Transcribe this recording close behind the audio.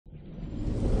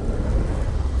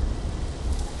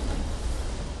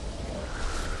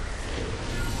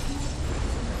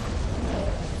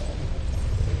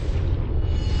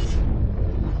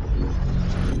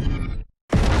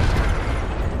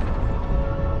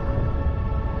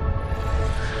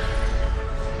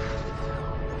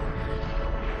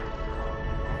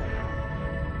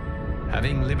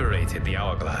Having liberated the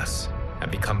Hourglass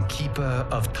and become Keeper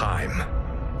of Time,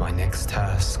 my next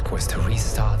task was to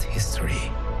restart history.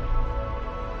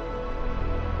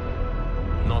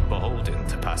 Not beholden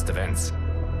to past events,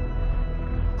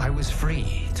 I was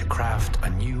free to craft a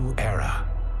new era.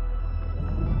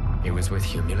 It was with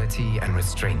humility and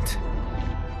restraint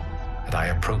that I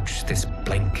approached this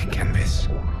blank canvas.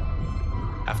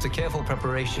 After careful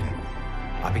preparation,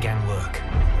 I began work,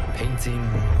 painting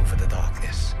over the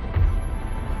darkness.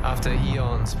 After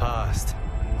eons passed,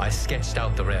 I sketched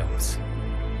out the realms.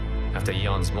 After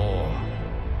eons more,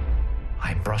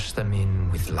 I brushed them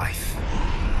in with life.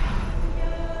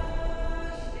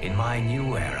 In my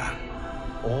new era,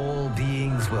 all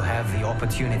beings will have the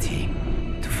opportunity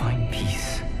to find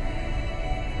peace.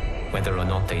 Whether or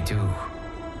not they do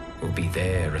will be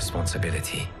their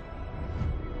responsibility.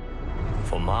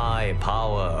 For my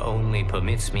power only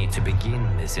permits me to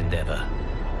begin this endeavor.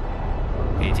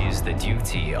 It is the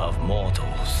duty of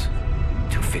mortals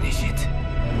to finish it.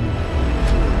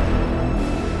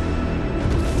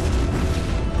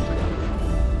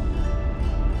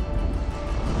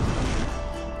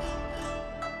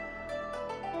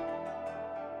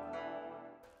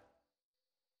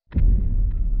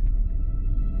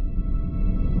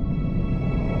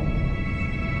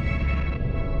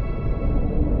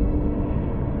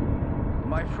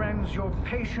 Your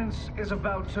patience is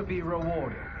about to be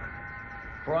rewarded,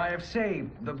 for I have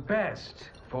saved the best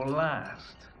for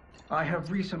last. I have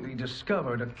recently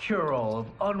discovered a cure-all of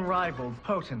unrivaled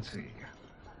potency.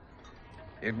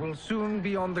 It will soon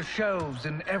be on the shelves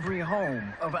in every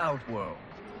home of Outworld.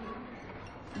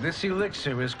 This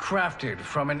elixir is crafted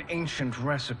from an ancient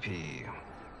recipe.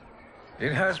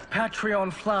 It has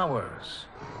Patreon flowers,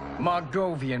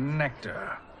 Margovian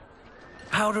nectar,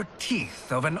 powdered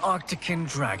teeth of an Arctican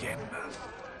dragon.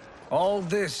 All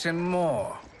this and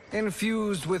more,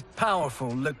 infused with powerful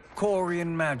Lycorian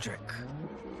magic.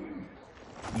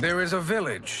 There is a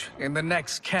village in the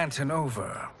next canton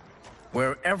over,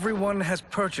 where everyone has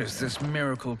purchased this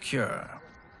miracle cure.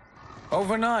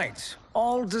 Overnight,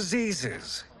 all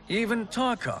diseases, even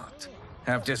Tarkat,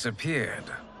 have disappeared.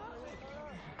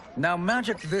 Now,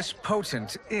 magic this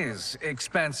potent is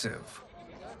expensive.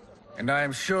 And I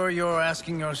am sure you're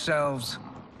asking yourselves,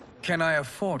 can I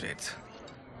afford it?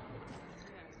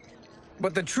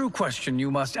 But the true question you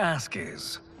must ask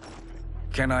is,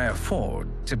 can I afford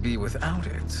to be without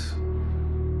it?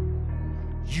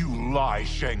 You lie,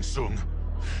 Shang Tsung.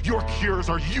 Your cures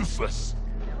are useless.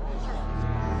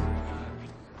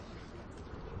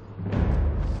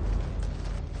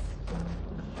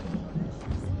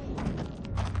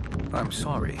 I'm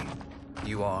sorry.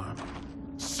 You are...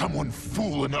 Someone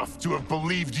fool enough to have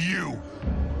believed you!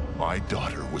 My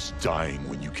daughter was dying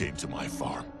when you came to my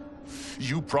farm.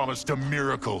 You promised a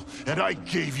miracle, and I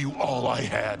gave you all I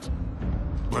had.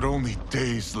 But only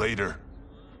days later,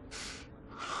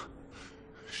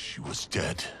 she was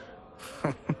dead.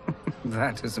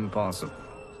 That is impossible.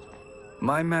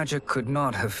 My magic could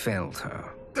not have failed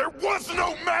her. There was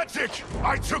no magic!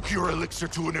 I took your elixir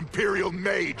to an Imperial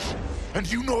mage,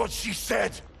 and you know what she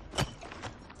said?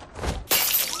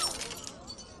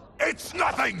 It's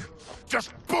nothing!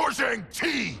 Just bourgeois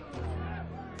tea!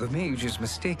 The mage is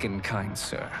mistaken, kind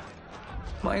sir.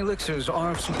 My elixirs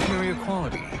are of superior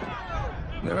quality.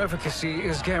 Their efficacy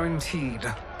is guaranteed.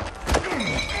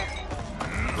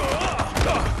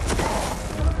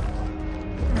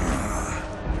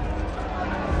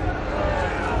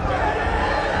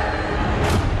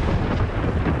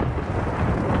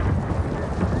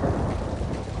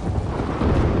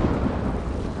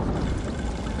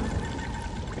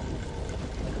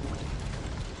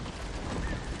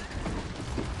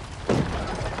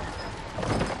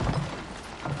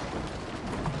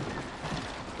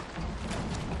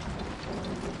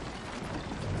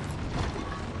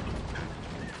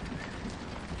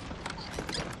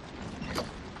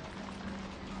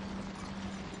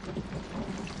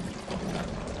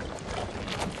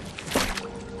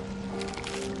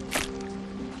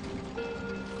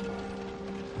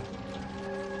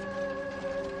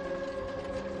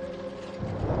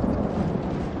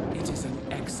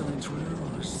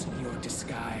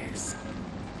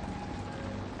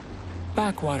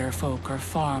 Backwater folk are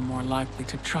far more likely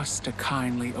to trust a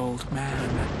kindly old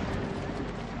man.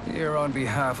 Here on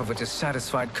behalf of a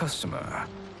dissatisfied customer.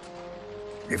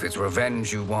 If it's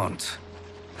revenge you want,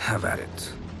 have at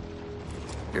it.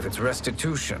 If it's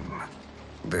restitution,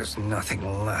 there's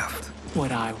nothing left.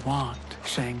 What I want,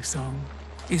 Shang Tsung,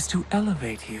 is to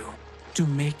elevate you, to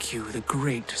make you the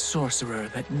great sorcerer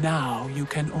that now you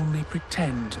can only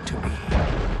pretend to be.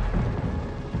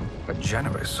 A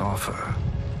generous offer.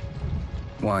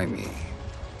 Why me?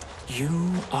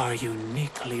 You are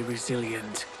uniquely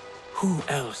resilient. Who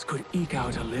else could eke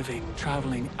out a living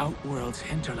traveling Outworld's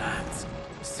hinterlands,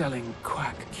 selling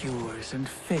quack cures and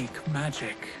fake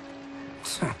magic?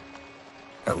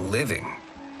 A living?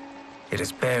 It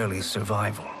is barely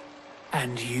survival.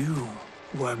 And you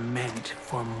were meant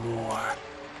for more.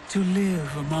 To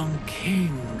live among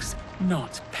kings,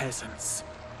 not peasants.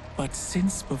 But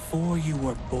since before you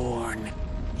were born,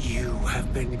 you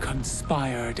have been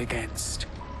conspired against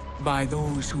by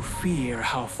those who fear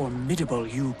how formidable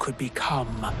you could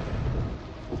become.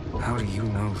 How do you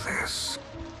know this?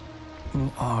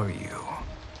 Who are you?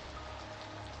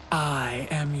 I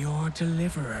am your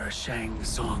deliverer, Shang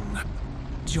Tsung.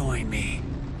 Join me,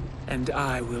 and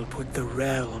I will put the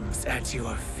realms at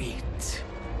your feet.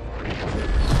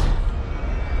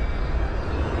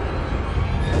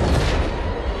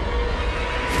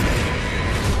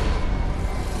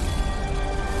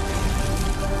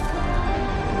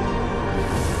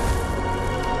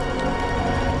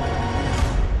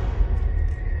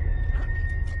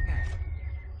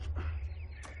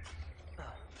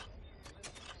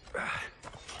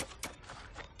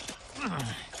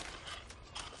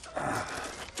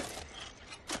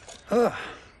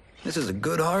 This is a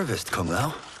good harvest, Kung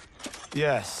Lao.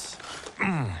 Yes.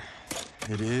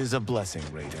 It is a blessing,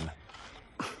 Raiden.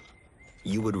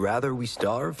 You would rather we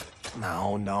starve?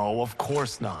 No, of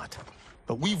course not.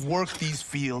 But we've worked these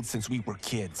fields since we were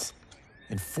kids.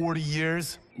 In 40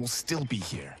 years, we'll still be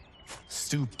here.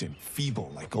 Stooped and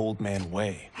feeble like Old Man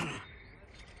Wei.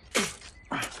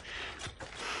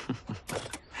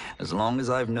 As long as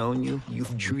I've known you,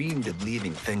 you've dreamed of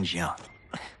leaving Fengjian.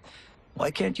 Why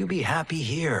can't you be happy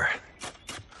here?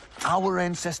 Our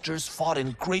ancestors fought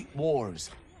in great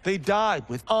wars. They died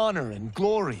with honor and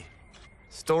glory.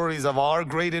 Stories of our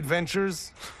great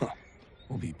adventures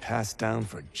will be passed down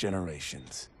for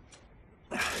generations.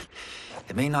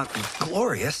 It may not be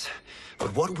glorious,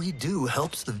 but what we do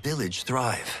helps the village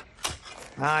thrive.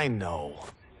 I know.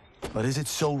 But is it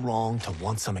so wrong to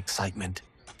want some excitement?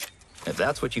 If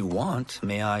that's what you want,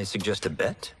 may I suggest a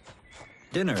bet?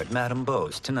 Dinner at Madame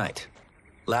Beau's tonight.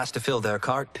 Last to fill their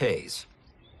cart pays.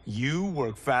 You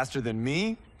work faster than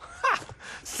me? Ha!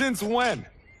 Since when?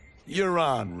 You're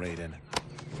on, Raiden.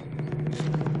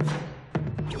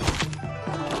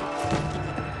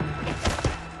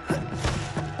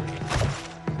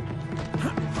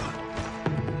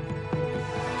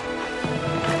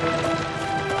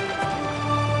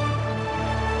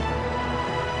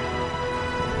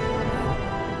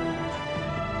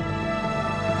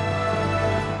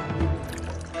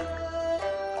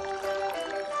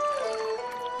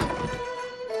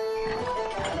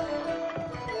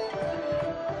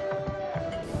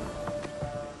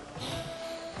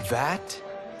 That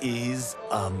is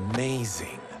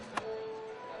amazing.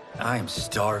 I am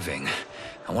starving.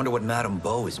 I wonder what Madame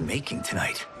Beau is making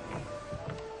tonight.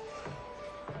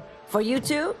 For you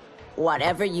two,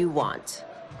 whatever you want.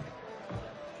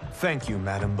 Thank you,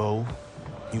 Madame Beau.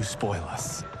 You spoil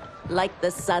us. Like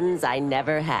the sons I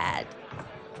never had.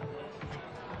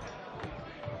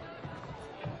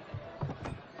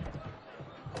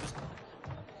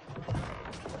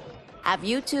 Have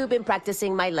you two been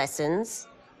practicing my lessons?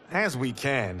 As we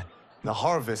can. The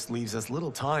harvest leaves us little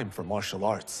time for martial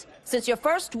arts. Since your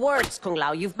first words, Kung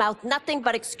Lao, you've mouthed nothing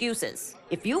but excuses.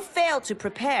 If you fail to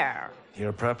prepare...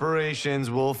 Your preparations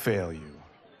will fail you.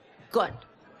 Good.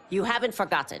 You haven't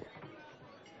forgotten.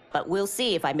 But we'll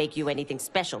see if I make you anything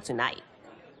special tonight.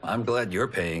 I'm glad you're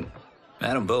paying.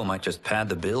 Madame Beau might just pad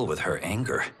the bill with her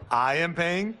anger. I am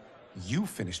paying? You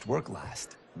finished work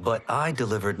last. But I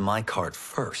delivered my cart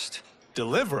first.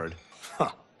 Delivered?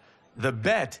 Huh. The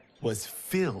bet was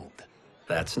filled.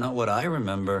 That's not what I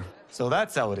remember. So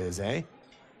that's how it is, eh?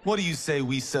 What do you say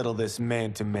we settle this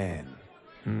man to man?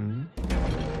 Hmm?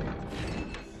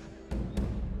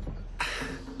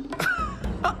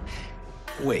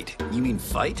 Wait, you mean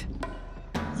fight?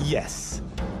 Yes.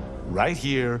 Right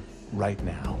here, right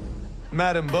now.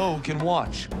 Madame Beau can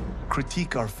watch,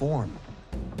 critique our form.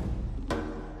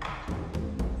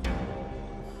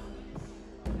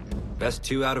 Best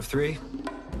 2 out of 3?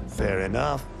 Fair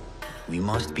enough. We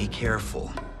must be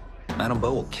careful. Madame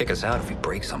Beau will kick us out if we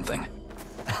break something.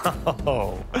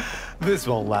 Oh, this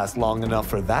won't last long enough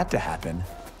for that to happen.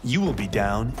 You will be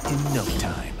down in no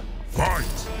time.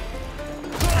 Fight!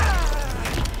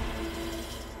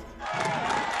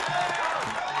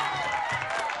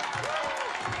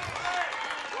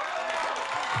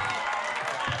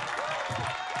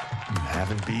 You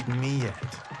haven't beaten me yet.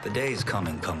 The day's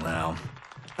coming, Kung Lao.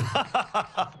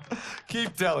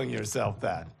 Keep telling yourself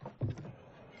that.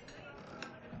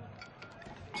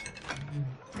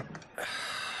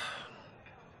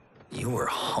 You were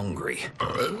hungry.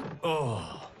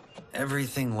 Oh.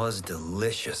 Everything was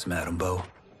delicious, Madame Bo.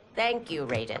 Thank you,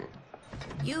 Raiden.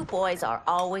 You boys are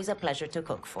always a pleasure to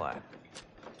cook for.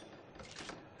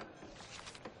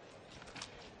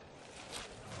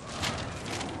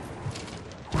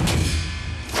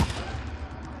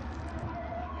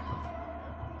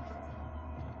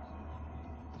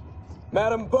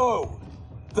 Madame Bo,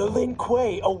 the Lin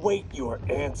Kuei await your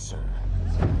answer.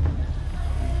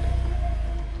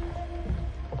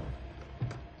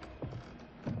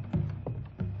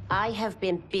 I have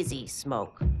been busy,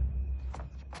 Smoke.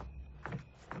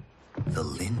 The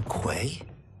Lin Kuei?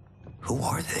 Who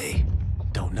are they?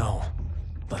 Don't know,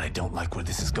 but I don't like where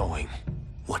this is going.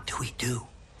 What do we do?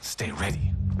 Stay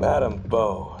ready. Madame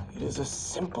Bo, it is a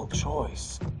simple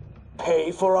choice.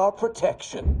 Pay for our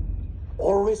protection,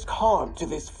 or risk harm to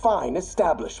this fine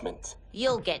establishment.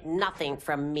 You'll get nothing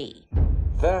from me.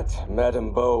 That,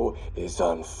 Madame Bo, is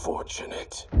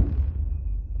unfortunate.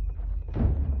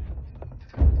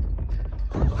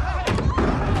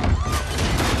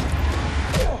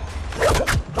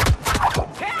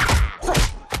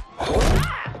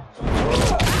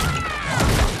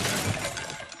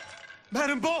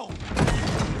 Madame Bo!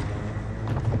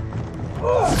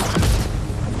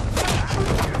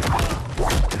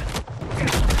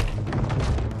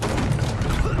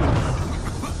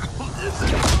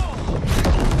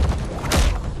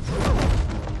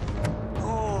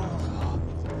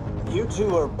 You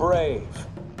two are brave,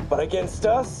 but against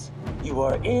us, you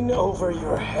are in over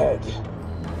your head.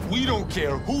 We don't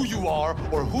care who you are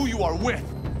or who you are with.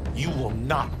 You will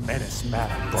not menace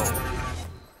Madame Bo.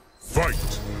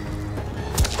 Fight!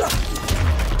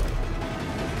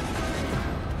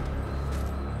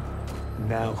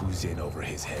 Now who's in over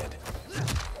his head?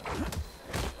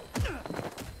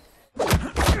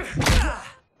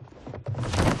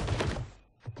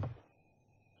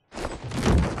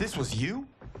 This was you?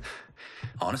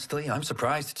 Honestly, I'm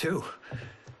surprised too.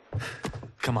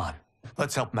 Come on,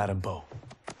 let's help Madame Bo.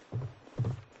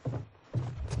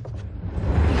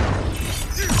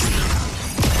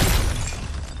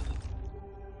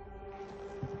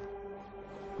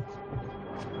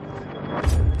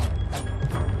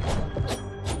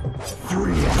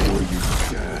 Free where you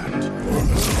stand.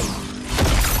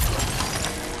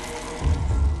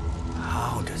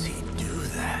 How does he do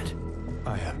that?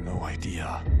 I have no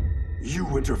idea.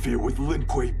 You interfere with Lin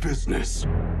Kuei business.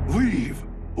 Leave,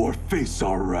 or face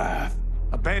our wrath.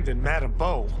 Abandon Madame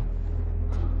Bo?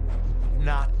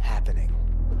 Not happening.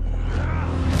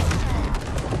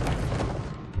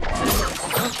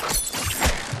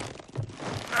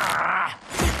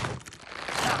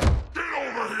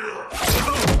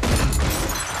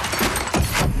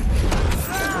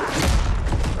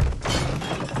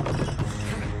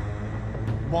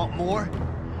 Want more?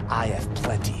 I have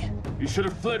plenty. You should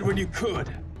have fled when you could.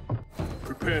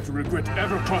 Prepare to regret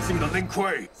ever crossing the Lin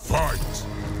Kuei. Fight!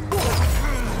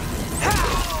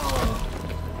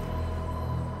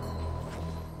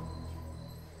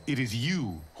 It is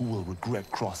you who will regret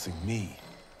crossing me.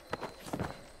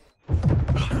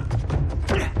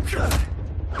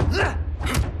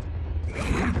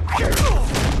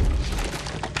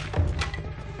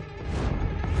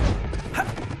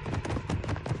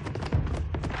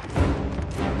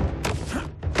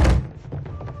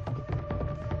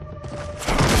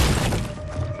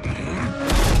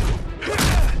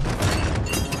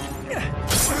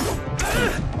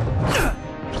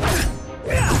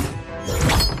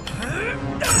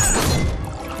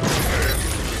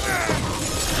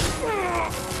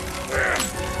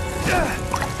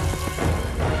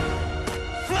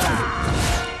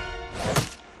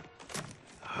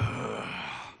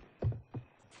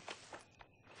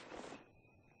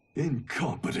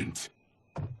 Incompetent.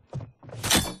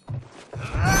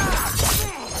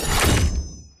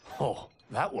 Oh,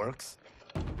 that works.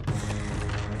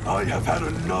 I have had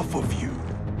enough of you.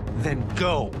 Then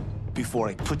go, before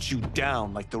I put you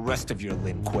down like the rest of your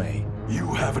Lin Kuei.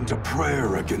 You haven't a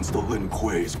prayer against the Lin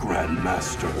Kuei's Grand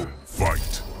Master.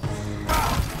 Fight!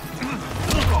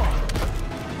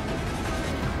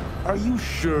 Are you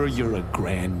sure you're a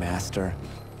Grand Master?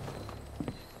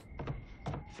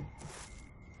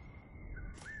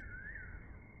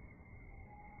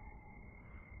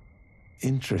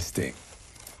 Interesting.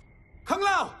 Kung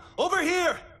Lao! Over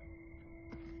here!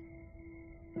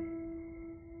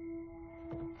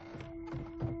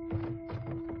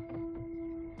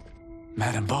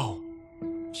 Madame Bo.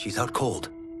 She's out cold.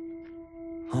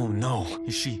 Oh no,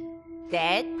 is she?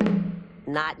 Dead?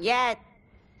 Not yet.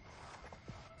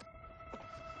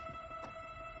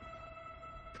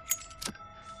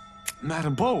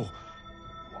 Madame Bo,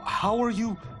 how are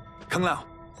you? Kung Lao,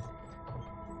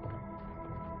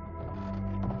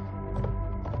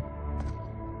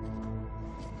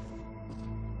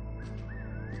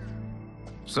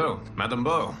 So, Madame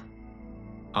Beau,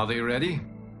 are they ready?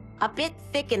 A bit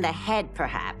thick in the head,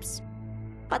 perhaps.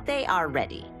 But they are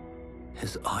ready.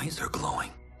 His eyes are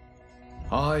glowing.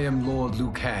 I am Lord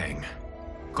Liu Kang,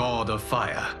 God of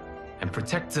Fire, and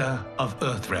Protector of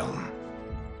Earthrealm.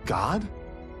 God?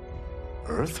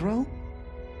 Earthrealm?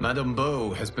 Madame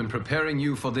Beau has been preparing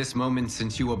you for this moment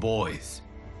since you were boys.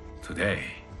 Today,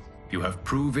 you have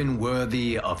proven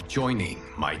worthy of joining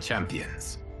my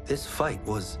champions. This fight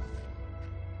was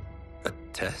a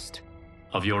test?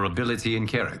 Of your ability and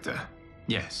character,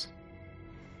 yes.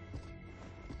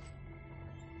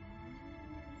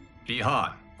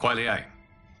 Ihan, Kuai Liang.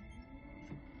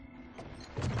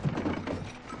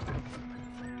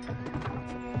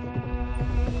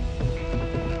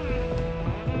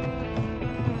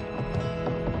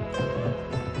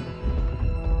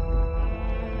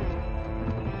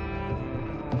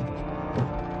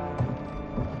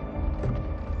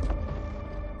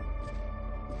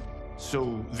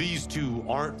 So these two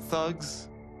aren't thugs?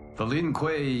 The Lin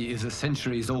Kuei is a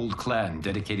centuries-old clan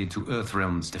dedicated to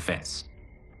Earthrealm's defense.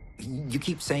 You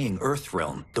keep saying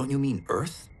Earthrealm. Don't you mean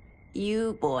Earth?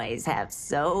 You boys have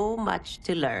so much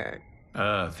to learn.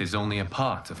 Earth is only a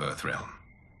part of Earthrealm.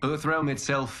 Earthrealm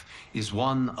itself is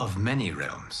one of many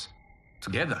realms.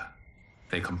 Together,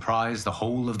 they comprise the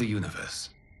whole of the universe.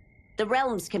 The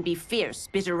realms can be fierce,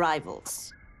 bitter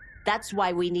rivals. That's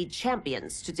why we need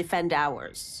champions to defend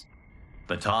ours.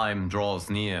 The time draws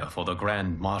near for the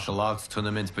grand martial arts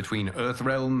tournament between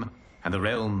Earthrealm and the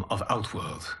realm of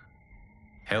Outworld.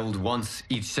 Held once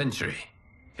each century,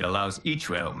 it allows each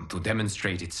realm to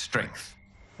demonstrate its strength.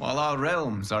 While our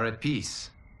realms are at peace,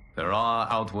 there are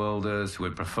Outworlders who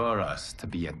would prefer us to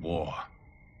be at war.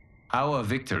 Our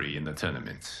victory in the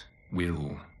tournament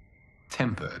will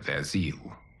temper their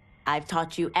zeal. I've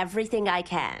taught you everything I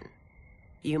can.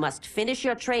 You must finish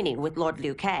your training with Lord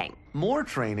Liu Kang. More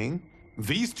training?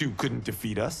 These two couldn't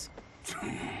defeat us.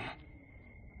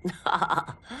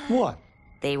 What?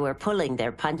 They were pulling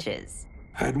their punches.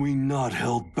 Had we not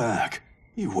held back,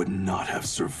 you would not have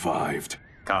survived.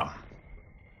 Come.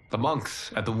 The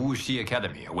monks at the Wuxi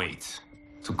Academy await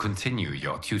to continue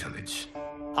your tutelage.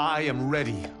 I am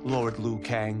ready, Lord Liu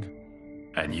Kang.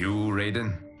 And you,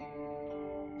 Raiden?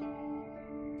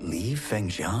 Leave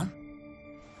Fengjian?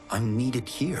 I'm needed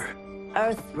here.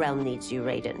 Earthrealm needs you,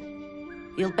 Raiden.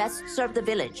 You'll best serve the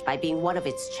village by being one of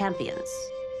its champions.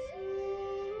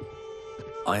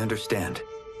 I understand.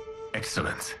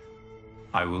 Excellent.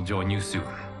 I will join you soon.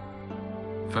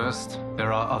 First,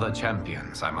 there are other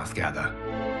champions I must gather.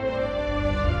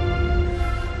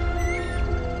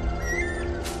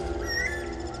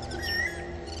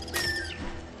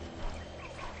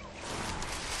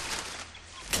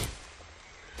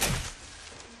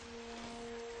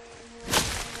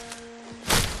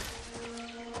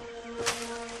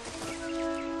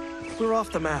 We're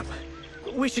off the map.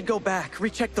 We should go back,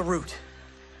 recheck the route.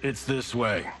 It's this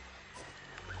way.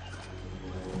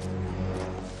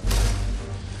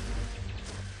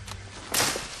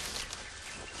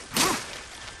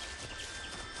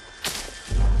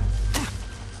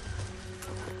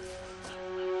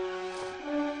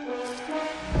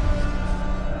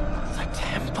 The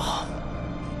temple.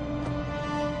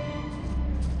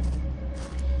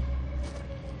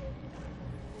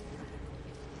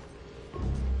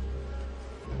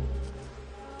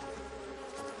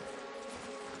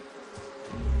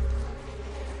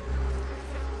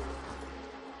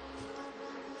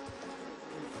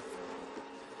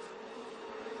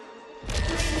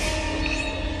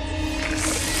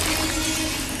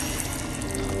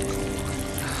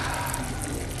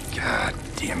 God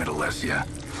damn it, Alessia.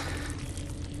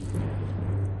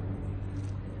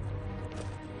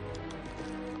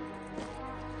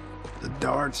 The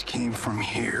darts came from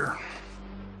here.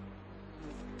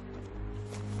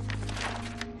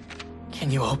 Can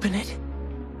you open it?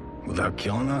 Without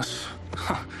killing us?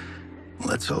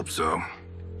 Let's hope so.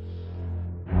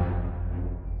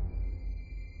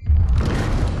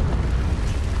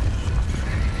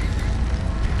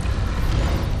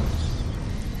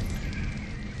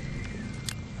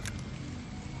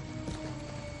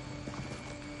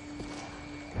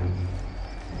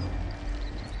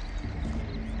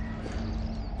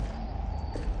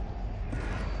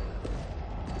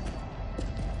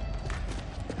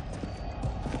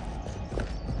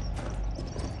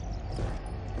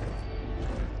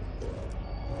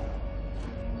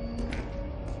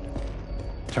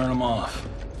 Turn them off.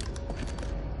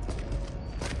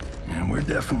 And we're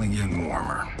definitely getting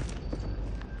warmer.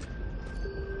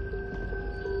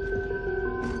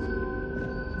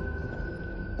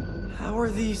 How are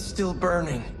these still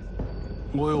burning?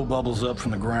 Oil bubbles up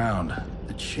from the ground.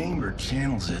 The chamber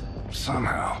channels it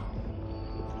somehow.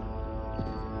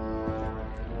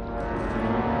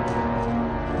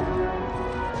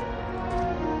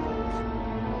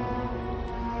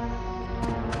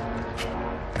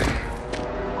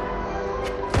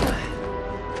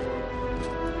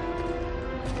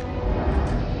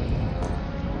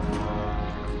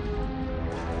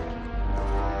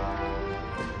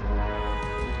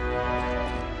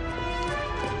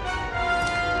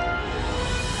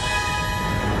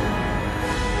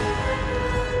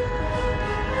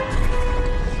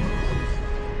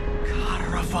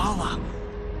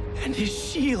 And his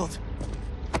shield.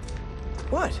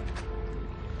 What?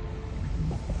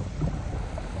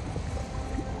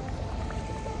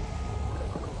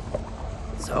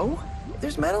 So?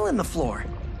 There's metal in the floor.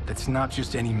 That's not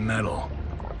just any metal.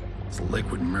 It's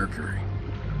liquid mercury.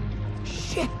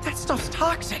 Shit, that stuff's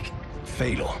toxic.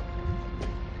 Fatal.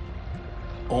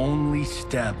 Only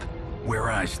step where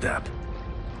I step.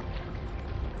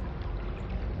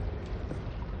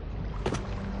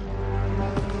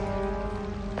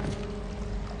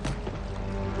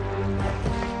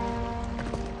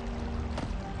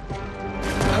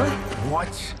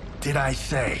 What did I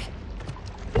say?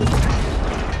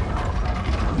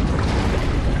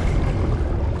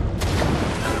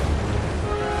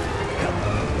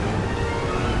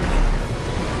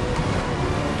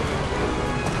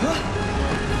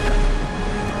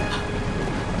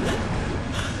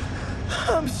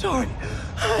 I'm sorry.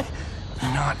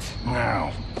 Not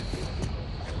now.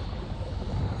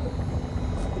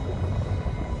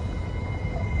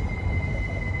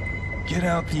 Get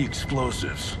out the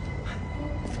explosives.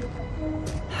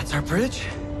 That's our bridge?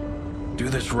 Do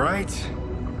this right,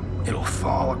 it'll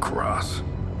fall across.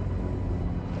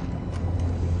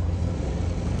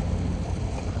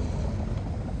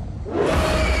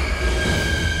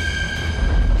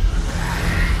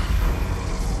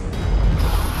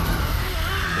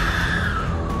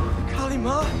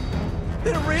 Kalima?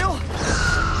 Been it real?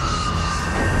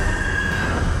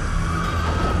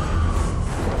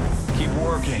 Keep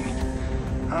working.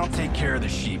 I'll take care of the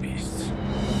she-beasts.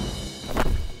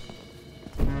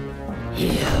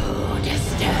 You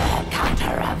disturb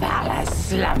Cataravalla's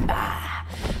slumber.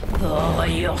 For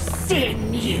your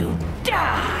sin, you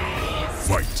die.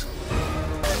 Fight.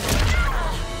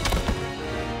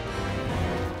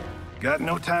 Got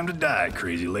no time to die,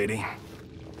 crazy lady.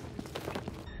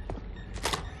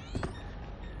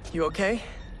 You okay?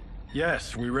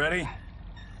 Yes, we ready?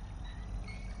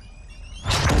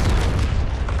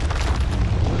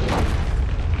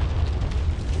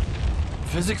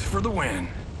 Physics for the win.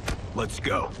 Let's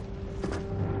go.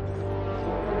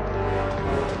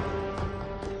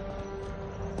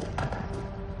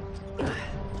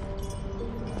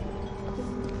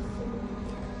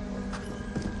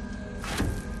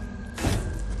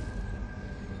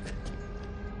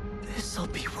 This'll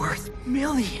be worth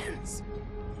millions.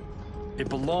 It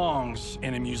belongs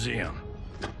in a museum.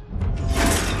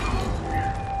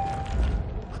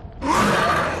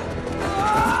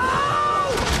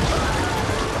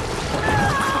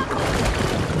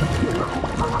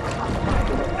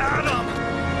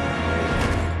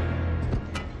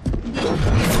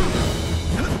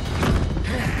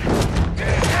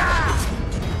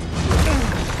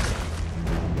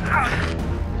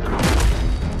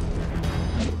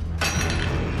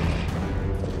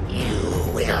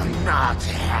 Not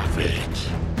have it.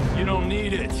 You don't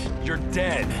need it. You're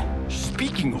dead.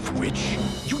 Speaking of which,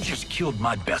 you just killed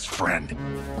my best friend.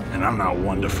 And I'm not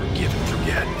one to forgive and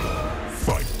forget.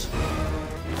 Fight.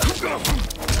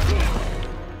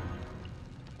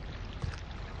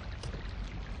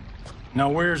 Now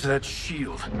where's that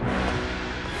shield?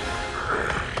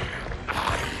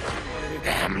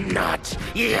 I'm not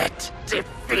yet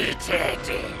defeated.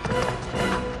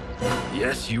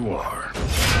 Yes, you are.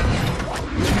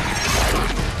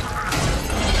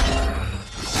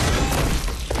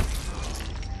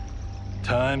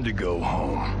 Time to go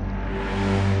home.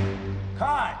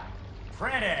 Cut!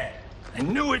 Print it! I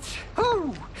knew it!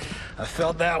 Woo! I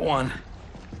felt that one.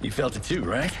 You felt it too,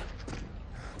 right?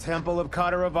 Temple of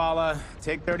Kataravala,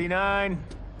 take 39,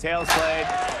 tail slate.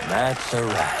 That's a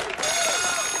wrap.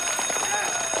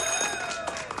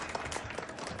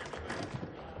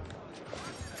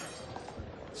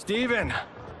 Steven,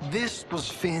 this was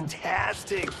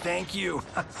fantastic. Thank you.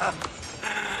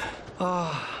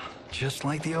 Oh, just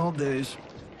like the old days.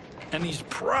 And these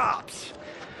props.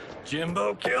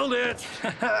 Jimbo killed it.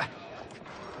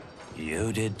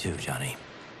 You did too, Johnny.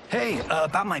 Hey,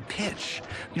 about my pitch.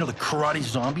 You know, the karate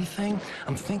zombie thing?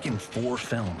 I'm thinking 4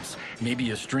 films.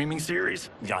 Maybe a streaming series?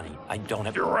 Johnny, I don't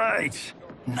have... You're right.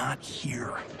 Not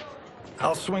here.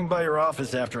 I'll swing by your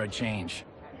office after I change.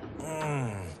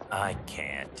 I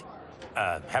can't.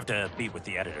 Have to meet with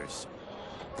the editors.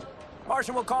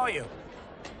 Marshall will call you.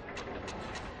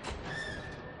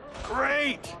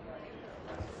 Great!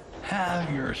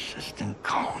 Have your assistant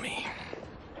call me.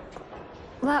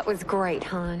 That was great,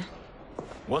 hon.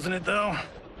 Wasn't it, though?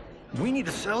 We need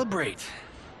to celebrate.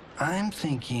 I'm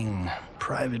thinking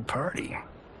private party.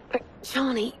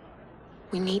 Johnny,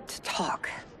 we need to talk.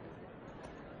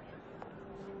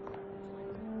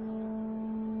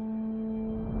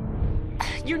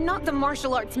 You're not the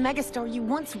martial arts megastar you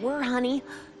once were, honey.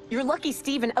 You're lucky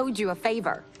Steven owed you a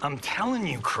favor. I'm telling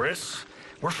you, Chris,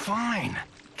 we're fine.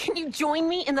 Can you join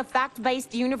me in the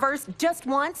fact-based universe just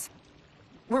once?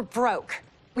 We're broke.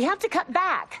 We have to cut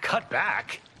back. Cut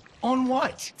back? On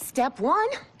what? Step one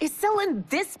is selling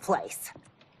this place.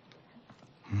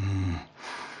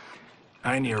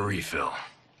 I need a refill.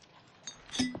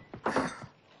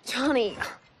 Johnny,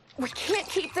 we can't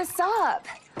keep this up.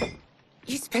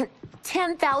 You spent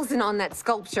 $10,000 on that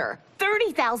sculpture,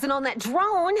 $30,000 on that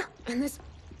drone, and this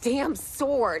damn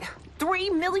sword.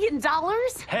 $3 million?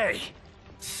 Hey,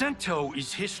 Sento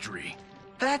is history.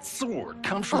 That sword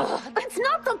comes from... That's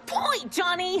not the point,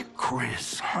 Johnny!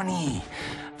 Chris, honey,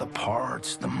 the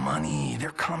parts, the money, they're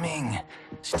coming.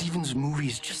 Steven's movie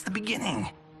is just the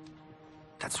beginning.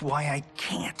 That's why I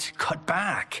can't cut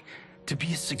back. To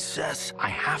be a success, I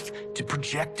have to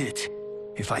project it.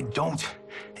 If I don't,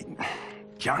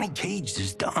 Johnny Cage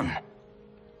is done.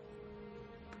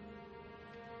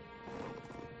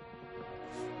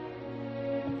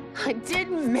 I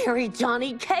didn't marry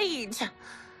Johnny Cage.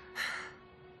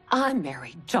 I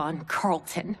married John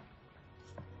Carlton.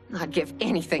 I'd give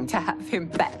anything to have him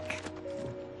back.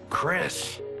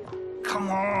 Chris, come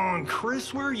on,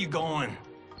 Chris, where are you going?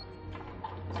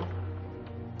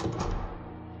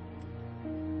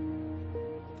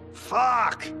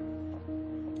 Fuck!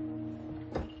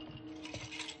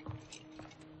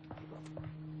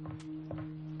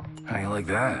 How you like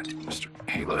that, Mr.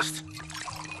 A-list?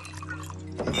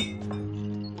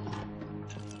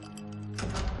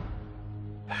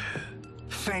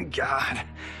 Thank God.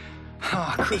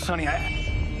 Oh, Chris, honey,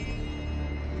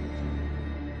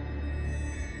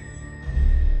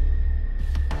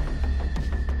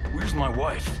 Where's my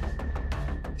wife?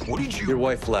 What did you... Your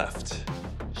wife left.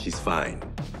 She's fine.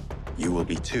 You will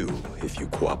be too, if you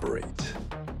cooperate.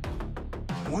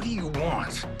 What do you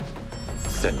want?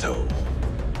 Sento.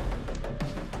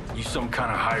 You some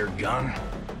kind of hired gun?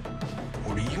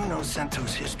 Or do you know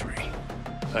Sento's history?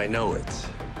 I know it.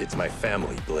 It's my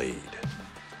family blade.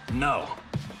 No.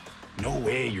 No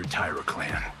way you're Tyra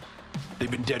clan.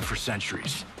 They've been dead for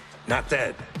centuries. Not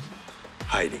dead.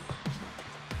 Hiding.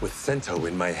 With Sento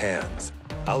in my hands,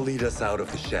 I'll lead us out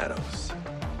of the shadows.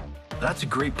 That's a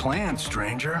great plan,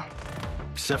 stranger.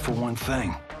 Except for one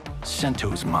thing.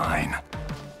 Sento's mine.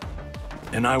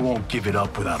 And I won't give it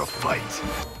up without a fight.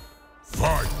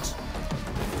 Fight!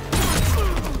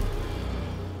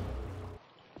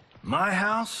 My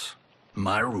house,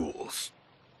 my rules.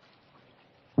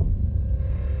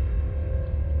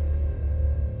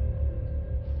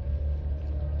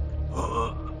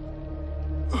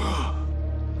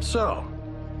 So,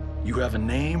 you have a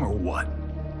name or what?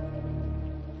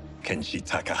 Kenshi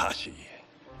Takahashi.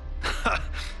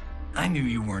 I knew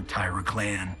you weren't Tyra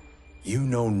clan. You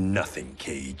know nothing,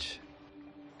 Cage.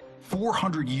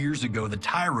 400 years ago, the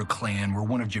Tyra clan were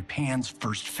one of Japan's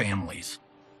first families.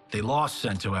 They lost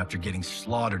Sento after getting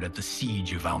slaughtered at the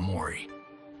siege of Aomori.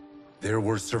 There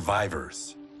were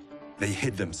survivors. They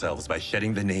hid themselves by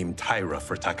shedding the name Tyra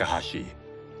for Takahashi.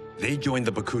 They joined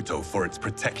the Bakuto for its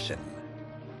protection.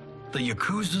 The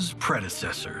Yakuza's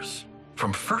predecessors.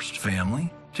 From first family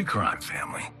to crime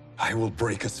family. I will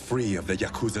break us free of the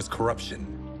Yakuza's corruption.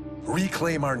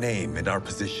 Reclaim our name and our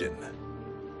position.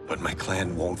 But my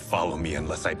clan won't follow me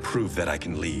unless I prove that I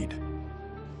can lead.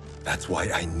 That's why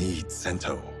I need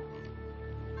Sento.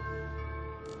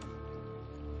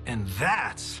 And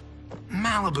that's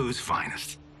Malibu's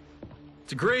finest.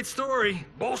 It's a great story.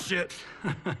 Bullshit.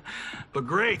 But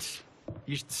great.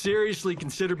 You should seriously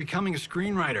consider becoming a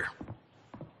screenwriter.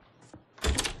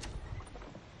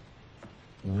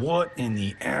 What in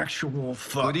the actual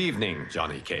fuck? Good evening,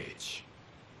 Johnny Cage.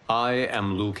 I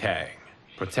am Liu Kang,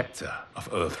 protector of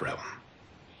Earthrealm.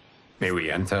 May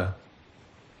we enter?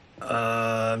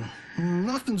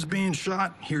 Nothing's being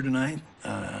shot here tonight.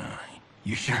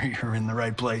 You sure you're in the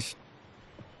right place?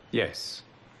 Yes.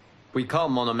 We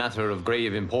come on a matter of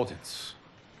grave importance.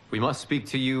 We must speak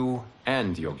to you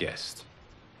and your guest.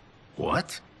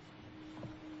 What?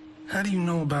 How do you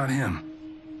know about him?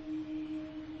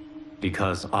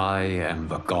 Because I am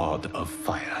the god of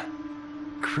fire.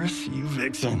 Chris, you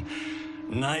vixen.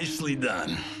 Nicely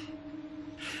done.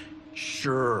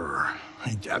 Sure.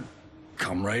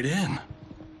 Come right in.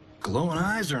 Glowing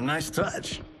eyes are a nice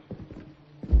touch.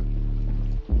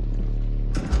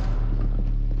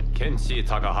 Kenshi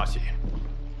Takahashi.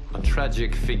 A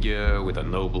tragic figure with a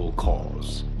noble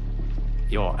cause.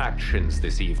 Your actions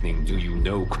this evening do you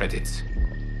no credit.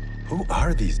 Who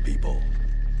are these people?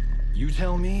 You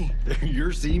tell me. They're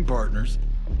your scene partners.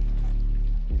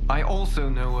 I also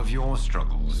know of your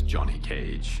struggles, Johnny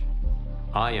Cage.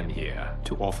 I am here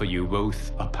to offer you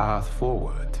both a path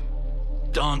forward.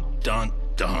 Dun, dun,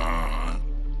 dun.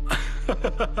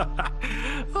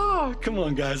 Oh, come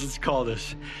on, guys, let's call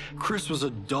this. Chris was a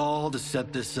doll to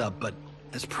set this up, but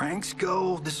as pranks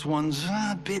go, this one's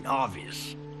a bit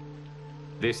obvious.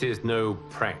 This is no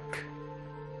prank.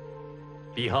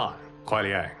 Bihan, Kuai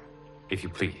Liang, if you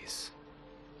please.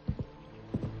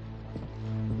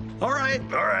 All right.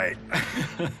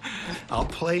 I'll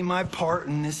play my part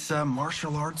in this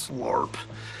martial arts LARP.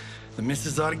 The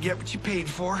missus ought to get what you paid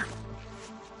for.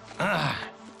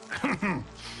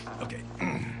 Okay.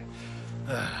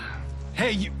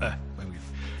 Hey, you...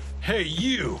 Hey,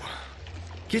 you!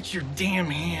 Get your damn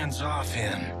hands off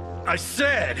him. I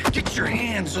said, get your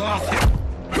hands off him!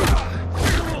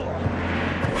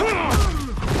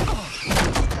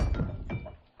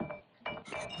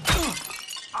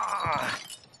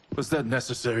 Was that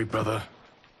necessary, brother?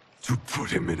 To put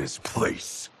him in his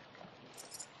place.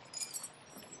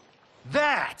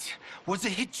 That was a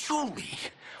Hichuli.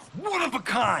 One of a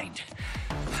kind.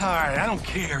 All right, I don't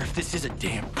care if this is a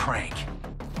damn prank.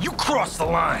 You crossed the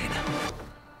line.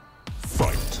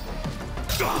 Fight.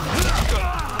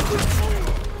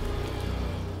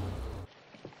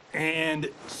 And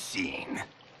scene.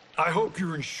 I hope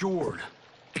you're insured,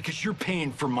 because you're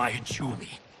paying for my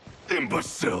Hichuli.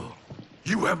 Imbecile!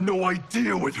 You have no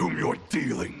idea with whom you're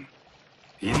dealing.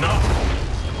 Enough!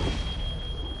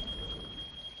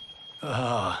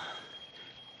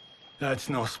 That's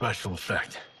no special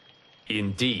effect.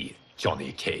 Indeed,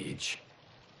 Johnny Cage.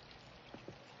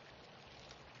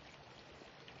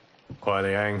 Kuai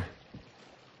Liang.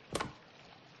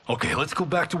 Okay, let's go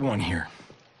back to one here.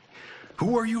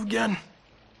 Who are you again?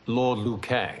 Lord Liu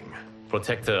Kang,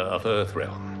 protector of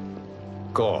Earthrealm.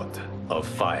 God of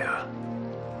Fire.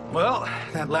 Well,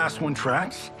 that last one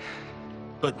tracks.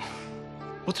 But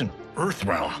what's an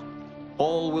Earthrealm?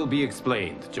 All will be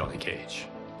explained, Johnny Cage.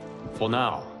 For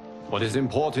now, what is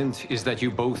important is that you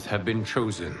both have been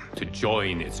chosen to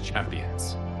join its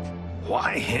champions.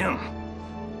 Why him?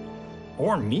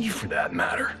 Or me, for that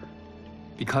matter.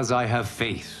 Because I have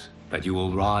faith that you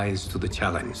will rise to the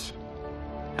challenge.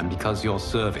 And because your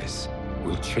service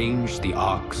will change the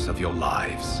arcs of your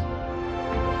lives.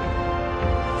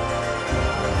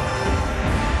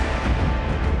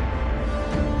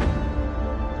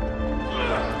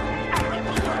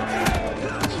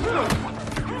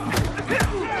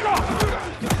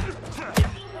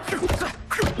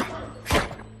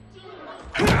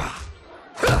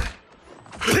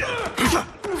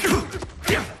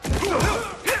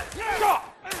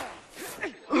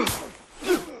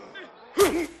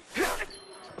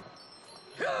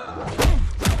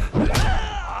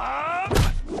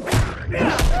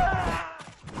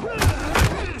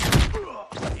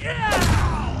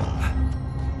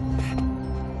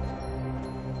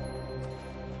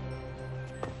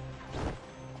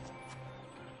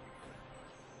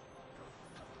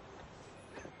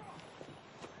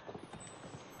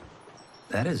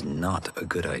 That is not a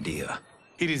good idea.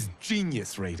 It is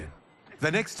genius, Raiden.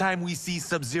 The next time we see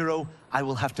Sub-Zero, I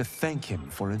will have to thank him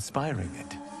for inspiring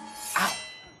it. Ow!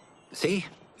 See?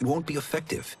 It won't be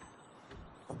effective.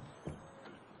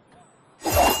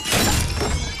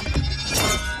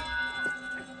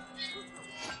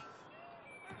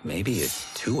 Maybe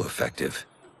it's too effective.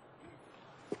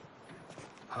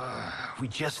 We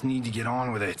just need to get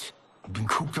on with it. I've been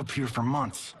cooped up here for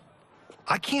months.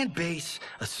 I can't base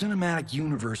a cinematic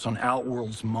universe on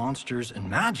Outworld's monsters and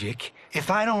magic if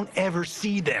I don't ever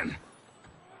see them.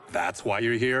 That's why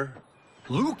you're here?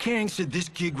 Liu Kang said this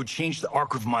gig would change the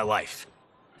arc of my life.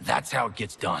 That's how it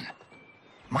gets done.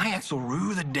 My ex will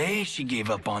rue the day she gave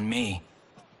up on me.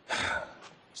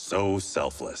 So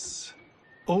selfless.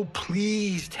 Oh,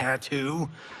 please, Tattoo.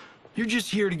 You're just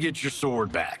here to get your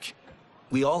sword back.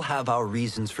 We all have our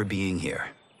reasons for being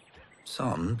here.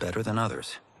 Some better than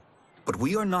others. But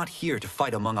we are not here to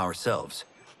fight among ourselves.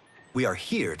 We are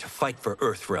here to fight for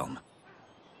Earthrealm.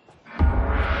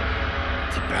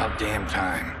 It's about damn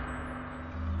time.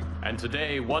 And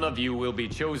today, one of you will be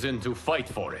chosen to fight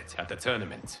for it at the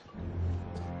tournament.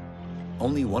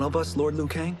 Only one of us, Lord Liu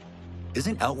Kang?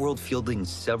 Isn't Outworld fielding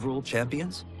several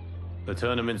champions? The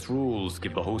tournament's rules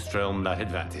give the host realm that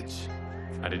advantage,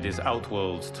 and it is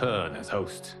Outworld's turn as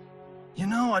host. You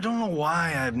know, I don't know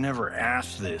why I've never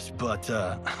asked this, but,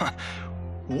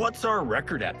 what's our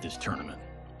record at this tournament?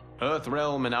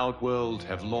 Earthrealm and Outworld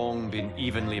have long been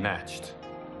evenly matched,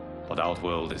 but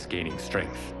Outworld is gaining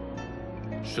strength.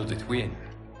 Should it win,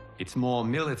 its more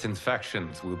militant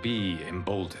factions will be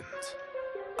emboldened.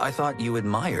 I thought you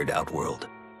admired Outworld.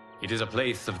 It is a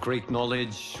place of great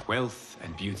knowledge, wealth,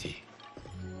 and beauty.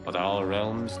 But our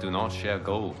realms do not share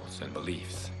goals and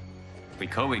beliefs. We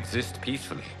coexist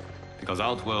peacefully, because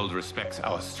Outworld respects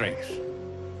our strength.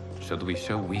 Should we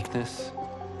show weakness,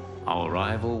 our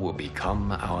rival will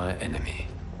become our enemy.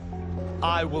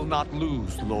 I will not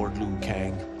lose, Lord Liu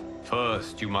Kang.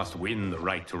 First, you must win the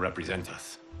right to represent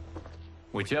us.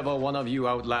 Whichever one of you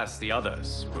outlasts the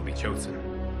others will be chosen.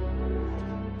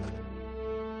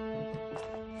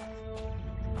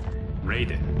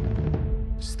 Raiden,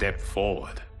 step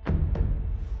forward.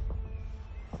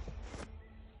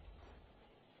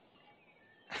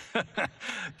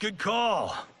 Good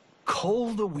call.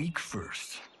 Cole the weak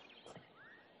first.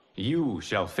 You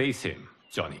shall face him,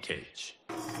 Johnny Cage.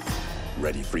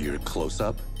 Ready for your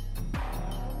close-up?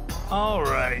 All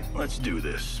right, let's do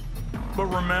this. But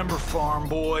remember, farm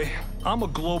boy, I'm a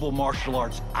global martial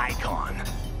arts icon.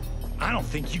 I don't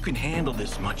think you can handle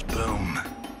this much boom.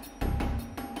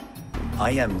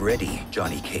 I am ready,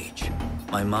 Johnny Cage.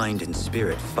 My mind and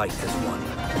spirit fight as one.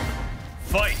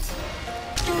 Fight!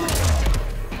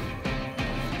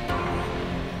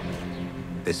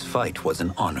 This fight was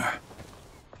an honor.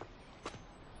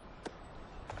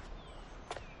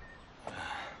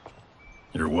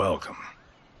 You're welcome.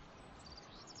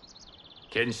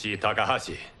 Kenshi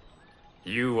Takahashi,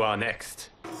 you are next.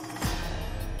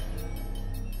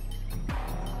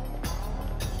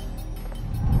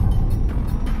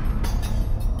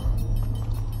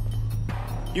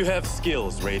 You have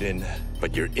skills, Raiden,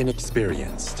 but you're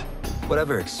inexperienced.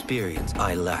 Whatever experience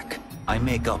I lack, I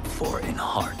make up for in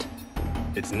heart.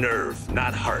 It's nerve,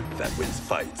 not heart, that wins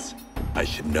fights. I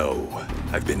should know.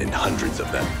 I've been in hundreds of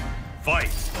them. Fight!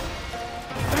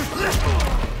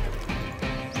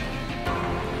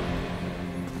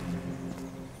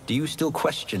 Do you still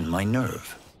question my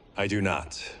nerve? I do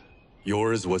not.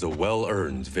 Yours was a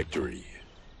well-earned victory.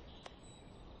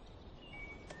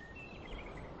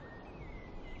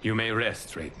 You may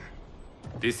rest, Raiden.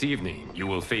 This evening, you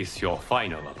will face your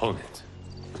final opponent.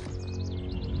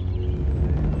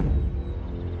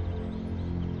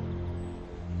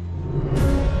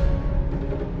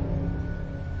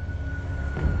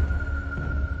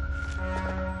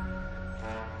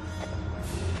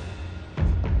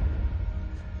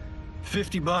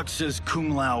 $50 says Kung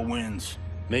Lao wins.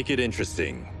 Make it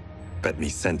interesting. Bet me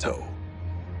cento.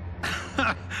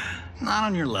 Not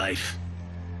on your life.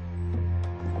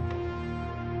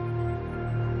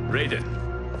 Raiden,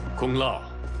 Kung Lao.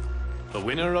 The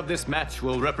winner of this match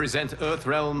will represent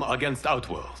Earthrealm against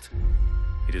Outworld.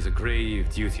 It is a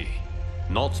grave duty,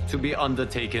 not to be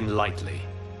undertaken lightly.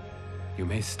 You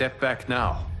may step back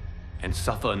now and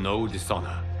suffer no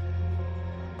dishonor.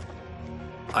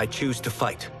 I choose to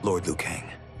fight, Lord Liu Kang.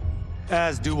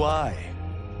 As do I.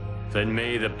 Then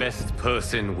may the best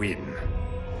person win.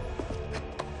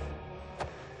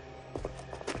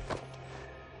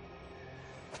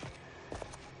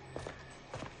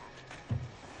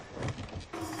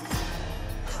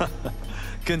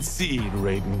 Concede,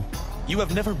 Raiden. You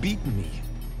have never beaten me.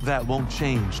 That won't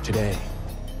change today.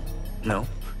 No.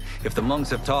 If the monks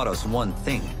have taught us one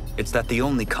thing, it's that the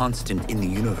only constant in the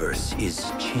universe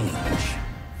is change.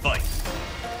 Fight!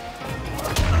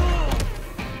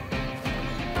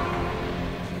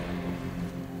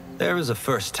 There is a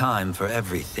first time for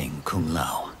everything, Kung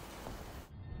Lao.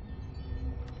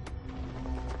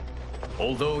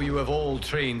 Although you have all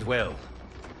trained well,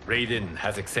 Raiden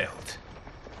has excelled.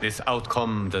 This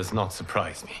outcome does not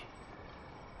surprise me.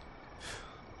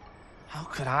 How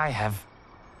could I have...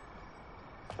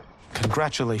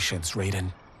 Congratulations,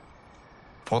 Raiden.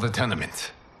 For the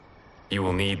tournament, you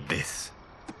will need this.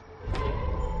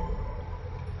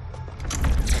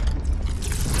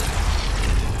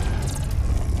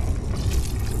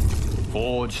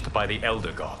 Forged by the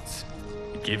Elder Gods,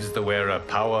 it gives the wearer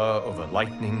power over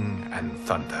lightning and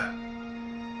thunder.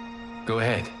 Go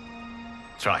ahead,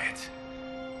 try it.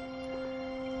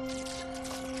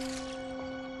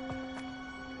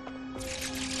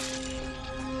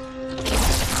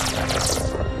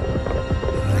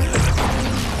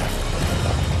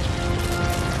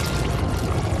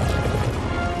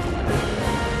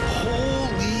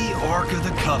 Holy Ark of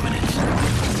the Covenant.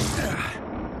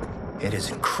 It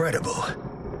is incredible Incredible.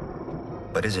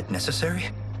 But is it necessary?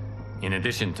 In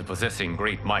addition to possessing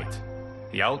great might,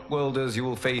 the Outworlders you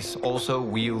will face also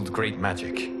wield great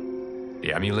magic.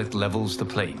 The amulet levels the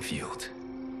playing field.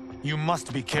 You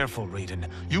must be careful, Raiden.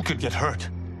 You could get hurt.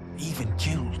 Even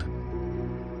killed.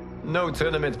 No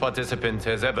tournament participant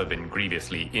has ever been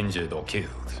grievously injured or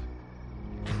killed.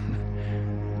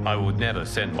 I would never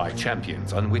send my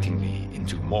champions unwittingly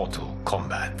into Mortal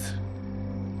Kombat.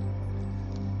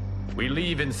 We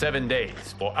leave in 7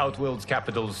 days for Outworld's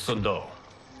capital, Sindel.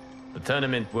 The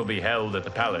tournament will be held at the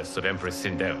palace of Empress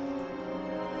Sindel.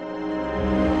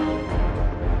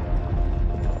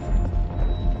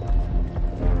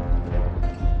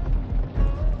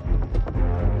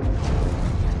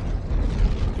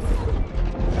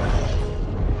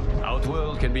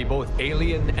 Outworld can be both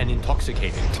alien and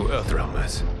intoxicating to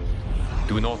Earthrealmers.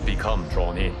 Do not become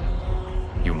drawn in.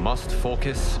 You must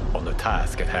focus on the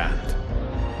task at hand.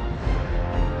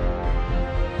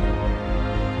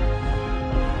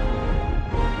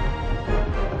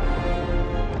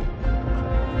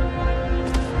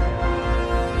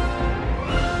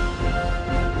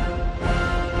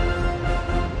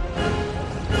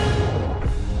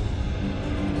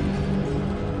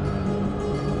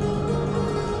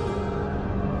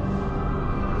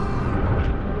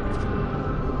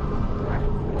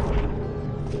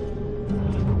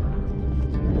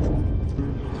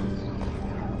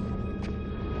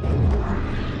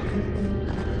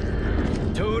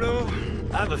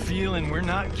 I have a feeling we're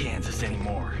not Kansas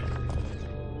anymore.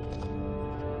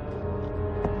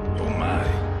 Oh my.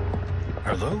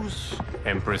 Are those?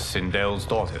 Empress Sindel's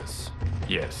daughters,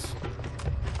 yes.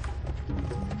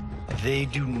 They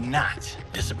do not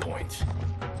disappoint.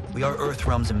 We are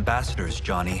Earthrealm's ambassadors,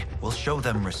 Johnny. We'll show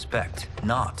them respect,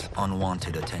 not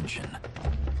unwanted attention.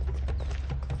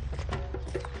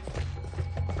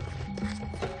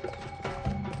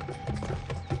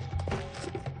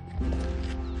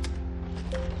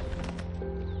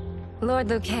 Lord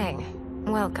Liu Kang,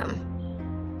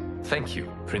 welcome. Thank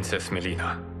you, Princess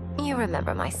Mileena. You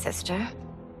remember my sister?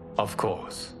 Of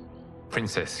course.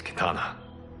 Princess Kitana.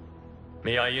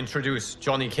 May I introduce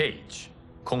Johnny Cage,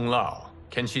 Kung Lao,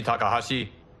 Kenshi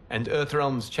Takahashi, and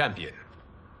Earthrealm's champion,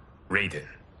 Raiden.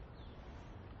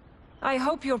 I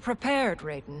hope you're prepared,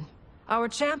 Raiden. Our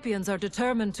champions are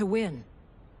determined to win.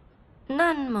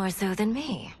 None more so than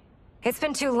me. It's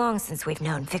been too long since we've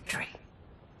known victory.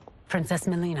 Princess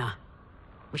Mileena,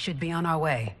 we should be on our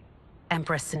way.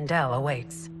 Empress Sindel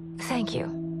awaits. Thank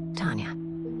you, Tanya.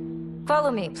 Follow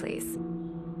me, please.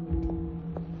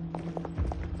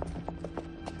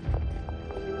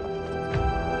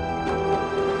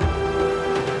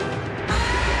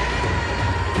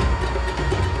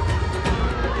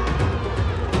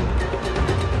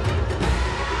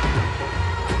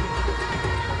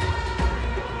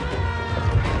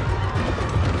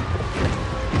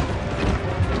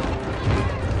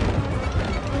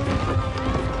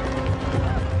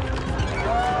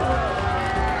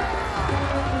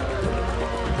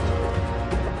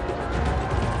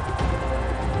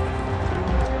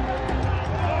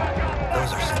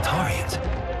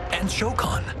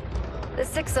 The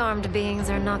six-armed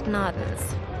beings are not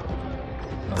Nodens.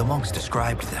 The monks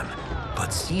described them,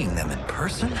 but seeing them in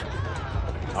person?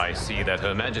 I see that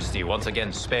Her Majesty once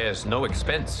again spares no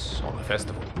expense on the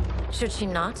festival. Should she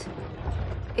not?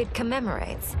 It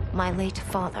commemorates my late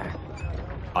father.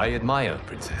 I admire,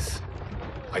 Princess.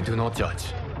 I do not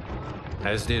judge.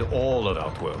 As did all of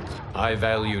Outworld, I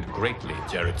valued greatly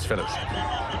Jared's fellowship.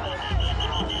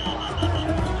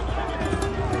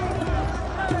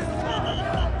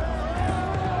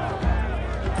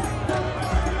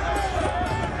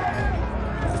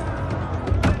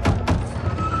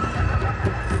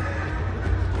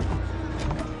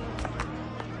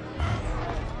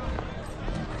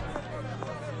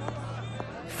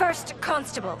 First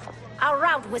Constable, our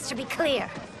route was to be clear.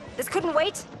 This couldn't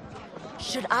wait?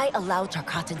 Should I allow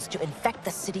Tarkatans to infect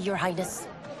the city, Your Highness?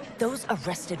 Those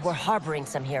arrested were harboring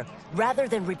some here, rather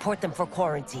than report them for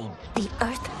quarantine. The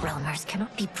Earthrealmers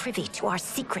cannot be privy to our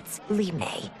secrets, Li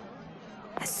Mei.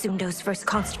 As Sundo's first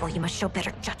constable, you must show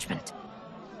better judgment.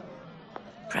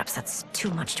 Perhaps that's too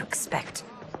much to expect.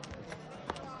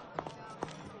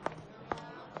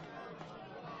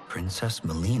 Princess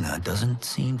Mileena doesn't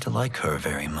seem to like her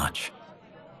very much.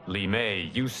 Li Mei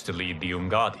used to lead the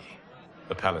Umgadi,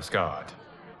 the palace guard.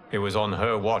 It was on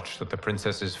her watch that the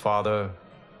princess's father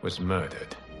was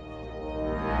murdered.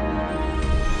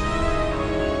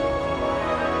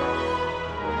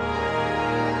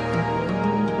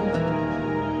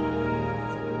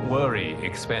 Worry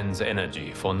expends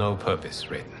energy for no purpose,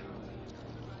 Raiden.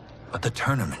 But the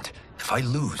tournament, if I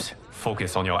lose,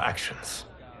 Focus on your actions,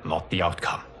 not the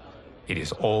outcome. It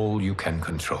is all you can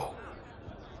control.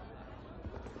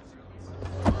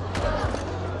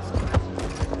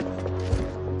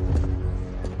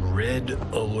 Red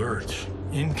alert.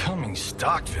 Incoming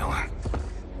stock villain.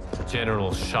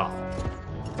 General Shao.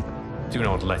 Do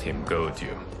not let him goad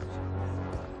you.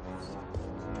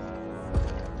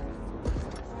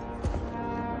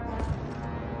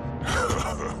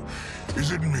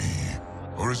 Is it me?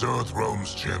 Or is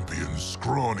Earthrealm's champion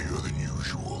scrawnier than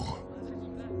usual?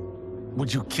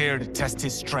 Would you care to test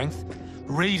his strength?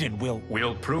 Raiden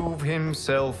will prove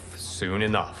himself soon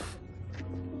enough.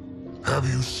 Have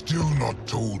you still not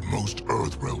told most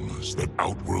Earthrealmers that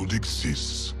Outworld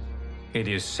exists? It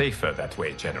is safer that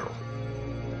way, General.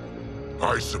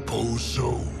 I suppose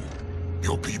so.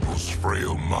 Your people's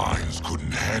frail minds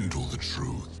couldn't handle the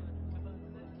truth.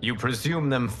 You presume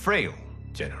them frail,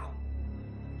 General.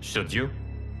 Should you,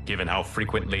 given how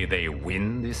frequently they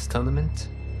win this tournament?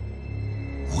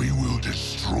 We will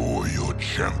destroy your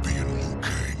champion, Liu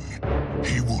Kang.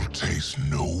 He will taste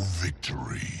no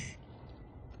victory.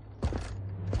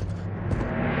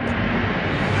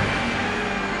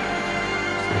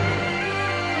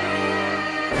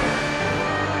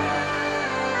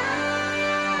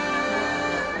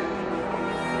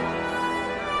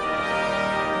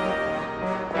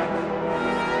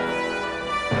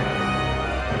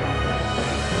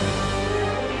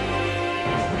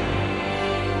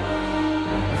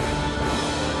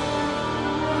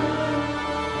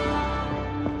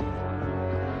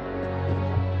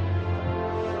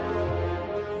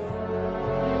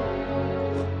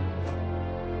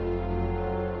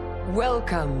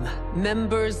 Welcome,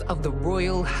 members of the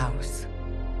Royal House.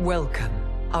 Welcome,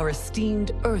 our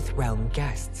esteemed Earthrealm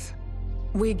guests.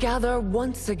 We gather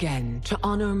once again to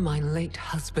honor my late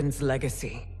husband's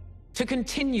legacy, to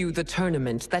continue the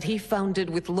tournament that he founded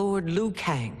with Lord Liu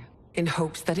Kang, in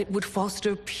hopes that it would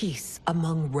foster peace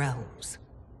among realms.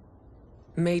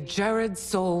 May Jared's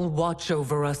soul watch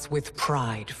over us with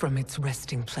pride from its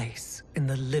resting place in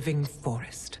the living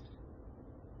forest.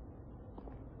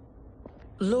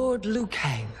 Lord Liu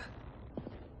Kang.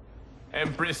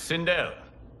 Empress Sindel,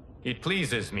 it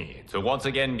pleases me to once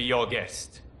again be your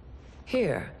guest.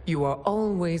 Here, you are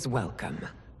always welcome.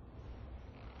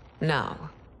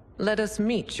 Now, let us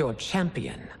meet your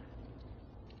champion.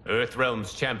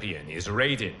 Earthrealm's champion is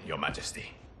Raiden, Your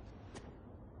Majesty.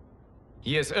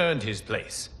 He has earned his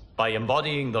place by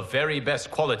embodying the very best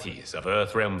qualities of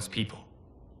Earthrealm's people.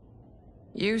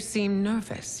 You seem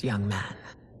nervous, young man.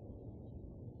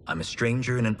 I'm a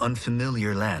stranger in an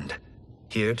unfamiliar land,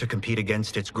 here to compete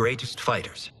against its greatest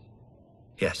fighters.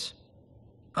 Yes,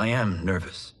 I am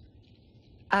nervous.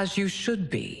 As you should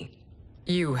be.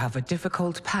 You have a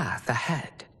difficult path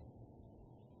ahead.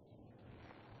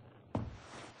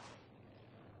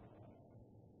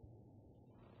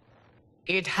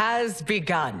 It has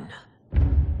begun.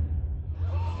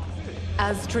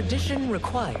 As tradition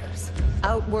requires,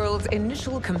 Outworld's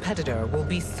initial competitor will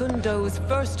be Sundo's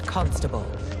first constable,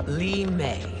 Li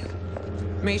Mei.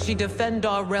 May she defend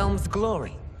our realm's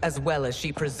glory, as well as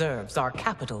she preserves our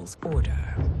capital's order.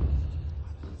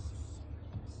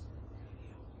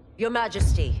 Your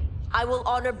Majesty, I will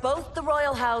honor both the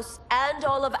Royal House and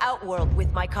all of Outworld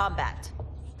with my combat.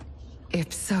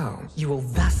 If so, you will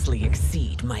vastly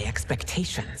exceed my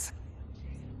expectations.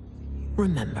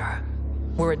 Remember,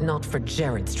 were it not for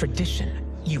Jared's tradition,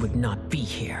 you would not be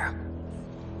here.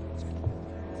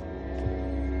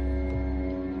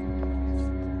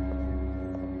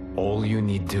 All you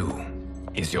need do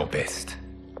is your best.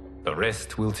 The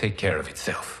rest will take care of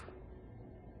itself.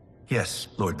 Yes,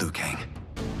 Lord Liu Kang.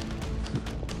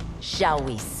 Shall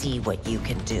we see what you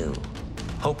can do?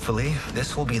 Hopefully,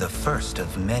 this will be the first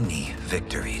of many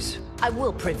victories. I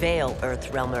will prevail,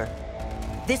 Earthrealmer.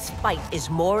 This fight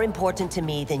is more important to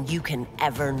me than you can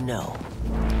ever know.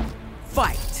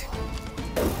 Fight!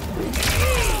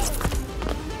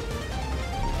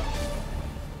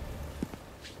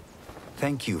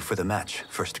 Thank you for the match,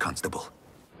 First Constable.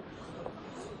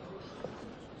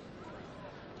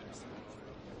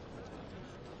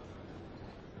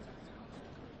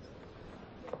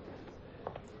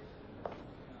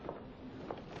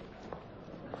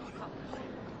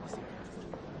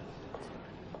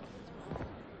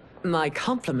 My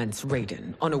compliments,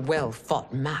 Raiden, on a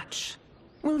well-fought match.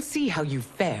 We'll see how you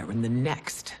fare in the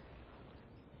next.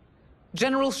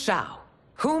 General Shao,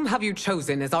 whom have you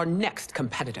chosen as our next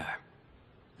competitor?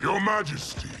 Your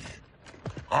Majesty,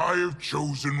 I have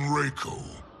chosen Reiko,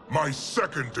 my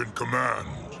second in command.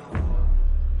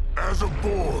 As a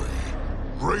boy,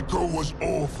 Reiko was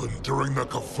orphaned during the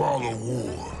Kafala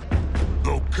War.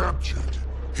 Though captured,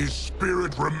 His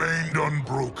spirit remained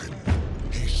unbroken.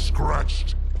 He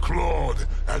scratched, clawed,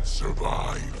 and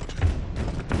survived.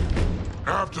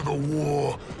 After the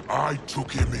war, I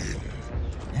took him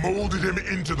in, molded him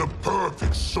into the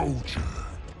perfect soldier.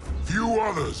 Few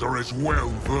others are as well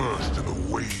versed in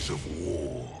the ways of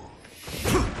war.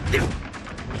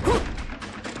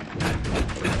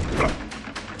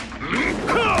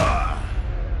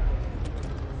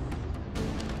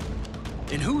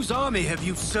 In whose army have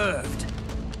you served?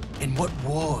 In what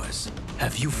wars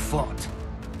have you fought?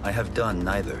 I have done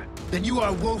neither. Then you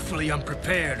are woefully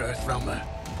unprepared, Earthrealmer.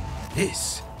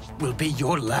 This will be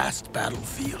your last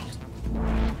battlefield.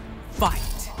 Fight!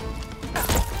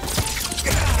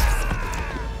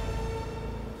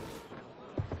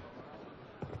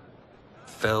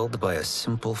 Felled by a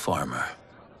simple farmer.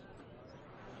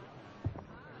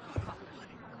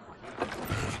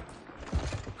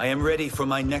 I am ready for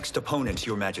my next opponent,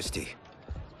 Your Majesty.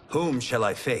 Whom shall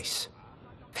I face?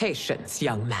 Patience,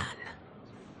 young man.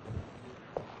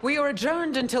 We are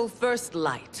adjourned until first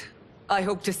light. I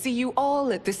hope to see you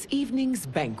all at this evening's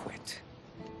banquet.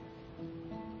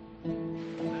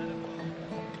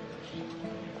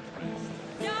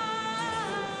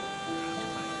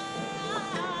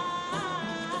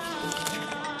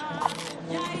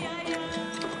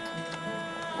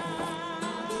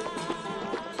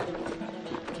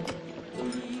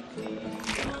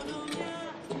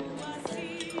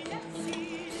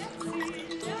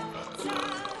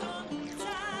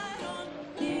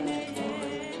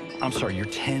 I'm sorry, you're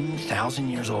 10,000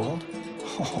 years old?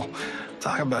 Oh,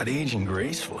 talk about aging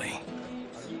gracefully.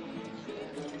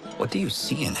 What do you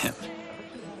see in him?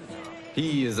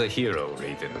 He is a hero,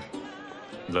 Raiden.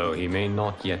 Though he may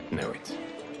not yet know it.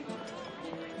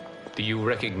 Do you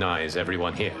recognize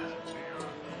everyone here?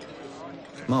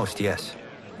 Most, yes.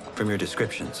 From your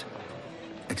descriptions.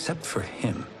 Except for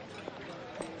him.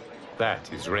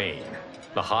 That is Rain,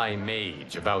 the High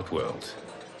Mage of Outworld.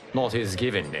 Not his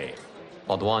given name,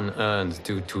 but one earned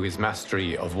due to his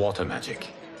mastery of water magic.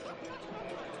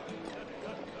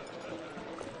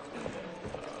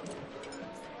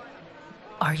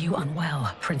 Are you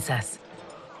unwell, Princess?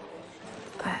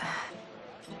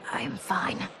 I am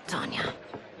fine, Tanya.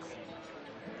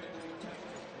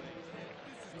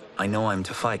 I know I'm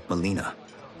to fight Mileena,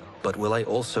 but will I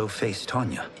also face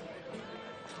Tanya?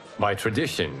 By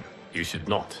tradition, you should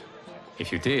not.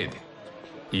 If you did,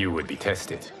 you would be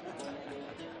tested.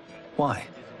 Why?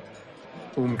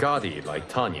 Umgadi, like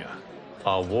Tanya,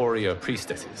 are warrior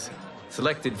priestesses,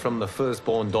 selected from the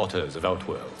firstborn daughters of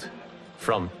Outworld.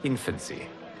 From infancy,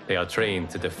 they are trained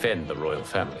to defend the royal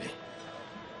family.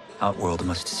 Outworld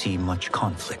must see much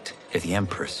conflict if the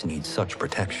Empress needs such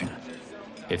protection.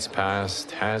 Its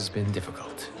past has been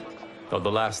difficult, though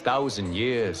the last 1,000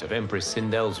 years of Empress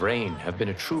Sindel's reign have been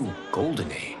a true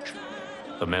golden age.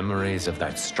 The memories of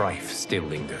that strife still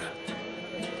linger.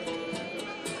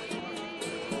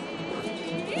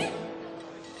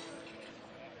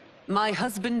 My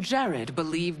husband Jared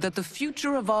believed that the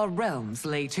future of our realms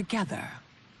lay together.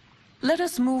 Let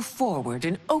us move forward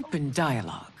in open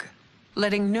dialogue,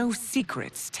 letting no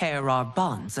secrets tear our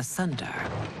bonds asunder.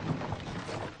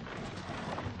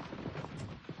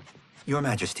 Your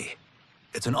Majesty,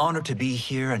 it's an honor to be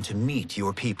here and to meet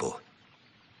your people.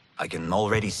 I can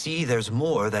already see there's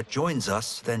more that joins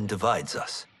us than divides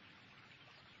us.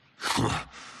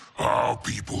 Our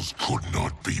peoples could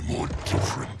not be more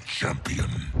different, champion.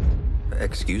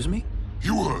 Excuse me?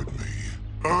 You heard me.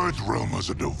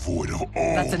 Earthrealmers are devoid of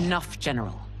all... That's enough,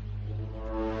 General.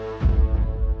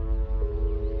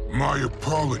 My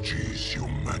apologies, Your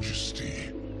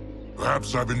Majesty.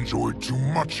 Perhaps I've enjoyed too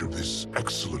much of this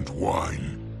excellent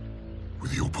wine.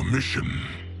 With your permission...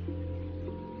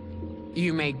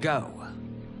 You may go.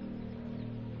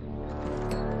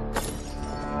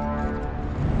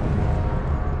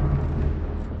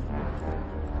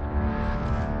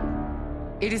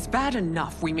 It is bad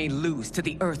enough we may lose to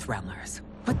the Earthrealmers,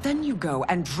 but then you go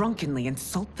and drunkenly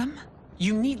insult them?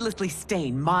 You needlessly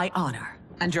stain my honor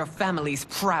and your family's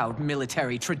proud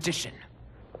military tradition.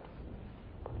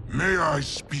 May I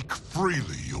speak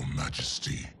freely, Your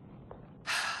Majesty?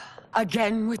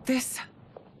 Again with this?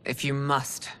 If you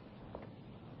must.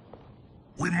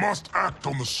 We must act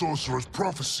on the Sorcerer's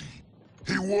prophecy.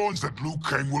 He warns that Liu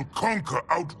Kang will conquer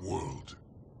Outworld.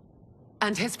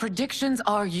 And his predictions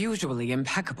are usually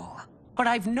impeccable. But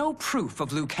I've no proof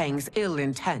of Liu Kang's ill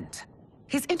intent.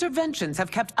 His interventions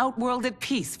have kept Outworld at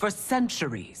peace for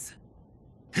centuries.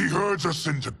 He herds us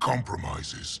into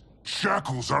compromises,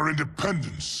 shackles our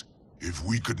independence. If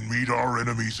we could meet our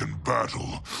enemies in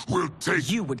battle, we'll take—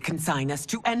 You would consign us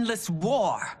to endless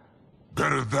war.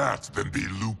 Better that than be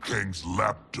Liu Kang's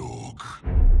lapdog.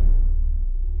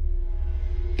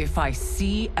 If I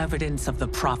see evidence of the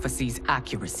prophecy's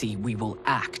accuracy, we will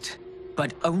act.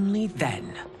 But only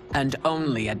then, and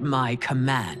only at my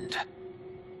command.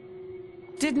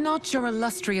 Did not your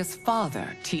illustrious father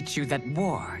teach you that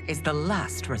war is the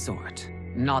last resort,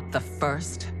 not the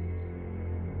first?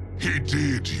 He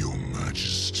did, Your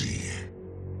Majesty.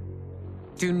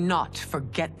 Do not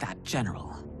forget that, General.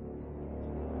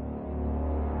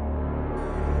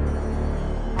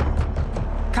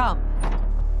 Come.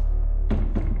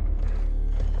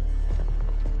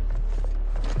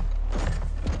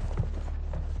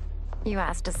 You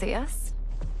asked to see us?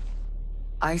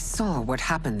 I saw what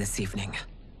happened this evening.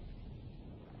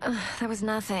 That was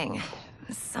nothing.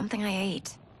 Something I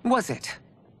ate. Was it?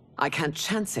 I can't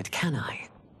chance it, can I?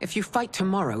 If you fight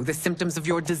tomorrow, the symptoms of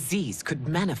your disease could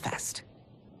manifest.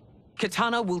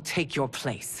 Kitana will take your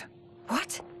place.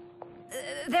 What?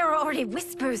 There are already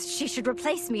whispers she should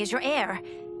replace me as your heir.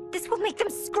 This will make them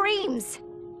screams!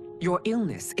 Your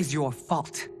illness is your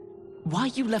fault. Why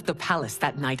you left the palace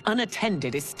that night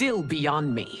unattended is still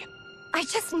beyond me. I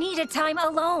just needed time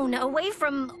alone, away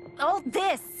from all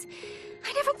this.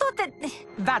 I never thought that...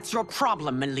 That's your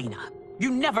problem, Mileena.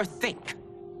 You never think.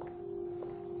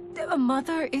 A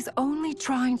mother is only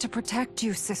trying to protect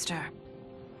you, sister.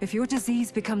 If your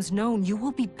disease becomes known, you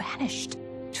will be banished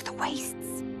to the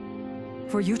wastes.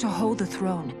 For you to hold the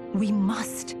throne, we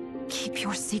must keep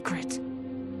your secret.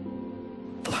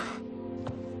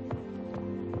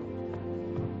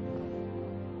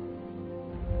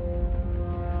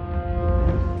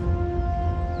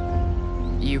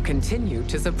 You continue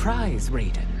to surprise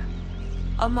Raiden.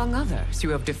 Among others, you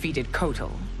have defeated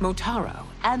Kotal, Motaro,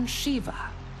 and Shiva.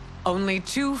 Only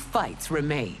 2 fights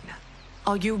remain.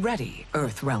 Are you ready,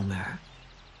 Earthrealmer?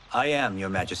 I am, Your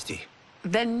Majesty.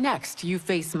 Then next, you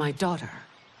face my daughter,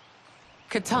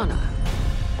 Kitana.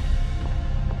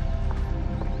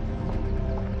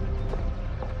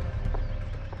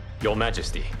 Your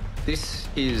Majesty, this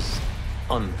is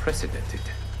unprecedented.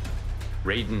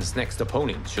 Raiden's next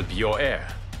opponent should be your heir.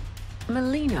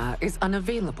 Mileena is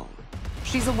unavailable.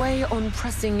 She's away on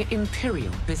pressing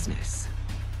Imperial business.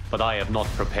 But I have not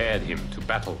prepared him to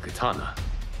battle Kitana.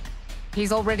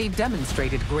 He's already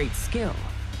demonstrated great skill.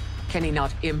 Can he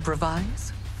not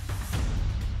improvise?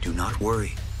 Do not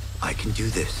worry. I can do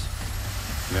this.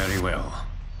 Very well.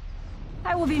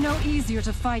 I will be no easier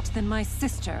to fight than my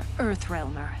sister,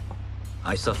 Earthrealmer.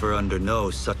 I suffer under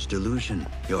no such delusion,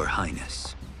 Your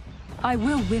Highness. I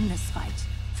will win this fight.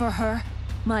 For her,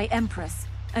 my Empress,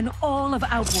 and all of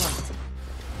Outworld.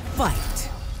 Fight!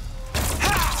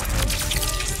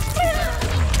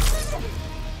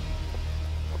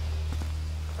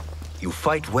 You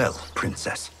fight well,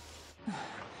 Princess.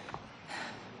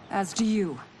 As do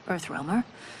you, Earthrealmer.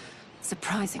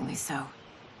 Surprisingly so.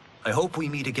 I hope we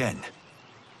meet again.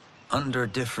 Under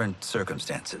different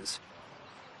circumstances.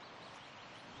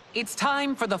 It's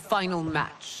time for the final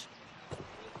match.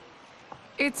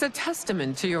 It's a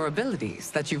testament to your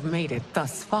abilities that you've made it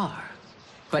thus far.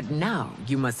 But now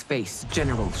you must face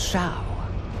General Shao.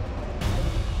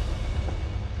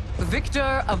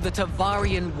 Victor of the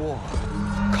Tavarian War.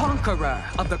 Conqueror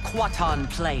of the Kwatan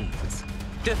Plains.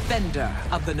 Defender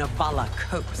of the Navala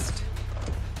Coast.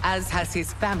 As has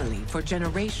his family for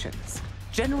generations,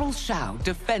 General Shao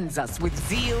defends us with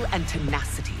zeal and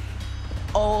tenacity.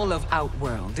 All of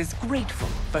Outworld is grateful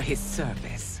for his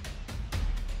service.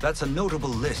 That's a notable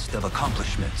list of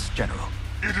accomplishments, General.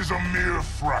 It is a mere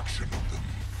fraction of them.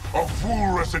 A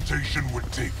full recitation would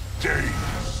take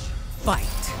days.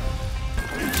 Fight.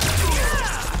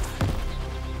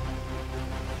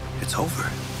 It's over.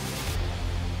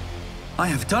 I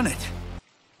have done it.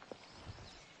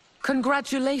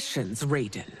 Congratulations,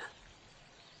 Raiden.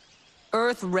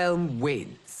 Earthrealm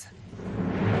wins.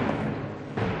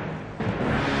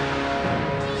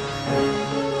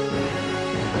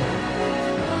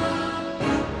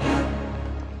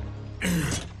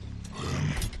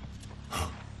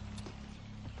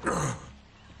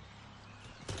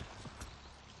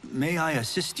 May I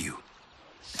assist you?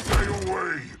 Stay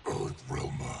away,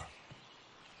 Earthrealmer.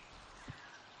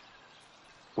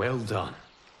 Well done.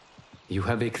 You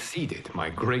have exceeded my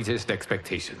greatest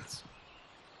expectations.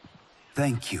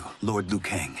 Thank you, Lord Liu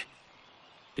Kang.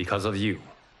 Because of you,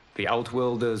 the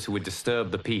Outworlders who would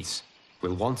disturb the peace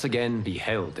will once again be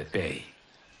held at bay.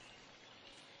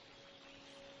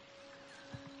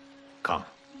 Come,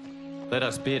 let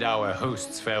us bid our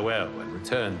hosts farewell and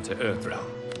return to Earthrealm.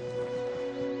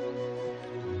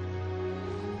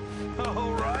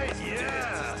 All right,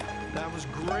 yeah! That was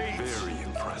great! Very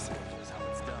impressive.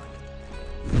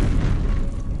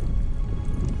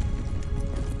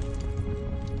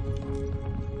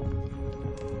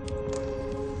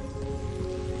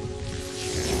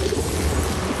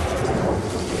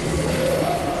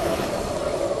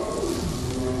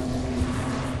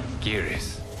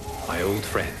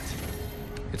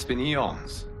 been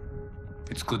eons.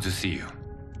 It's good to see you.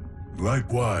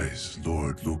 Likewise,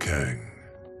 Lord Liu Kang.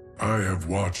 I have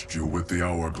watched you with the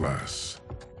Hourglass.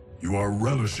 You are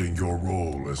relishing your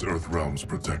role as Earthrealm's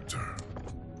protector.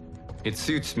 It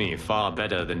suits me far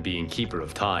better than being Keeper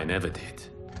of Time ever did.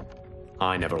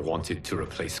 I never wanted to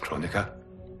replace Kronika.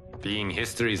 Being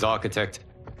history's architect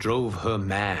drove her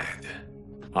mad.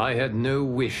 I had no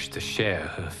wish to share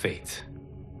her fate.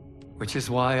 Which is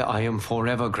why I am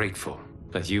forever grateful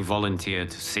that you volunteered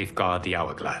to safeguard the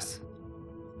Hourglass.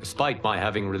 Despite my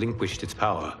having relinquished its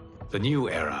power, the new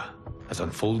era has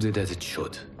unfolded as it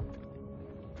should.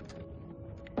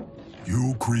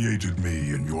 You created me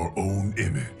in your own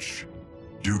image.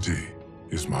 Duty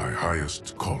is my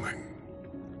highest calling.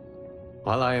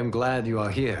 While I am glad you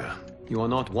are here, you are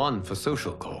not one for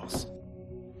social calls.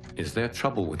 Is there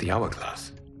trouble with the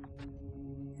Hourglass?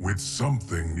 With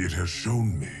something it has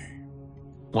shown me.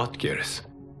 What, Geras?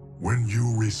 When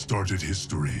you restarted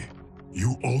history,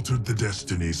 you altered the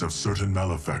destinies of certain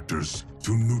malefactors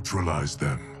to neutralize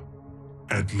them.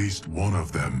 At least one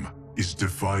of them is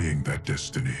defying that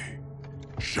destiny.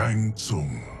 Shang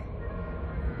Tsung.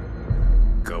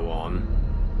 Go on.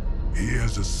 He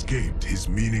has escaped his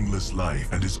meaningless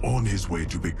life and is on his way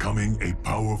to becoming a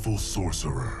powerful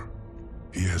sorcerer.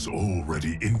 He has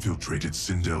already infiltrated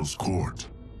Sindel's court.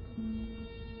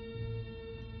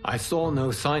 I saw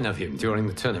no sign of him during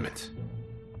the tournament.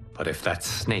 But if that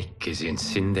snake is in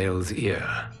Sindel's ear...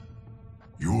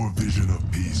 Your vision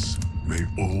of peace may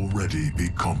already be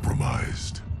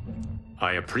compromised.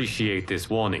 I appreciate this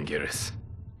warning, Geras.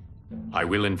 I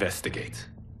will investigate.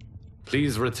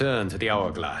 Please return to the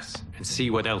Hourglass and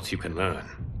see what else you can learn.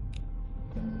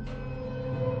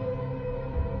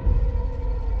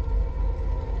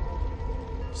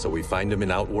 So we find him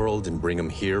in Outworld and bring him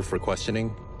here for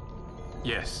questioning?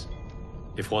 Yes.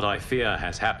 If what I fear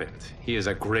has happened, he is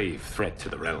a grave threat to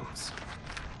the realms.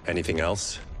 Anything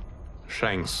else?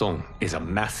 Shang Tsung is a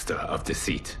master of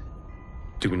deceit.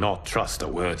 Do not trust a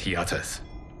word he utters.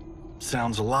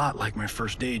 Sounds a lot like my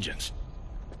first agents.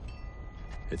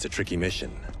 It's a tricky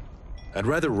mission. I'd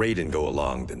rather Raiden go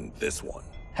along than this one.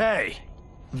 Hey!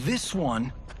 This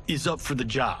one is up for the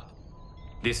job.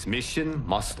 This mission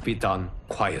must be done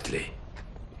quietly.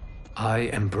 I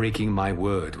am breaking my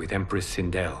word with Empress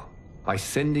Sindel by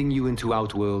sending you into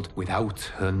Outworld without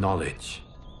her knowledge.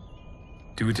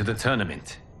 Due to the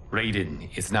tournament, Raiden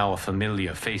is now a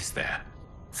familiar face there.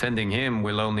 Sending him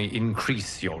will only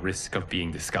increase your risk of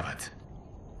being discovered.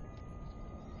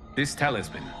 This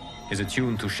talisman is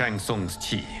attuned to Shang Tsung's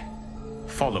chi.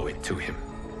 Follow it to him.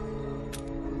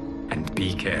 And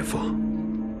be careful.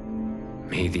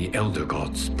 May the Elder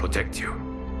Gods protect you.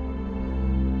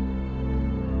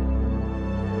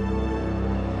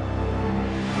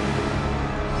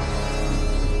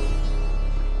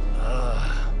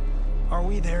 Are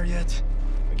we there yet?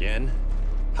 Again?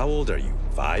 How old are you?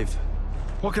 5?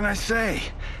 What can I say?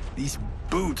 These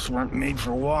boots weren't made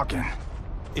for walking.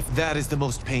 If that is the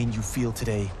most pain you feel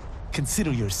today,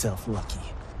 consider yourself lucky.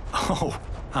 Oh,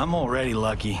 I'm already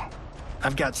lucky.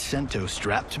 I've got Sento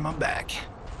strapped to my back.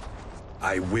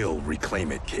 I will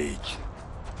reclaim it, Cage.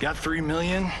 Got 3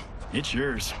 million? It's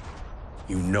yours.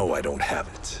 You know I don't have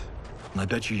it. I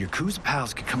bet your Yakuza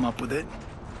pals could come up with it.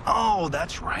 Oh,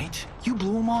 that's right. You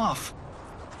blew them off.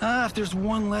 If there's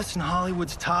one lesson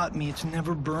Hollywood's taught me, it's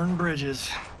never burn bridges.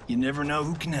 You never know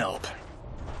who can help.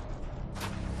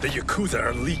 The Yakuza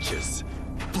are leeches,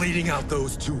 bleeding out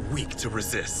those too weak to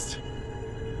resist.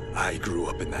 I grew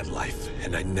up in that life,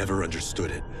 and I never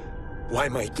understood it. Why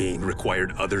my gain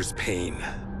required others' pain.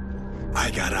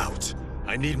 I got out.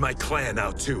 I need my clan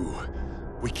out too.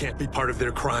 We can't be part of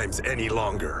their crimes any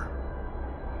longer.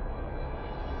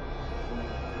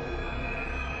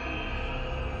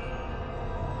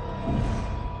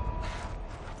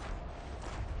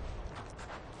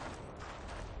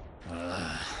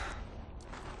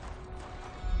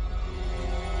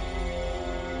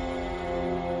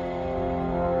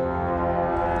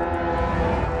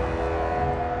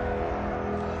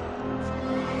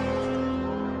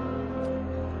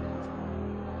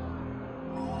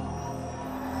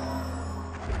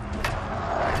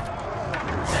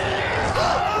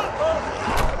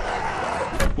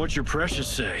 What's your precious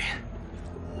say?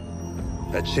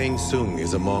 That Shang Tsung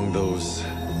is among those...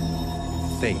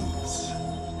 things.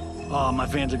 Oh, my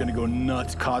fans are gonna go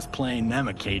nuts cosplaying them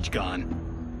a Cage Gun.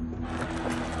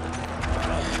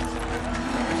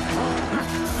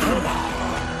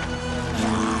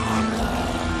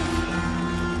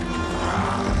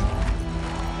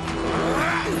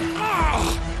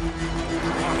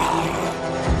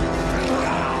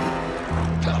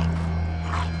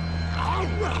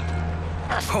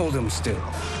 Hold him still.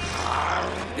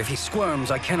 If he squirms,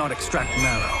 I cannot extract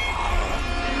marrow.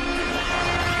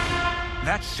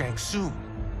 That's Shang Tsung.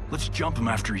 Let's jump him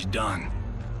after he's done.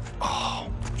 Oh,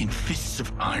 in fists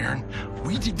of iron?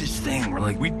 We did this thing where,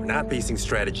 like, We're not basing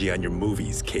strategy on your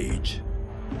movies, Cage.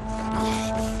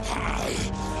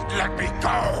 Let me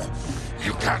go!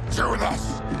 You can't do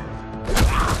this!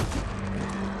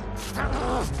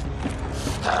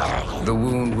 The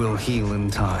wound will heal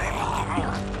in time.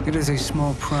 It is a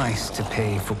small price to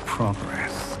pay for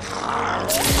progress.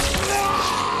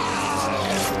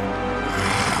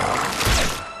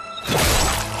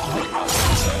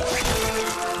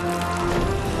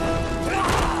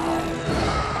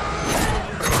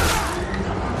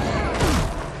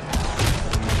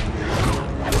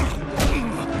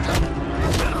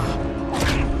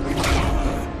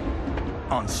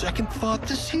 On second thought,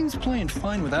 this scene's playing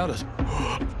fine without us.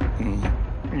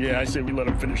 Yeah, I say we let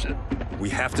him finish it. We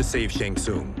have to save Shang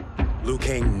Tsung. Liu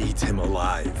Kang needs him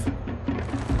alive.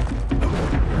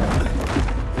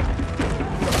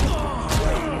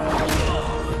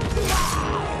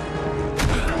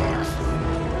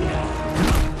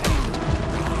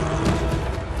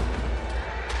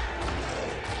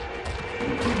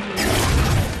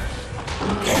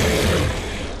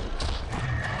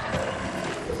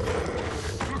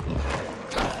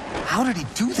 How did he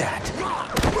do that?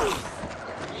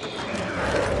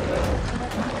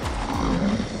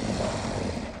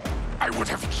 I would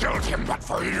have killed him but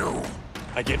for you.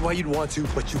 I get why you'd want to,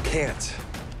 but you can't.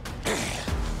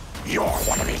 You're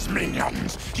one of his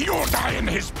minions. You'll die in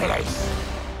his place.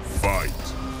 Fight.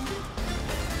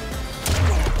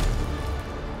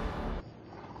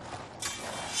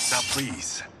 Now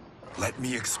please, let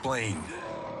me explain.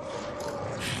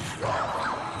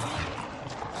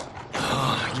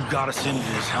 You got us into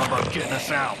this. How about getting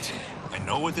us out? I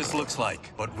know what this looks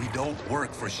like, but we don't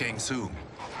work for Shang Tsung.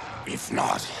 If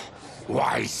not,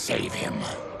 why save him?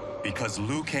 Because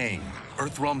Liu Kang,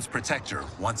 Earthrealm's protector,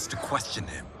 wants to question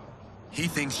him. He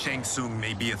thinks Shang Tsung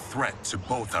may be a threat to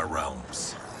both our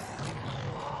realms.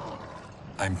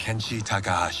 I'm Kenshi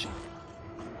Takahashi.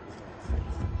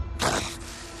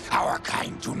 Our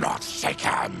kind do not shake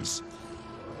hands.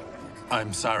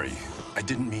 I'm sorry. I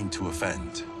didn't mean to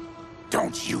offend.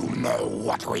 Don't you know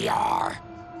what we are?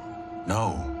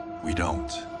 No, we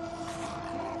don't.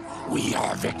 We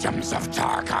are victims of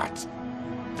Tarkat.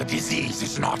 The disease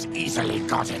is not easily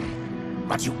gotten,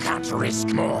 but you can't risk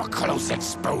more close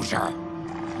exposure.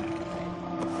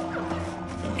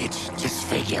 It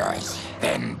disfigures,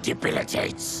 then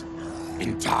debilitates.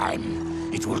 In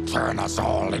time, it will turn us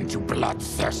all into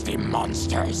bloodthirsty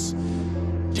monsters.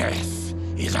 Death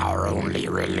is our only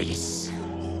release.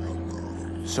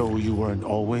 So you weren't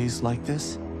always like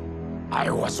this? I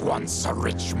was once a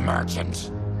rich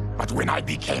merchant, but when I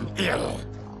became ill,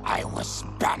 I was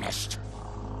banished.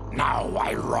 Now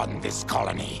I run this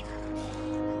colony.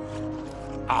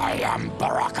 I am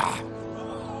Baraka.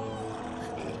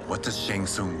 What does Shang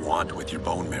Tsung want with your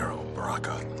bone marrow,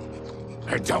 Baraka?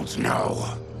 I don't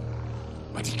know,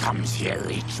 but he comes here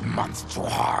each month to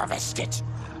harvest it.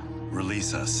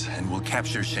 Release us, and we'll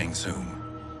capture Shang Tsung.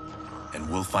 And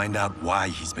we'll find out why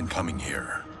he's been coming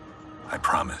here. I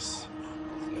promise.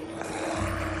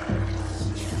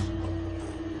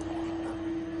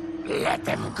 Let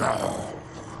them go.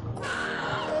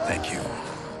 Thank you.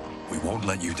 We won't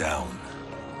let you down.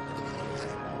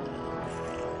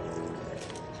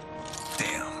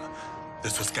 Damn.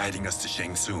 This was guiding us to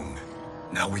Shang Tsung.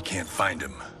 Now we can't find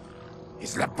him.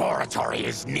 His laboratory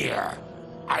is near.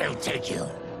 I'll take you.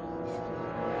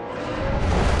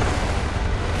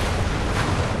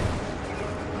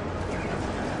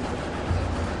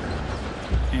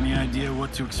 Any idea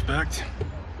what to expect?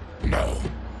 No.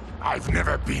 I've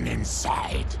never been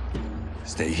inside.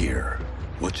 Stay here.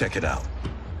 We'll check it out.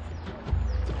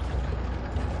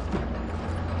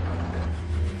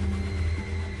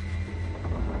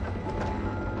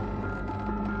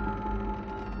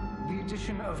 The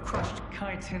addition of crushed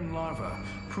chitin larva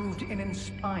proved an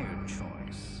inspired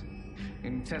choice.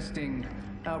 In testing,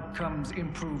 outcomes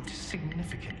improved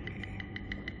significantly.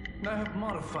 I have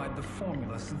modified the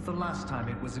formula since the last time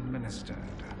it was administered.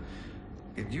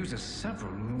 It uses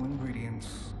several new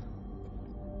ingredients.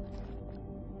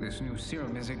 This new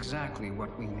serum is exactly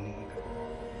what we need.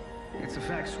 Its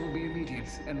effects will be immediate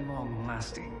and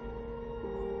long-lasting.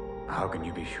 How can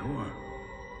you be sure?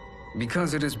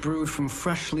 Because it is brewed from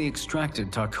freshly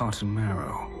extracted Tarkatan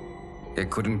marrow. It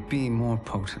couldn't be more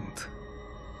potent.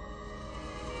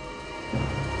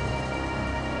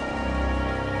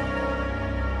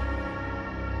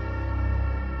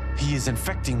 He is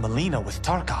infecting Mileena with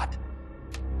Tarkat.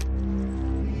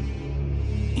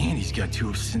 He's got two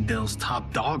of Sindel's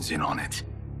top dogs in on it.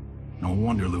 No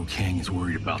wonder Liu Kang is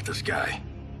worried about this guy.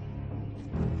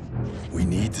 We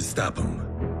need to stop him.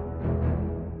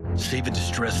 Save a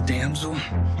distressed damsel?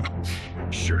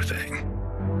 Sure thing.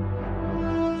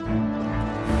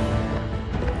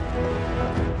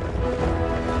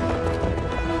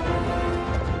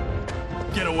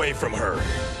 Get away from her!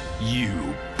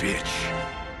 You bitch.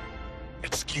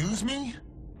 Excuse me?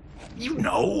 You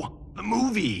know, the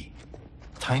movie.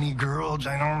 Tiny girl,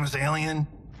 ginormous alien.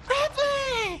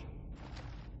 Ripley!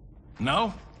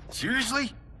 No?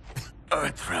 Seriously?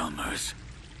 Earthrealmers.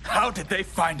 How did they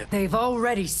find it? They've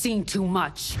already seen too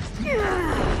much.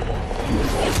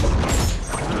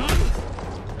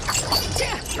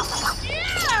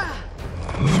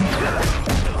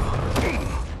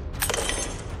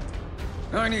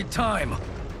 I need time.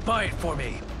 Buy it for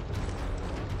me.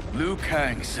 Liu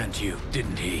Kang sent you,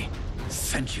 didn't he?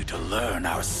 Sent you to learn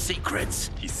our secrets.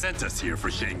 He sent us here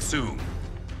for Shang Tsung,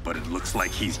 but it looks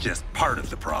like he's just part of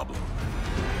the problem.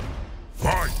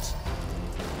 Fight!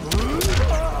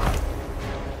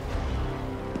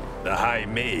 The High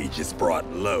Mage is brought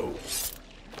low.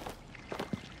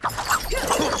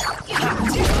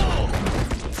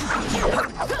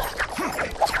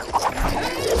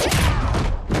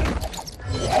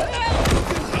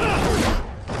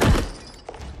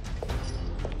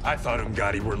 I thought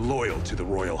Umgadi were loyal to the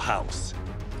royal house.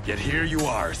 Yet here you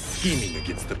are, scheming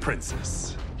against the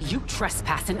princess. You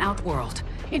trespass in Outworld,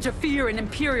 interfere in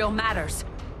Imperial matters.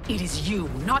 It is you,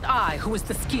 not I, who is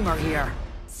the schemer here.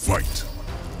 Fight!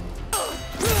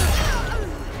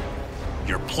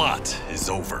 Your plot is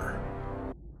over.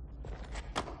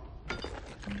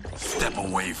 Step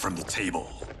away from the table.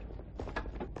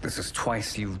 This is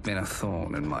twice you've been a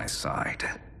thorn in my side.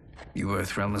 You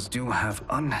Earthrealmers do have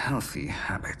unhealthy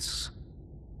habits.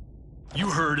 You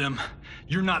heard him.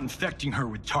 You're not infecting her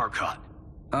with Tarkat.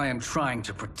 I am trying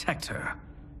to protect her,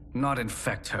 not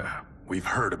infect her. We've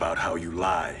heard about how you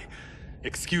lie.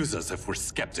 Excuse us if we're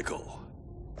skeptical.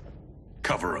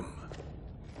 Cover him.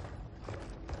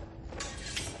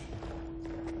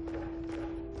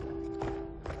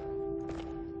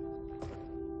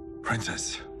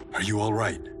 Princess, are you all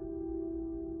right?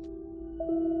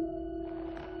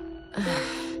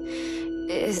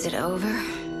 Is it over?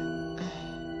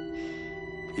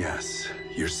 Yes,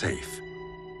 you're safe.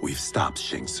 We've stopped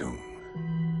Shang Tsung.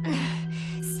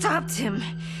 Stopped him?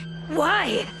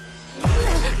 Why?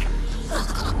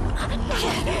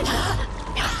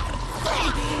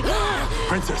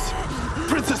 Princess!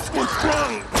 Princess, what's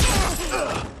wrong?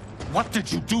 What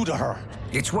did you do to her?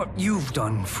 It's what you've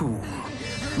done, fool.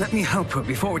 Let me help her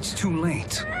before it's too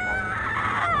late.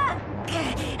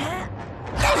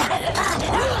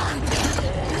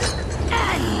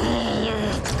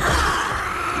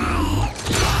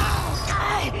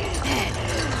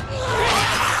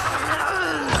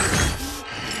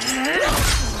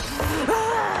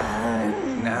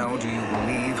 Now do you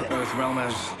believe,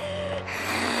 Earthrealmers?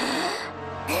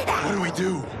 What do we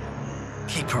do?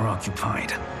 Keep her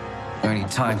occupied. I need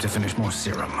time to finish more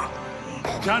serum.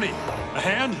 Johnny, a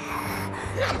hand?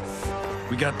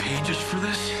 We got pages for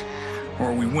this?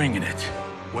 Or are we winging it?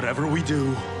 Whatever we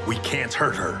do, we can't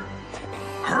hurt her.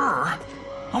 Her?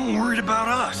 I'm worried about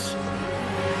us.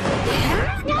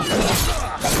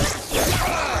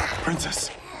 Princess,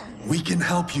 we can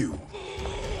help you.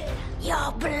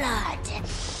 Your blood.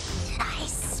 I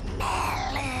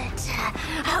smell it.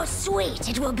 How sweet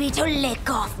it will be to lick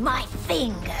off my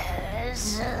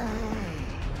fingers.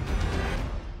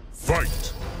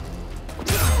 Fight!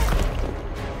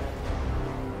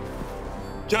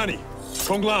 Johnny,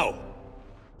 Kung Lao,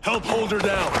 help hold her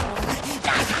down.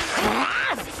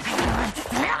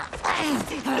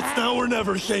 It's now or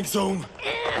never, Shang Tsung.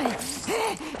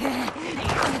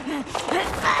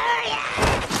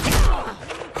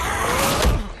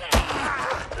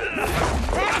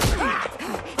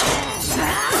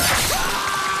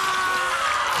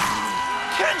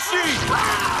 Kenshi!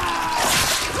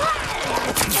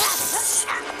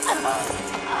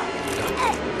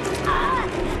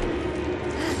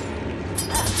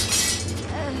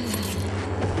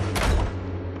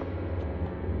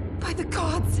 By the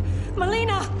gods!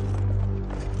 Mileena!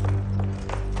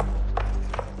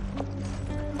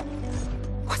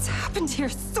 What's happened here,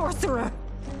 sorcerer?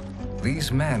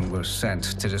 These men were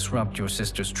sent to disrupt your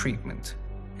sister's treatment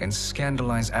and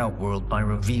scandalize Outworld by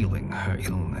revealing her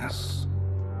illness.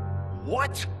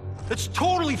 What? That's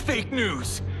totally fake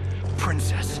news!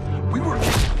 Princess, we were...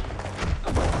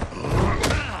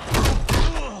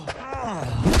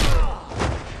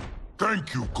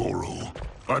 Thank you, Goro.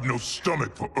 I've no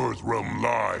stomach for Earthrealm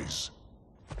lies.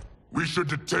 We should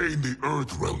detain the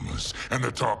Earthrealmers and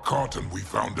the Tarkatan we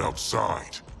found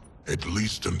outside. At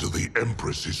least until the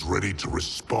Empress is ready to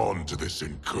respond to this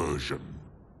incursion.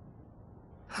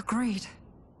 Agreed.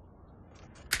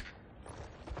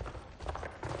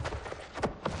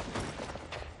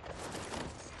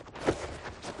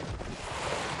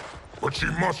 But she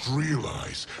must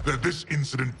realize that this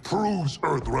incident proves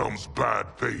Earthrealm's bad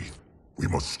faith. We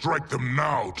must strike them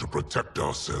now to protect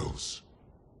ourselves.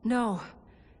 No.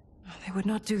 They would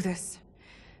not do this.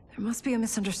 There must be a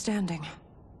misunderstanding.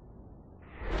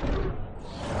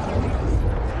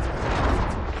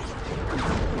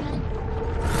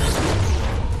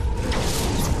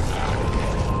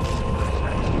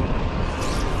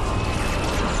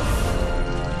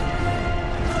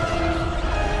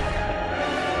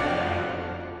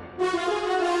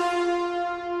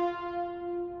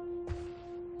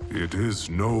 It is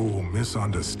no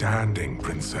misunderstanding,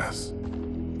 Princess.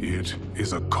 It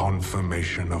is a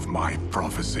confirmation of my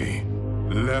prophecy.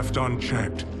 Left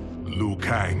unchecked, Liu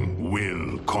Kang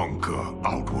will conquer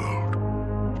Outworld.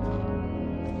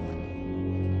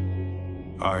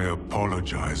 I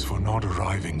apologize for not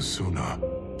arriving sooner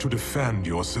to defend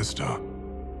your sister.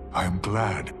 I am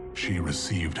glad she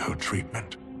received her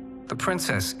treatment. The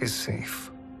princess is safe,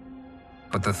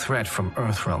 but the threat from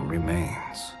Earthrealm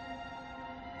remains.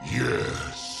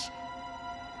 Yes.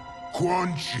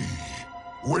 Quan Chi,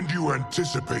 when do you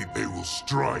anticipate they will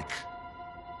strike?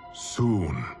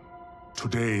 Soon.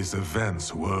 Today's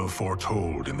events were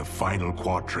foretold in the final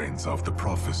quatrains of the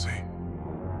prophecy.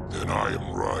 Then I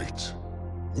am right.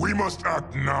 We must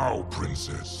act now,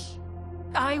 Princess.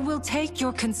 I will take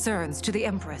your concerns to the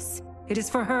Empress. It is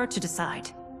for her to decide.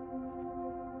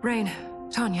 Rain,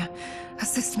 Tanya,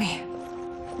 assist me.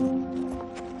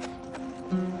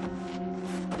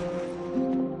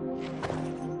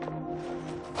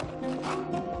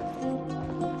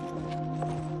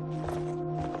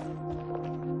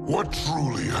 What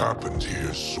truly happened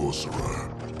here, sorcerer?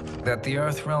 That the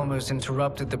Earthrealmers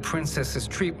interrupted the princess's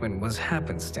treatment was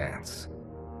happenstance.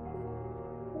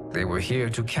 They were here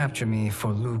to capture me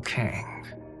for Liu Kang.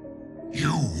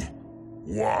 You?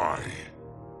 Why?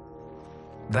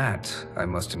 That I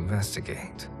must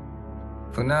investigate.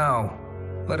 For now,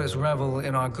 let us revel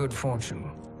in our good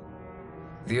fortune.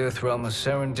 The Earthrealmers'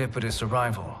 serendipitous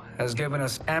arrival has given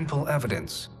us ample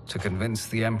evidence to convince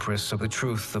the Empress of the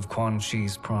truth of Quan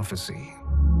Chi's prophecy.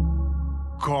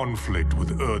 Conflict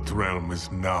with Earthrealm is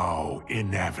now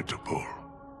inevitable.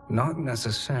 Not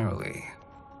necessarily.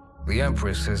 The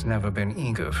Empress has never been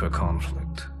eager for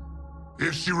conflict.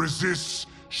 If she resists,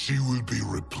 she will be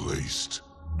replaced.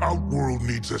 Outworld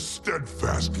needs a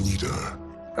steadfast leader.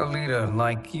 A leader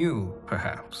like you,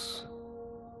 perhaps.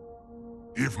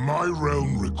 If my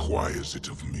realm requires it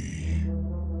of me.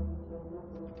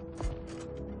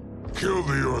 Kill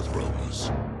the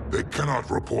Earthrealmers. They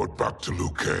cannot report back to Liu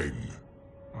Kang.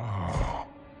 Oh,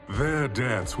 their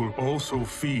deaths will also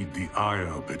feed the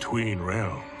ire between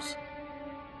realms.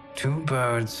 2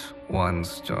 birds, 1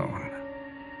 stone.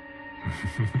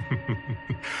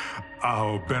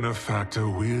 Our benefactor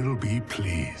will be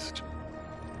pleased.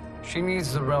 She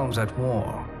needs the realms at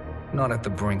war, not at the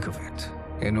brink of it,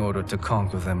 in order to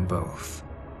conquer them both.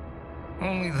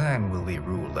 Only then will we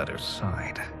rule at her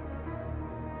side.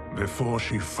 Before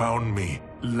she found me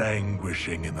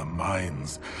languishing in the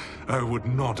mines, I would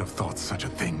not have thought such a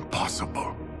thing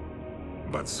possible.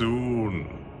 But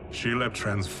soon, she'll have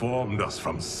transformed us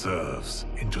from serfs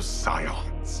into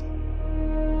scions.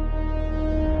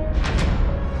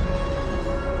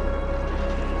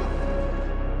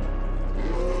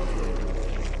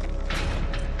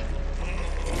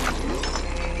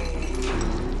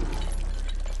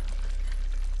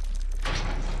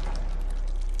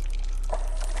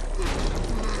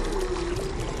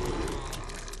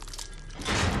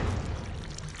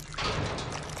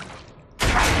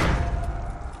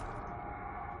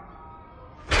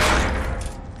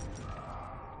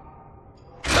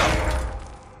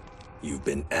 You've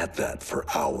been at that for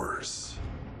hours.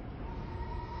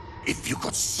 If you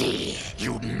could see,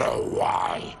 you'd know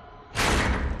why.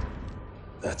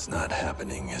 That's not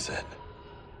happening, is it?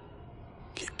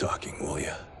 Keep talking, will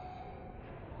ya?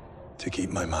 To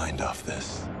keep my mind off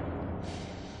this.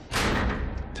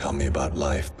 Tell me about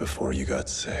life before you got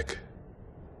sick.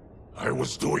 I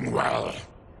was doing well,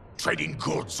 trading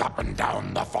goods up and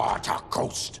down the far Tark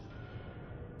coast.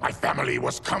 My family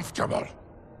was comfortable,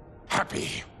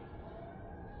 happy.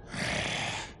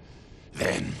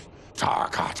 Then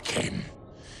Tarkat came.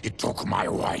 It took my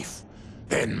wife,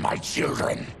 then my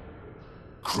children.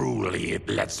 Cruelly, it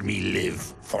lets me live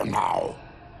for now.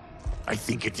 I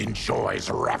think it enjoys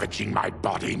ravaging my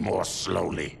body more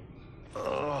slowly.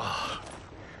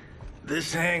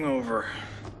 This hangover.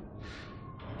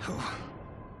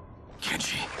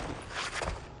 Kenshi.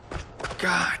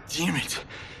 God damn it.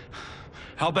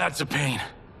 How bad's the pain?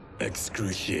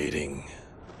 Excruciating.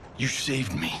 You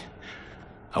saved me.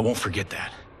 I won't forget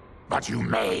that. But you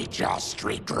may just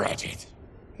regret it.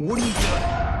 What are you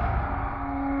doing?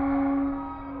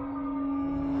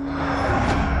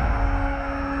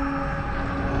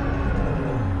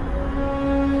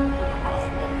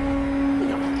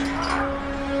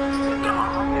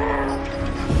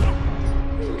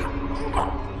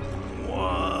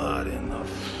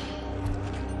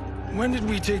 When did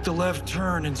we take the left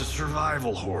turn into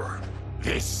survival horror?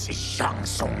 This is Shang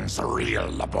Tsung's real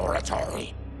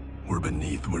laboratory. We're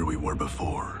beneath where we were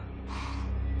before.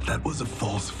 That was a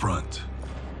false front.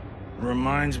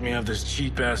 Reminds me of this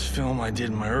cheap-ass film I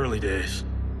did in my early days.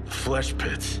 Flesh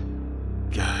Pits.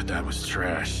 God, that was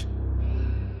trash.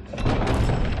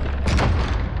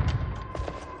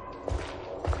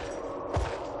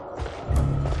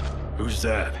 Who's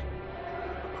that?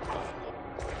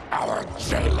 Our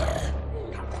jailer.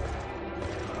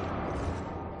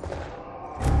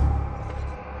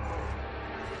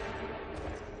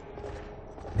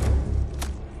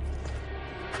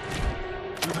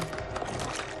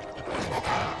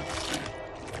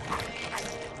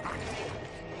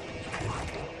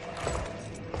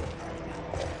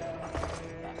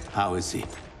 How is he?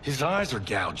 His eyes are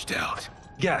gouged out.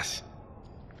 Guess.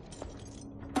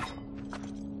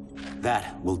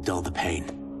 That will dull the pain.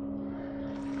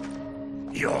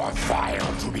 You're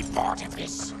vile to be part of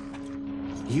this.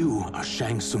 You are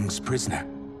Shang Tsung's prisoner.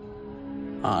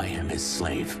 I am his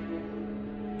slave.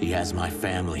 He has my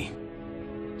family.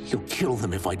 He'll kill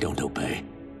them if I don't obey.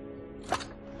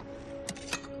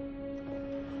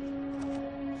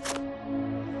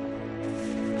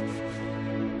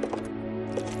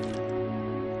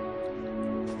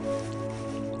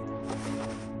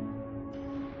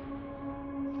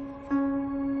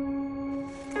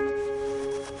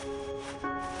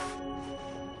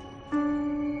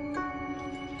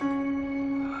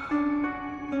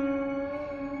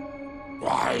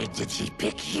 Why did he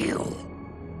pick you?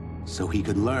 So he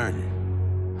could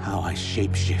learn how I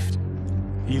shapeshift.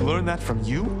 He learned that from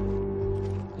you?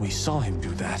 We saw him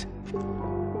do that.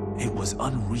 It was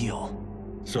unreal.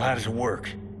 So how does it work?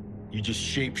 You just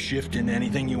shape-shift into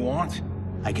anything you want?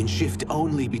 I can shift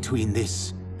only between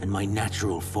this and my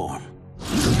natural form.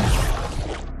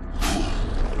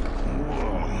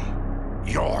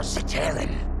 You're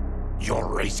Zaterran. Your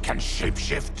race can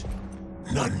shapeshift.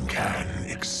 None can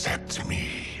except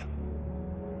me.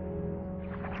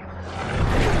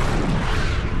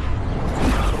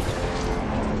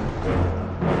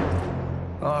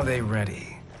 Are they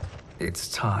ready? It's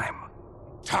time.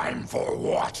 Time for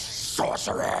what,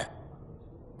 sorcerer?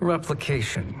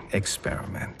 Replication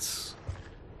experiments.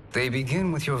 They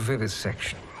begin with your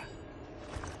vivisection.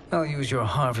 I'll use your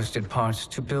harvested parts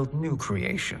to build new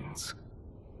creations.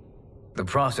 The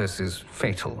process is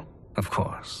fatal, of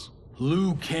course.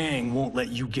 Liu Kang won't let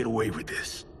you get away with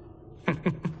this.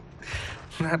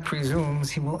 That presumes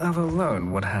he will ever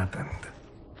learn what happened.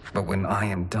 But when I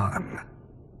am done,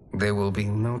 there will be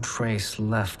no trace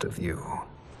left of you.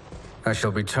 I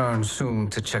shall return soon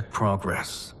to check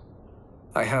progress.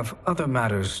 I have other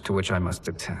matters to which I must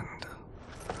attend.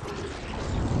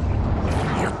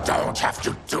 You don't have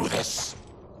to do this.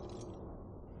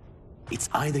 It's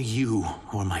either you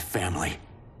or my family.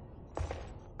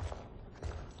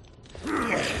 Put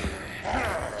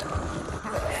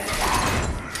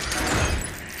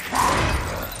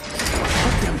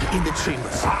them in the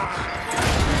chambers.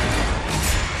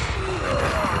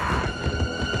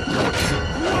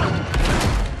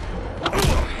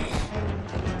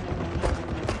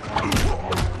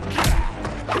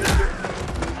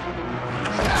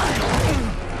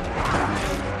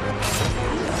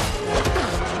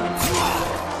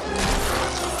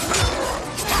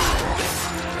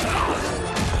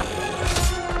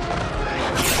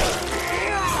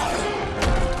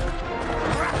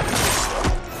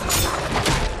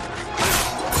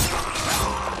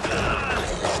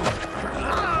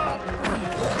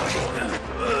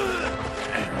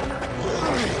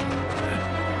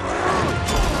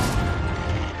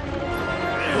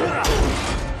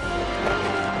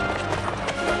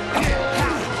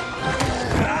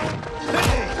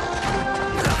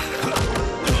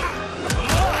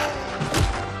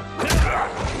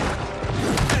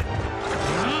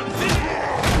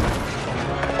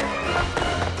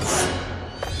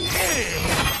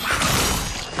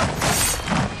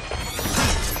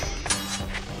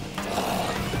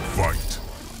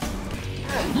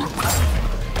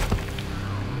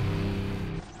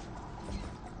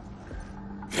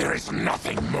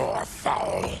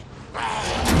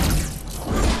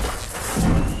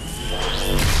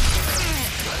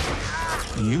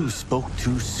 You spoke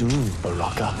too soon,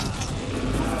 Baraka.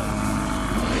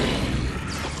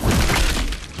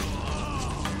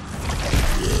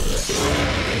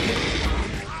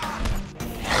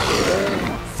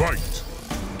 Fight!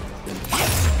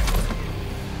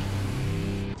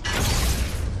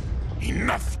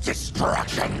 Enough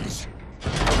distractions!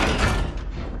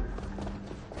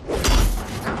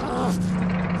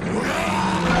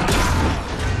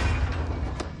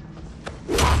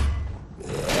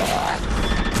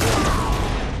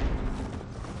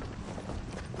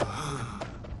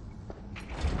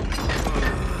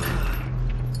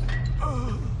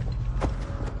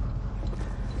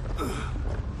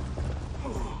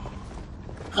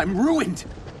 I'm ruined!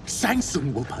 Shang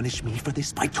Tsung will punish me for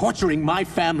this by torturing my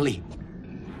family.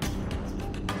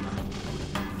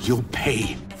 You'll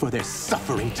pay for their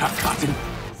suffering, Tarkatan.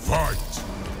 Fight!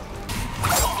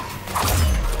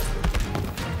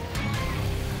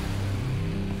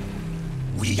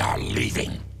 We are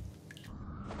leaving.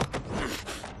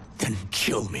 Then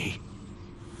kill me.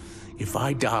 If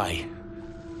I die,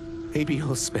 maybe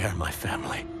you'll spare my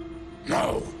family.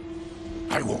 No,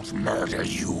 I won't murder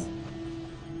you.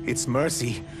 It's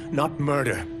mercy, not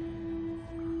murder.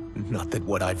 Not that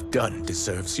what I've done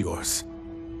deserves yours.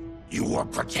 You were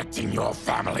protecting your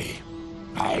family.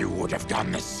 I would have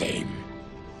done the same.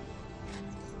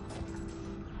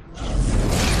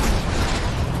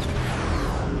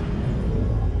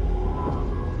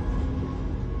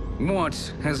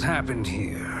 What has happened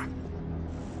here?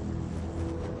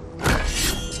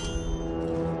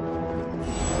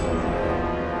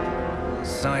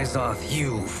 Sizoth,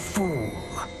 you fool!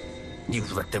 You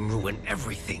let them ruin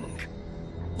everything.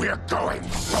 We're going,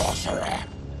 sorcerer!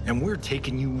 And we're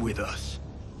taking you with us.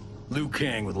 Liu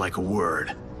Kang would like a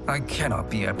word. I cannot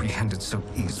be apprehended so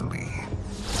easily.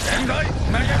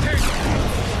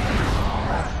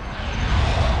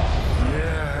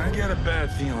 Yeah, I got a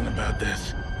bad feeling about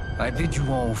this. I bid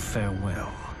you all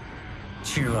farewell.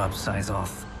 Cheer up,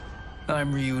 Sizoth.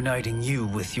 I'm reuniting you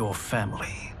with your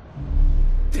family.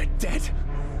 They're dead?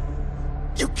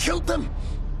 You killed them?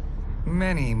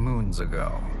 Many moons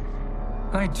ago.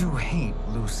 I do hate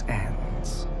loose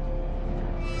ends.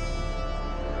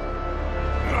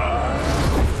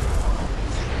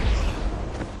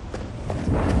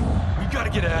 We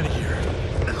gotta get out of here.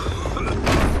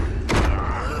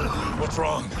 What's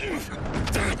wrong?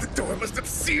 The door must have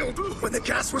sealed when the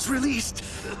gas was released.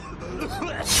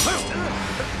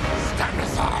 Stand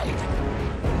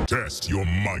aside! Test your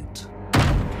might.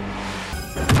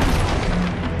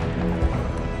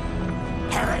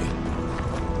 Harry!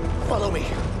 Follow me.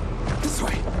 This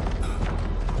way.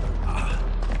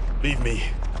 Leave me.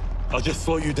 I'll just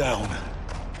slow you down.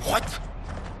 What?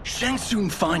 Shang Tsung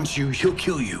finds you, he'll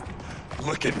kill you.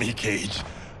 Look at me, Cage.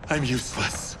 I'm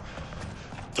useless.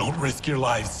 Don't risk your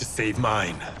lives to save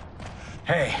mine.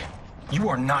 Hey, you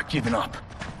are not giving up.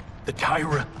 The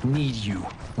Tyra need you,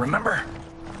 remember?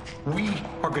 We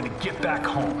are gonna get back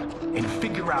home and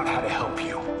figure out how to help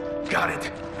you. Got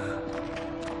it?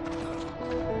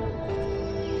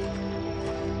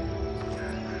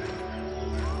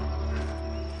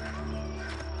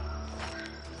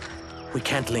 We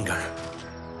can't linger.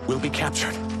 We'll be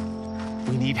captured.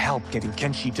 We need help getting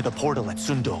Kenshi to the portal at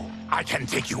Sindel. I can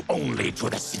take you only to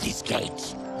the city's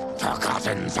gate.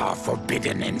 Tarkatans are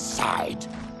forbidden inside.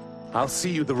 I'll see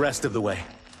you the rest of the way.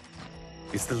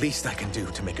 It's the least I can do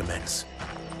to make amends.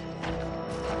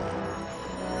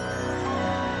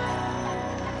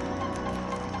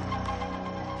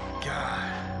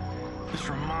 God, this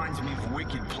reminds me of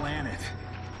Wicked Planet.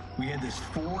 We had this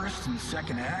forest in the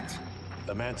second act.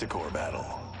 The Manticore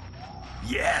battle.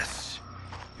 Yes!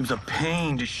 It was a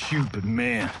pain to shoot, but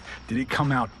man, did it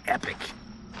come out epic.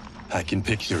 I can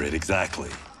picture it exactly.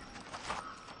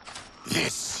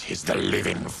 This is the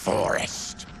living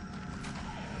forest.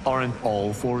 Aren't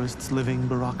all forests living,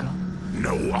 Baraka?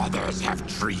 No others have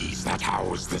trees that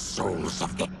house the souls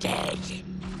of the dead.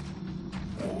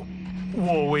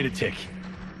 Whoa, wait a tick.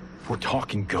 We're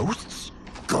talking ghosts?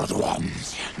 Good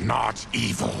ones, not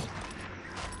evil.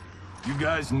 You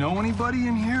guys know anybody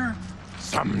in here?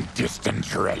 Some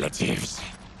distant relatives.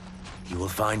 You will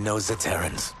find no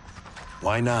Zaterrans.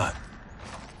 Why not?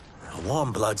 The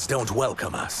Warmbloods don't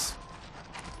welcome us.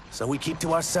 So we keep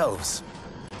to ourselves,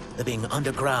 living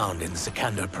underground in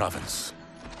Sikander province.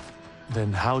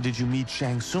 Then how did you meet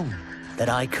Shang Tsung? That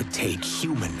I could take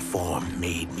human form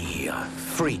made me a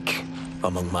freak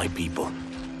among my people.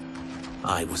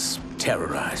 I was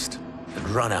terrorized and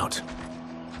run out,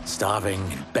 starving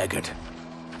and beggared.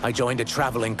 I joined a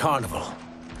traveling carnival.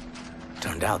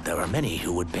 Turned out there are many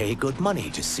who would pay good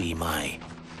money to see my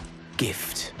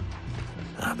gift.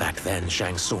 Back then,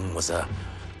 Shang Tsung was a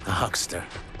huckster.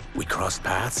 We crossed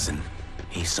paths, and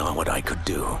he saw what I could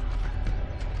do.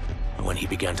 When he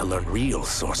began to learn real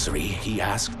sorcery, he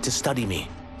asked to study me.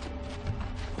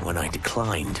 When I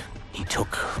declined, he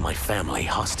took my family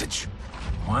hostage.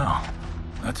 Well,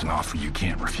 that's an offer you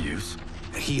can't refuse.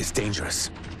 He is dangerous,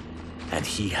 and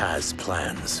he has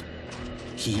plans.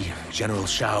 He, General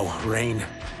Shao, Rain,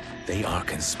 they are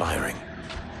conspiring.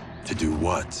 To do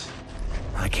what?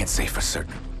 I can't say for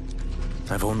certain.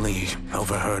 I've only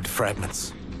overheard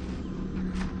fragments.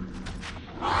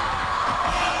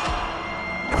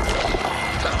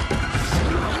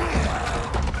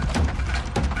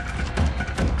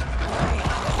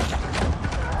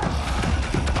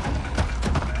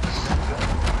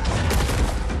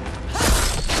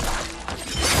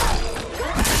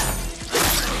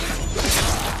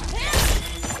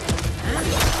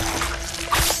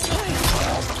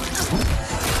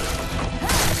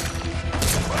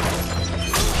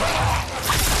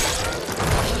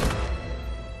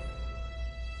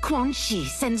 Quan Chi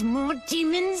sends more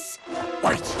demons?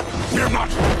 Wait! We're not...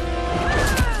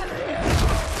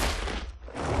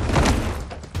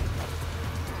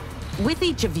 With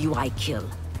each of you I kill,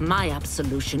 my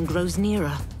absolution grows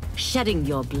nearer. Shedding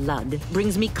your blood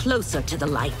brings me closer to the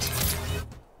light.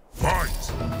 Fight!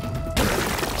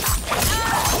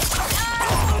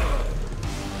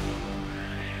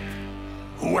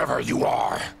 Whoever you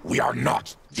are, we are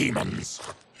not demons.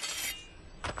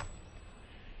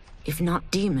 If not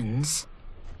demons,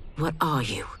 what are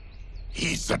you?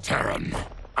 He's a Terran.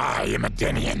 I am a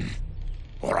Denian.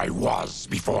 Or I was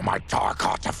before my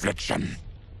Tarkat affliction.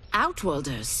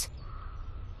 Outworlders.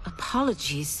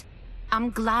 Apologies.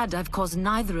 I'm glad I've caused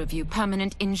neither of you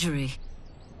permanent injury.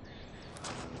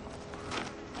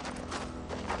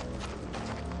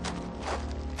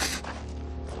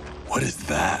 What is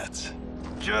that?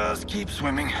 Just keep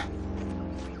swimming.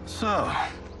 So,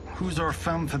 who's our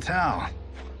femme fatale?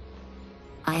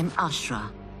 I am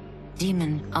Ashra,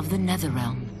 demon of the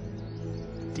Netherrealm.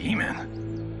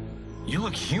 Demon? You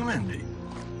look human.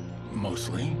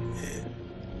 Mostly.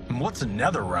 And what's a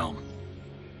Netherrealm?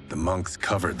 The monks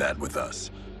covered that with us.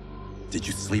 Did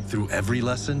you sleep through every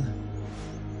lesson?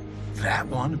 That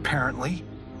one, apparently.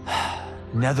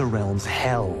 Netherrealm's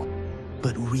hell,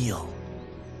 but real.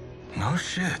 No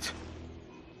shit.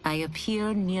 I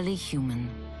appear nearly human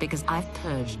because I've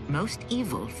purged most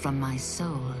evil from my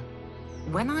soul.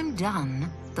 When I'm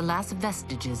done, the last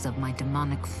vestiges of my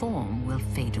demonic form will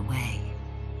fade away.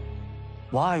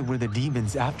 Why were the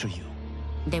demons after you?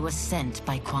 They were sent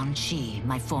by Quan Chi,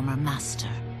 my former master.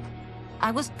 I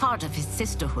was part of his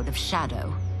Sisterhood of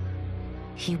Shadow.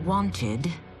 He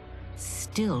wanted,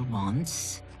 still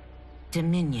wants,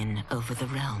 dominion over the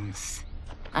realms.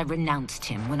 I renounced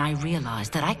him when I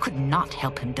realized that I could not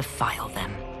help him defile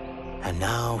them. And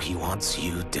now he wants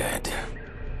you dead.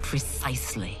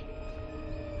 Precisely.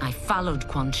 I followed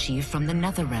Quan Chi from the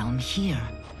Netherrealm here.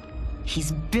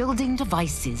 He's building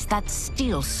devices that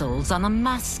steal souls on a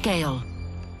mass scale.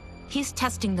 He's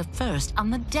testing the first on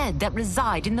the dead that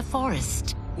reside in the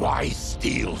forest. Why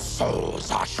steal souls,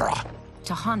 Ashra?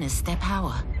 To harness their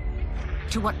power.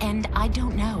 To what end, I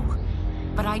don't know.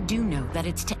 But I do know that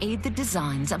it's to aid the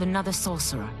designs of another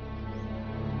sorcerer.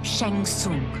 Shang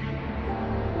Tsung.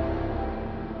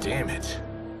 Damn it.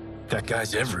 That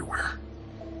guy's everywhere.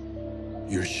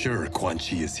 You're sure Quan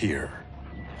Chi is here?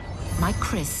 My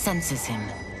Chris senses him.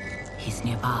 He's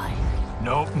nearby.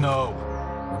 Nope, no.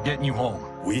 We're getting you home.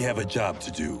 We have a job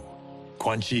to do.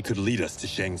 Quan Chi could lead us to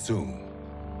Shang Tsung.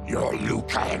 Your Liu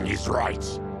Kang is right.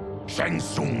 Shang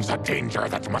Tsung's a danger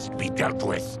that must be dealt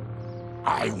with.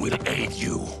 I will aid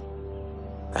you.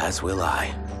 As will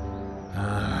I.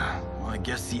 Well, I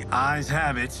guess the eyes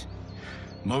have it.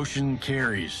 Motion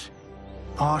carries.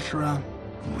 Ashra,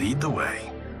 lead the way.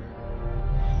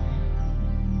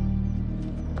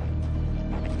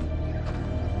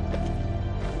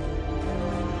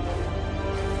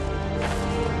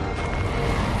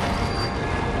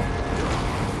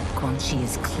 Quan Chi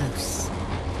is close.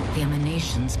 The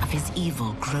emanations of his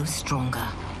evil grow stronger.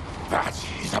 That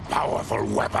is a powerful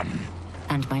weapon.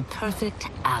 And my perfect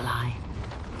ally.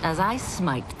 As I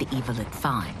smite the evil it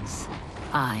finds,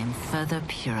 I am further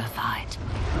purified.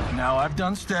 Now, I've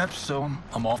done steps, so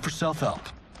I'm all for self-help.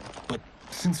 But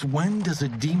since when does a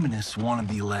demoness want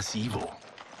to be less evil?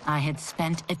 I had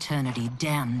spent eternity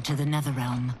damned to the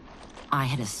Netherrealm. I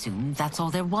had assumed that's all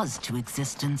there was to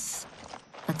existence.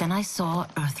 But then I saw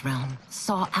Earthrealm,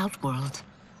 saw Outworld,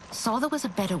 saw there was a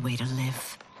better way to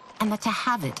live, and that to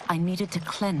have it, I needed to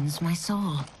cleanse my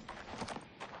soul.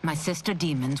 My sister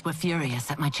demons were furious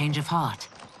at my change of heart.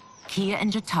 Kia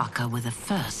and Jataka were the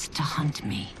first to hunt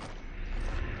me.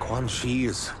 Quan Chi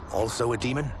is also a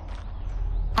demon?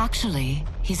 Actually,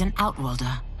 he's an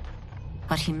Outworlder.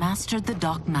 But he mastered the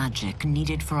dark magic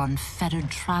needed for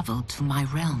unfettered travel to my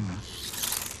realm.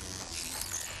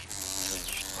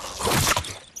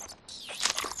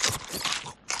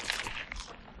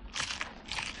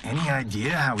 Any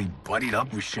idea how he buddied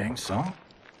up with Shang Tsung?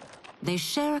 They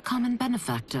share a common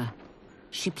benefactor.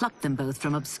 She plucked them both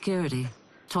from obscurity,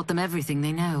 taught them everything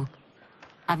they know.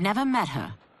 I've never met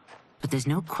her, but there's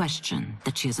no question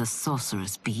that she is a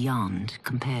sorceress beyond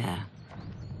compare.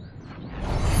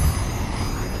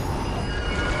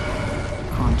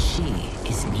 Quan Chi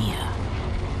is near.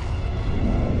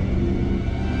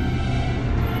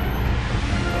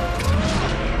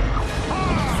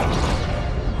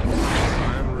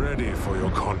 I'm ready for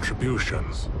your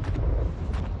contributions.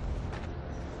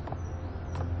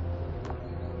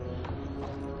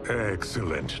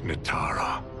 Excellent,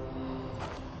 Nitara.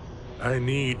 I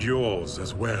need yours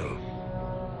as well.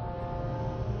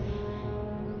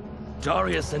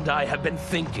 Darius and I have been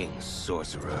thinking,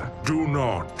 Sorcerer. Do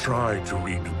not try to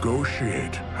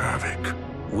renegotiate, Havoc.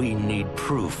 We need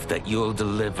proof that you'll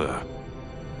deliver.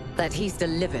 That he's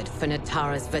delivered for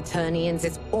Natara's Vaternians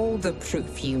is all the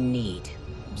proof you need.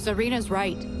 Serena's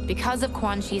right. Because of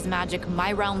Quan Chi's magic,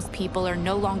 my realm's people are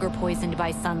no longer poisoned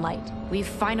by sunlight. We've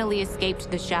finally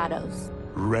escaped the shadows.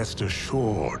 Rest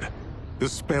assured, the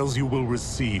spells you will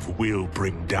receive will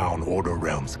bring down Order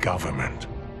Realm's government.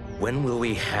 When will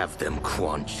we have them,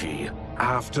 Quan Chi?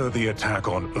 After the attack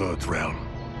on Earthrealm,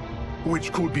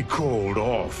 which could be called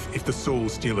off if the Soul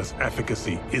Stealer's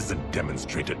efficacy isn't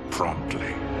demonstrated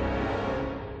promptly.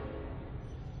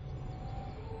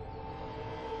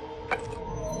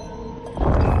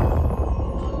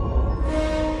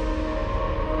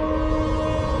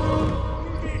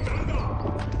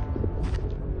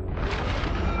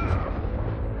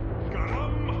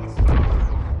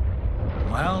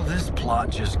 Well, this plot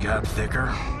just got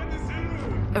thicker.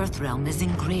 Earthrealm is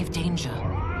in grave danger.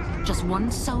 Just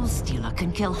one Soul Stealer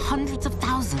can kill hundreds of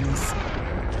thousands.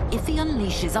 If he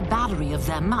unleashes a battery of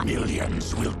them,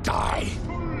 millions will die.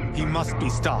 He must be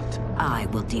stopped. I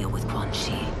will deal with Quan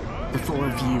Chi. The four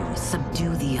of you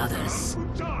subdue the others.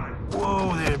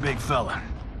 Whoa there, big fella.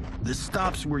 This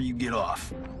stops where you get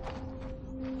off.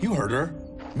 You heard her.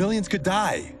 Millions could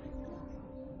die.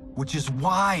 Which is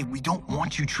why we don't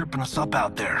want you tripping us up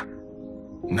out there.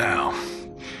 Now,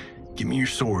 give me your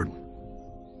sword.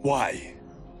 Why?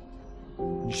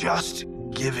 Just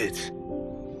give it.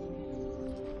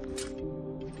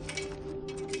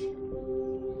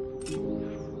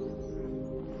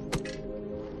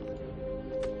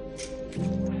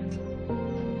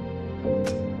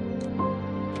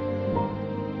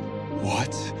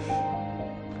 What?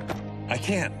 I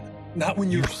can't. Not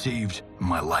when You've saved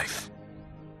my life.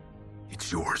 It's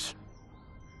yours.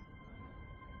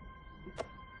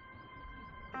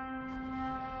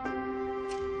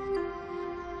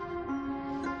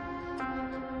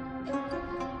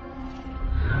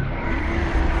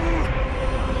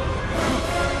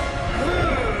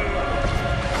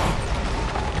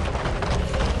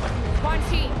 Quan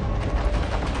Chi!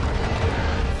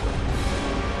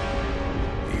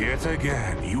 Yet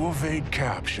again, you evade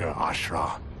capture,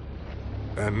 Ashra.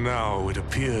 And now it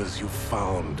appears you've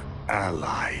found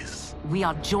allies. We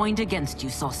are joined against you,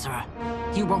 Sorcerer.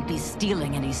 You won't be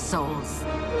stealing any souls.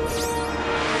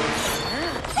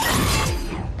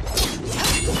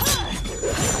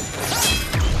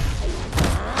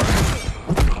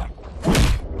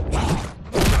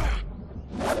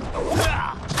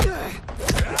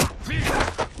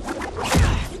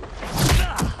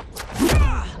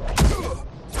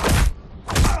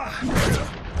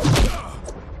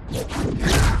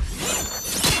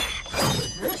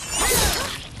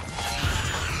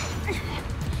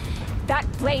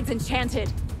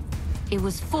 Enchanted. It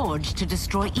was forged to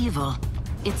destroy evil.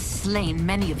 It's slain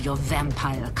many of your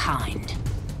vampire kind.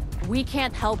 We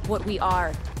can't help what we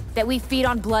are. That we feed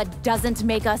on blood doesn't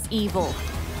make us evil.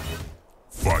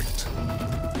 Fight.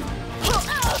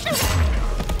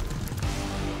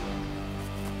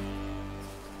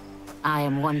 I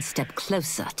am one step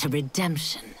closer to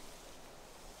redemption.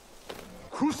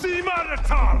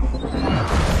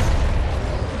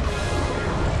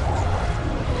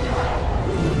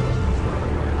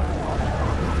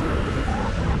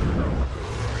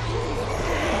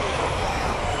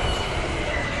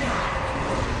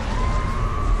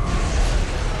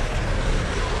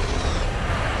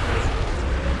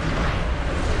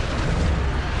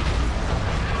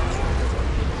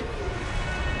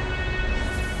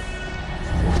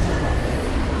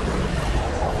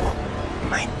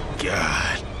 My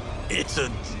God. It's a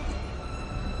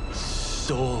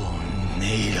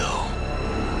tornado.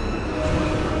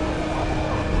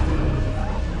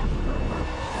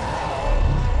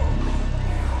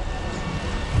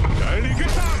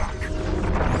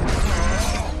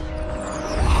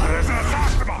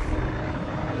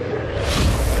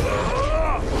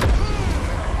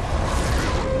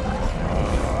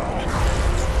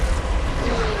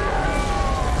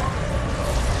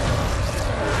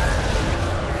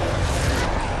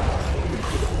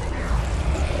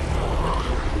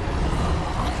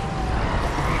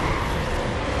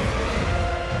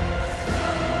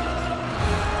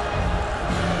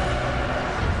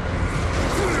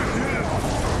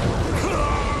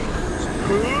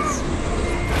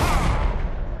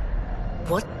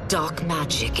 What dark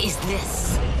magic is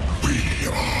this? We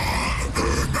are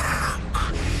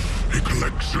Ermac, a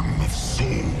collection of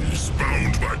souls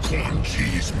bound by Quan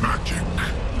Chi's magic.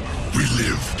 We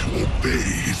live to obey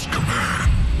his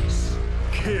commands.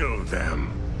 Kill them.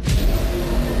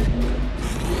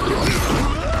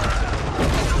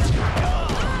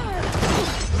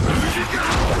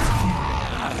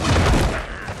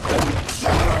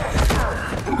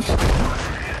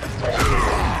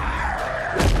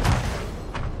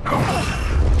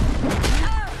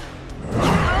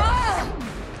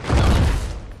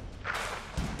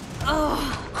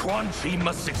 Quan Chi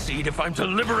must succeed if I'm to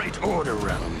liberate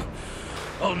Realm.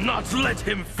 I'll not let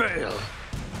him fail.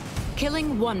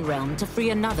 Killing one realm to free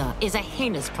another is a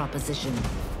heinous proposition.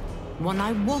 One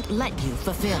I won't let you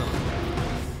fulfill.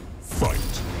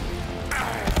 Fight.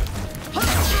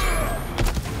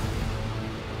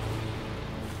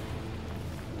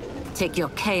 Take your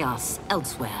chaos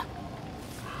elsewhere.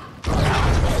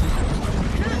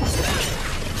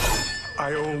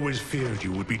 I always feared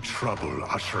you would be trouble,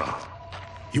 Ashra.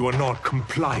 You are not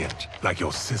compliant like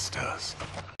your sisters.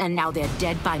 And now they're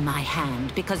dead by my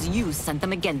hand because you sent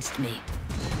them against me.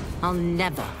 I'll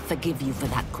never forgive you for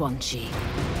that, Quan Chi.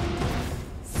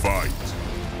 Fight.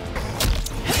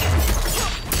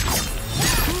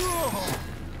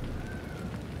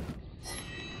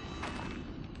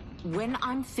 When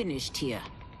I'm finished here,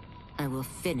 I will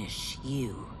finish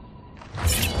you.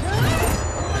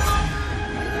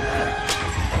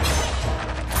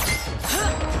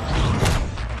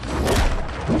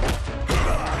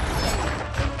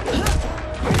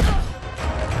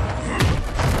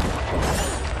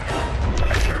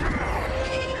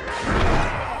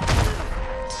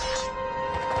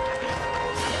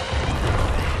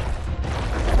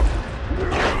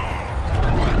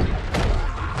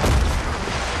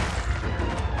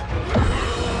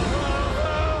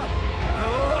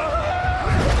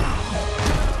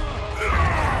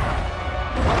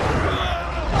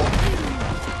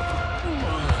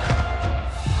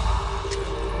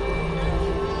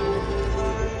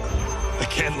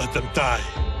 Let them die.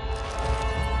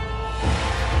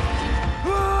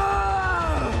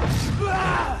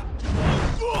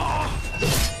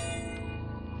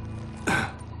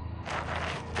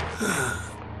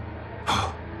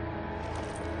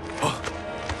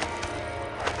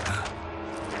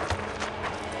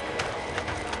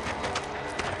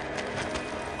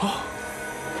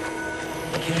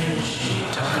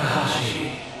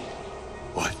 Kenshi,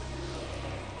 What?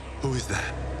 Who is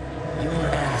that? your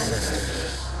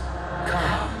ancestors.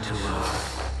 Come to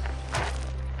us.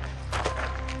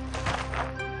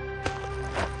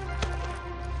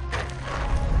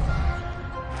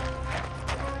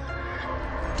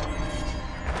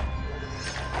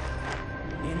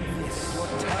 In this, your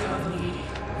time of need,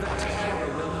 the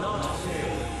terror will not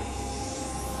fail.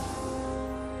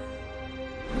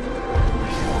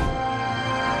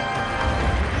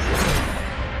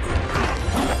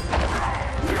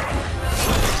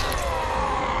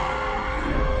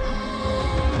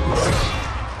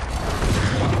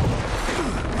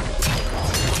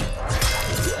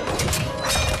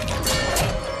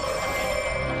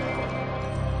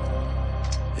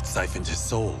 Siphoned his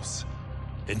souls.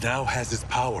 It now has his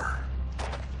power.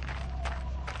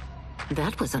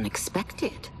 That was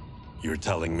unexpected. You're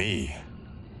telling me.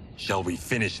 Shall we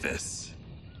finish this?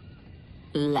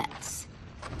 Let's.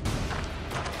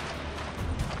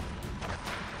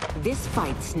 This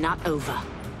fight's not over.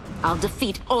 I'll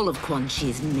defeat all of Quan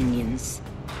Chi's minions.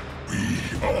 We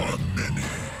are many.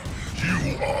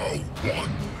 You are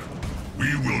one.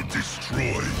 We will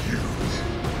destroy you.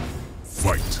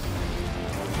 Fight.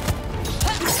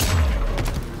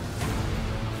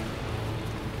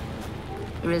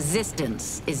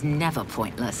 Resistance is never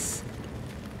pointless.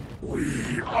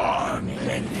 We are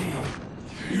many.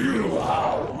 You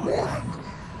are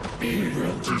one. We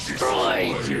will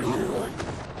destroy you.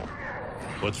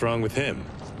 What's wrong with him?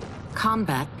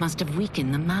 combat must have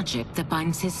weakened the magic that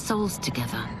binds his souls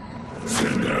together.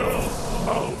 Sindel,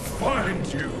 I'll find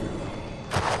you!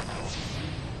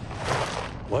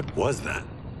 What was that?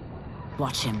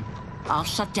 Watch him. I'll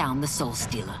shut down the Soul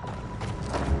Stealer.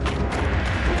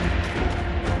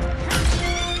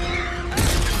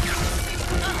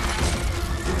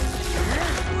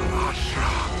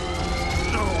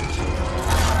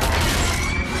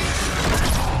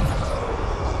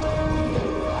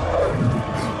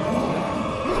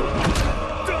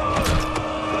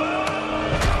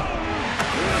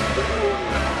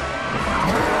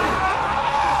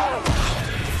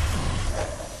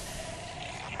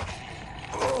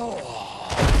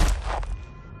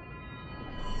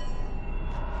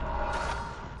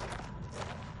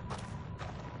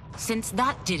 Since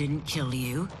that didn't kill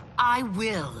you, I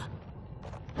will.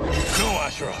 No,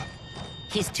 Ashura!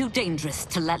 He's too dangerous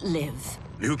to let live.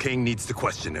 Liu Kang needs to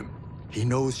question him. He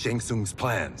knows Shang Tsung's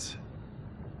plans.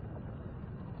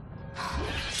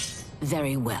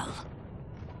 Very well.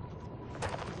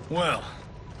 Well,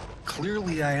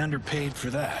 clearly I underpaid for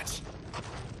that.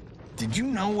 Did you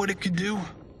know what it could do?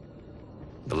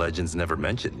 The legends never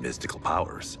mentioned mystical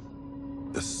powers.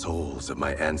 The souls of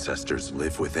my ancestors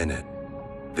live within it.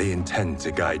 They intend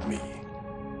to guide me.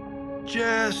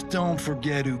 Just don't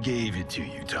forget who gave it to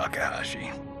you, Takahashi.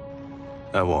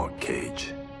 I won't,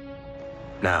 Cage.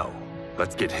 Now,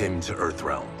 let's get him to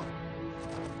Earthrealm.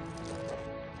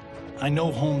 I know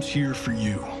home's here for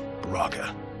you,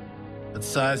 Baraka. But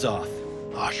size off,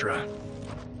 Ashura.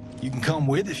 You can come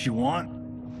with if you want.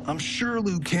 I'm sure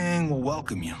Liu Kang will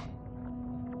welcome you.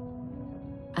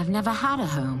 I've never had a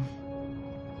home.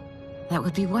 That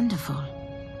would be wonderful.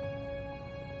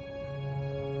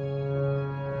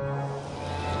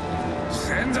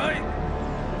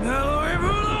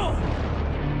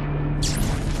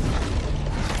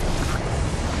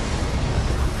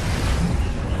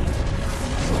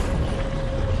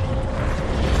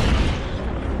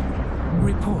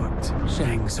 Report,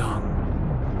 Shang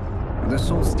Tsung. The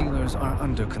Soul Stealers are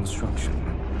under construction.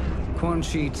 Quan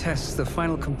Chi tests the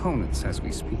final components as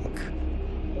we speak.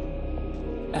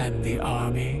 And the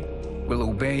army will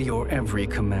obey your every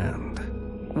command,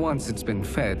 once it's been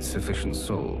fed sufficient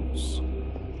souls.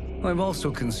 I've also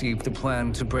conceived a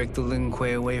plan to break the Lin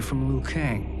Kuei away from Liu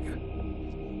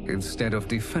Kang. Instead of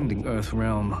defending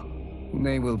Earthrealm,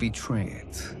 they will betray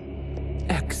it.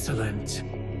 Excellent.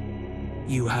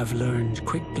 You have learned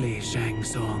quickly, Shang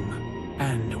Tsung,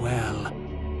 and well,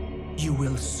 you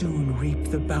will soon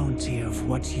reap the bounty of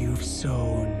what you've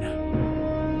sown.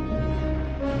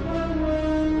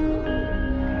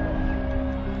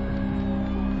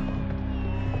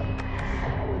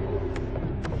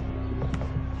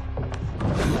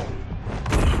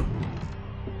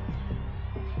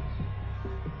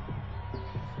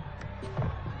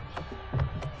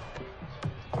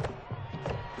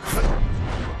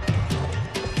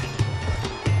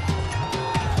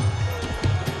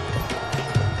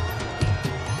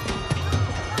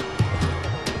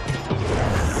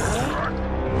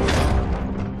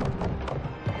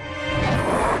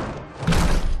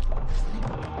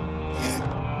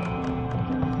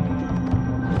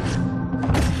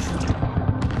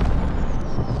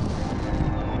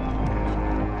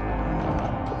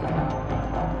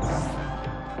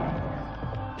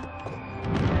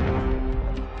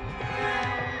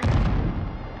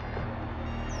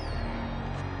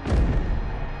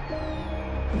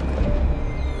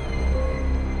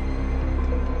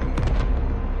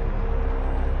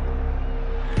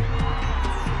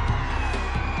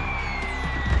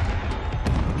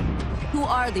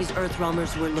 These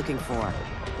Earthrealmers we're looking for.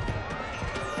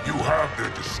 You have their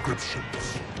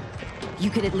descriptions. You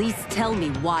could at least tell me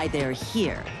why they're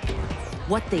here.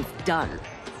 What they've done.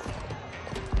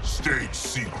 State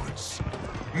secrets.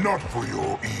 Not for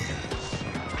your ears.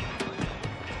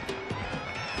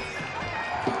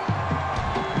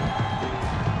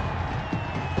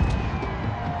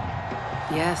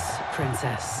 Yes,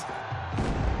 Princess.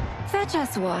 Fetch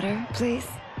us water, please.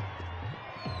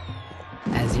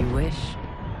 As you wish.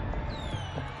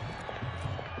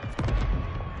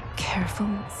 Careful,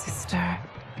 sister.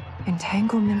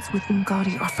 Entanglements with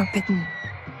Ungadi are forbidden.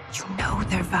 You know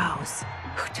their vows.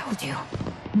 Who told you?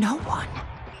 No one.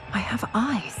 I have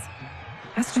eyes.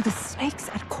 As do the snakes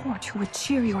at court who would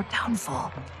cheer your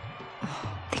downfall.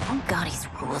 The Ungadi's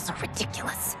rules are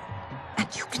ridiculous. And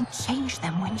you can change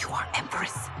them when you are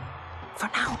Empress. For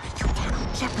now, you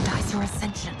cannot jeopardize your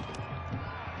ascension.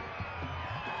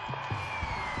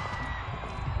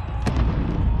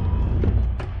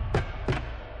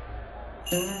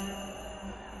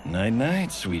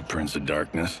 Night-night, sweet Prince of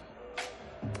Darkness.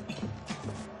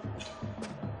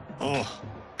 Oh,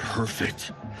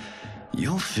 perfect.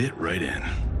 You'll fit right in.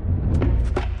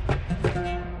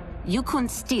 You couldn't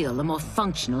steal a more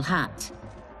functional hat.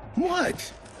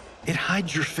 What? It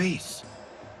hides your face.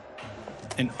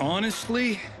 And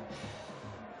honestly,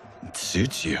 it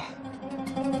suits you.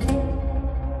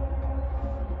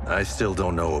 I still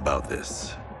don't know about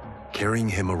this. Carrying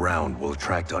him around will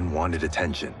attract unwanted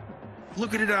attention.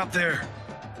 Look at it out there.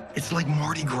 It's like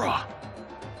Mardi Gras.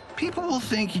 People will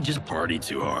think you just party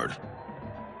too hard.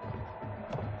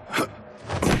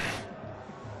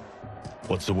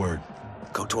 What's the word?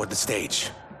 Go toward the stage,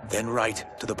 then right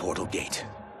to the portal gate.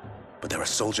 But there are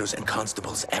soldiers and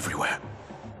constables everywhere.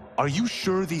 Are you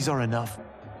sure these are enough?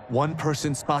 One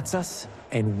person spots us,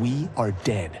 and we are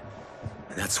dead.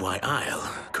 That's why I'll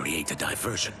create a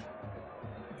diversion.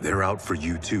 They're out for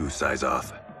you too,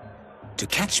 Syzoth. To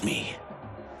catch me,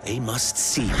 they must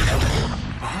see me.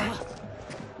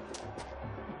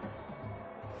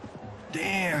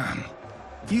 Damn.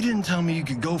 You didn't tell me you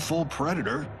could go full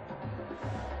Predator.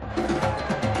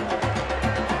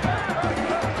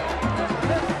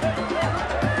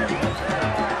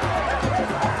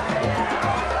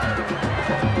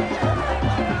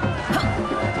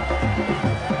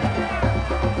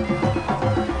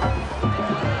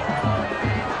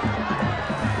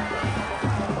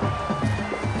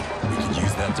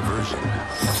 Diversion.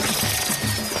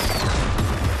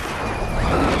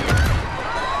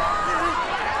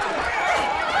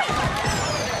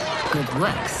 Good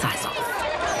work, Syzoth.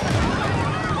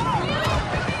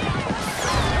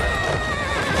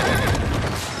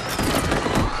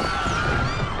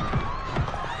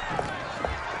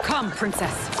 Come,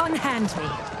 Princess. Unhand me.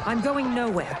 I'm going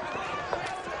nowhere.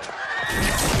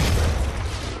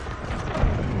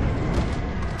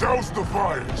 Douse the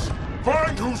fires!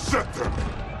 Find who set them!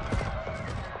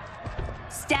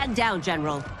 Stand down,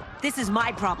 General. This is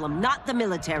my problem, not the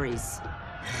military's.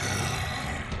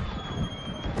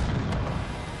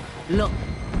 Look.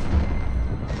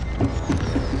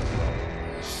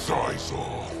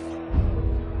 Syzoth.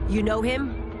 You know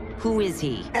him? Who is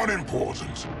he?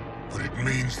 Unimportant, but it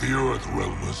means the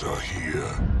Earthrealmers are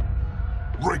here.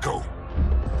 Rico.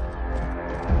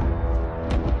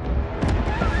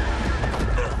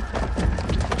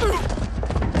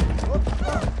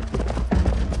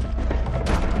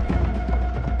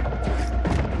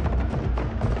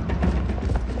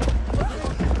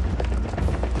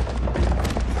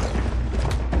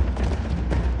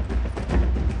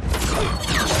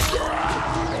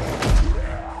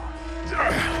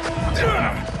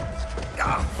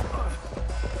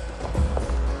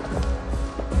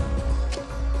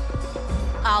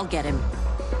 I'll get him.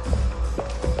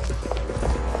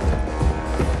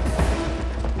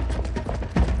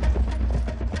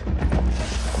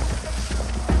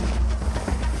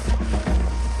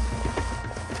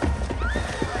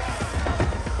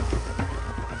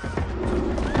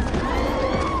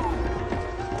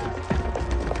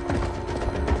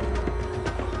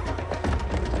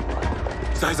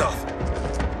 Syzoth!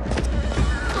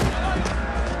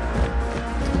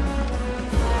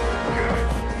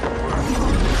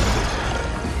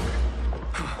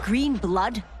 Green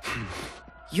blood?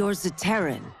 You're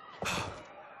Zaterran.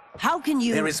 How can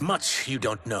you— There is much you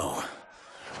don't know.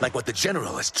 Like what the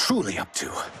General is truly up to.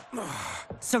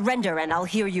 Surrender and I'll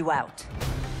hear you out.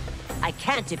 I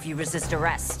can't if you resist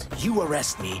arrest. You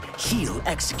arrest me, he'll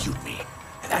execute me.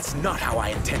 And that's not how I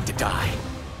intend to die.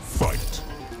 Fight.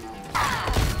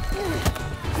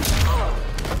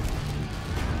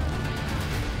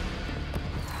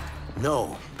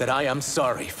 Know that I am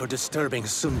sorry for disturbing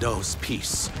Sundo's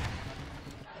peace.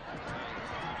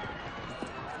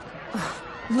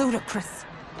 Ludicrous.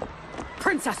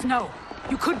 Princess, no!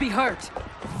 You could be hurt!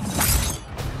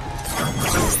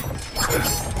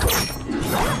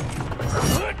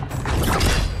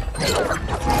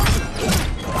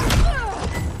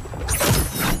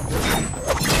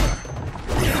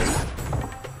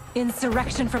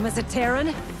 Insurrection from a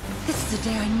Zaterran? This is a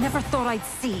day I never thought I'd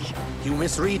see. You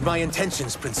misread my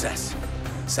intentions, Princess.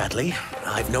 Sadly,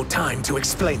 I've no time to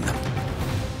explain them.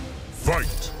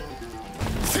 Fight!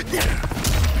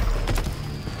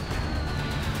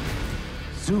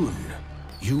 Soon,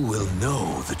 you will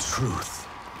know the truth.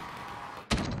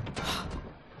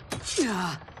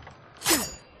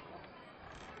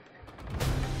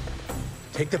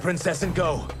 Take the princess and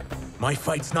go. My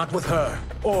fight's not with her,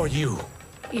 or you.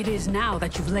 It is now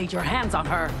that you've laid your hands on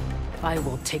her. I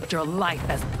will take your life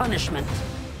as punishment.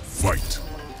 Fight!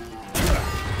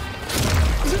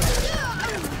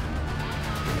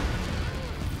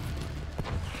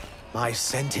 My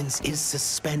sentence is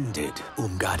suspended,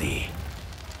 Umgadi.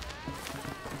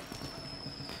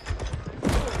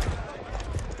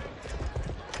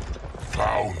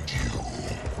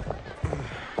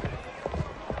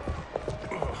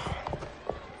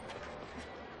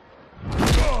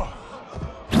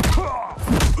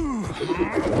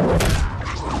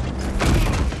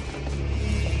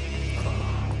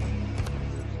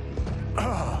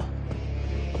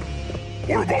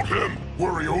 Or about him?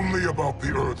 Worry only about the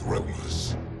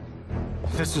Earthrealmers.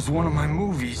 If this was one of my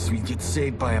movies, we'd get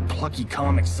saved by a plucky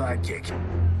comic sidekick.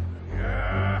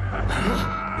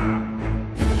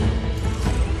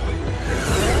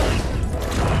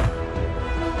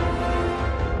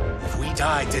 If we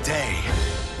die today,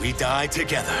 we die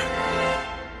together.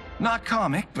 Not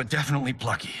comic, but definitely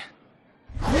plucky.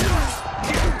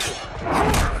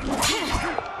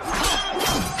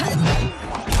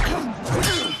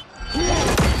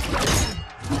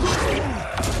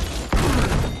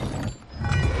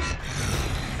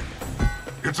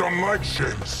 It's unlike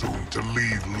Shang Tsung to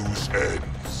leave loose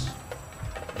ends.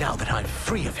 Now that I'm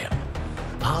free of him,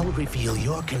 I'll reveal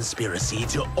your conspiracy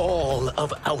to all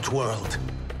of Outworld.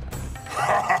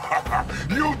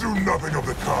 You'll do nothing of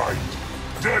the kind.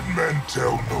 Dead men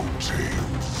tell no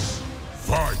tales.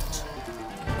 Fight!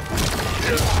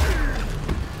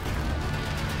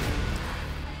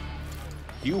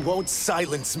 You won't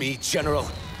silence me, General.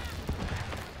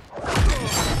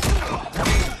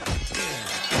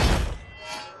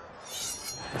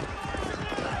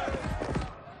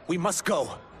 We must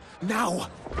go. Now!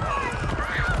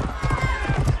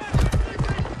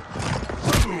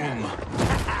 Boom!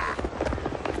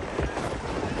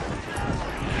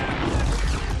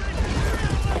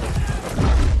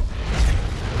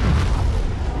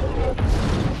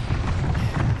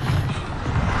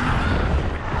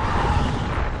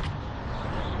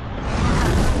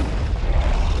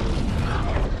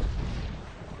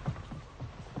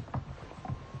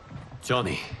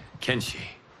 Johnny, Kenshi,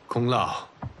 Kung Lao,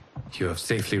 you have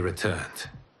safely returned.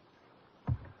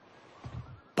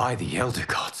 By the Elder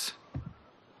Gods.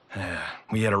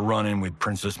 We had a run-in with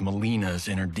Princess Mileena's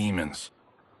inner demons.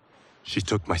 She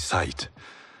took my sight,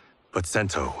 but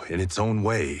Sento, in its own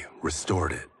way,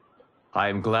 restored it. I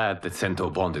am glad that Sento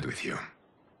bonded with you.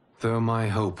 Though my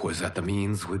hope was that the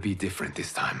means would be different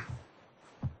this time.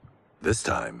 This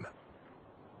time?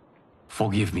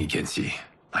 Forgive me, Kenshi.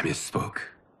 I misspoke.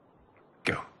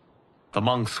 Go. The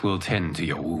monks will tend to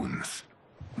your wounds.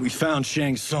 We found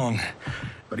Shang Tsung,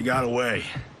 but he got away.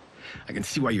 I can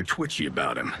see why you're twitchy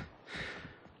about him.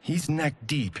 He's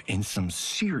neck-deep in some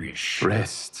serious shit.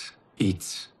 Rest.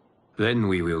 Eat. Then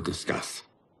we will discuss.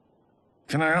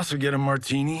 Can I also get a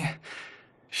martini?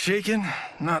 Shaken,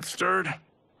 not stirred?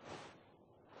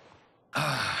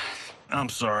 I'm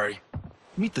sorry.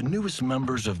 Meet the newest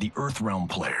members of the Earthrealm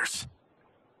players.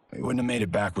 We wouldn't have made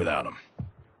it back without them.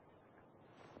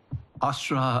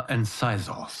 Astra and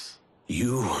Sizos.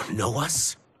 You know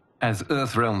us? As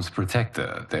Earthrealm's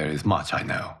protector, there is much I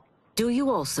know. Do you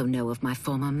also know of my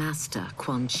former master,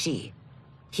 Quan Chi?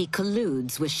 He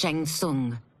colludes with Shang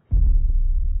Tsung.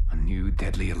 A new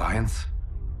deadly alliance?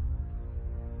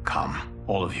 Come,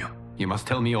 all of you. You must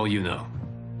tell me all you know.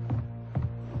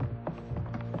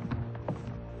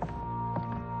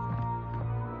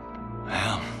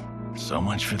 Well, so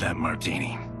much for that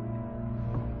martini.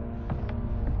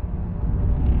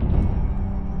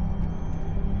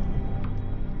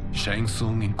 Shang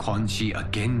Tsung and Quan Chi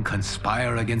again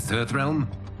conspire against Earthrealm?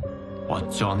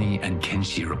 What Johnny and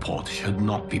Kenshi report should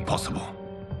not be possible.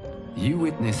 You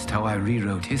witnessed how I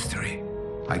rewrote history.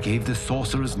 I gave the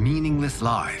sorcerers meaningless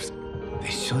lives.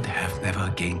 They should have never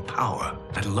gained power,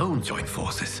 let alone join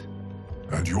forces.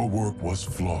 And your work was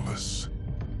flawless.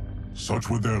 Such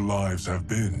would their lives have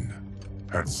been,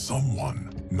 had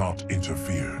someone not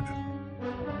interfered.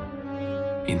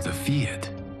 Interfered?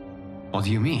 What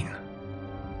do you mean?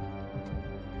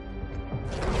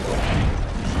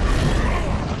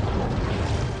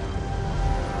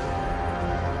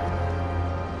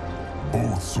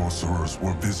 Both sorcerers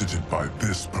were visited by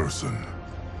this person.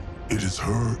 It is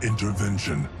her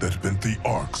intervention that bent the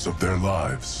arcs of their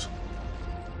lives.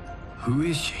 Who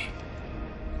is she?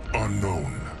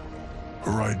 Unknown.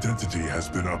 Her identity has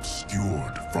been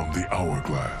obscured from the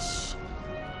Hourglass.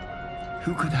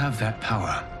 Who could have that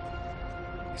power?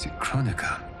 Is it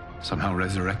Kronika? Somehow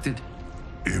resurrected?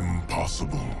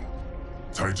 Impossible.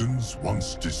 Titans,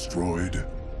 once destroyed,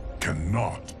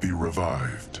 cannot be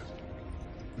revived.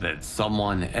 Then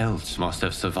someone else must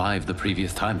have survived the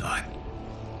previous timeline.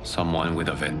 Someone with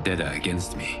a vendetta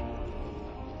against me.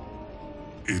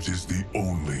 It is the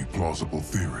only plausible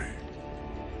theory.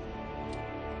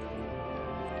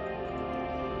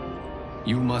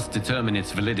 You must determine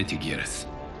its validity, Geras.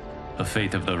 The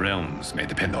fate of the realms may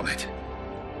depend on it.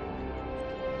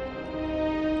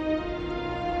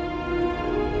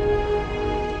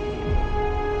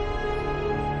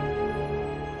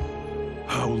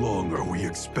 How long are we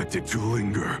expected to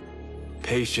linger?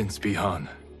 Patience, Bihan.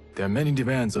 There are many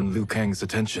demands on Liu Kang's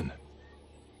attention.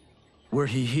 Were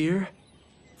he here,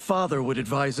 Father would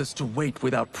advise us to wait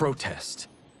without protest.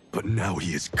 But now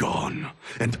he is gone,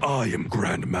 and I am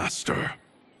Grand Master.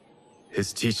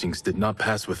 His teachings did not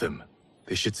pass with him.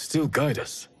 They should still guide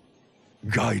us.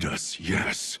 Guide us,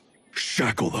 yes.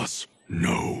 Shackle us,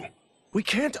 no. We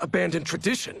can't abandon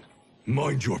tradition.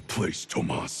 Mind your place,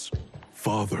 Tomas.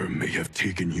 Father may have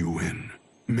taken you in,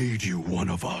 made you one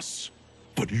of us.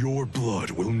 But your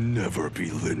blood will never be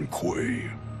Lin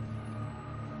Kuei.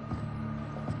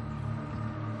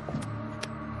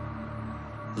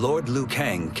 Lord Liu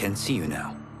Kang can see you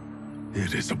now.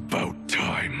 It is about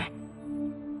time.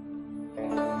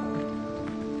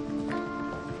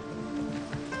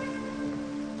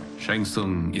 Shang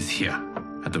Tsung is here,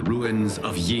 at the ruins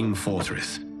of Ying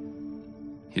Fortress.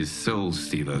 His soul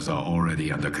stealers are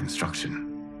already under construction.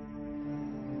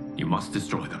 You must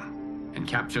destroy them, and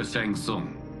capture Shang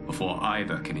Tsung before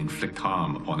either can inflict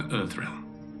harm upon Earthrealm.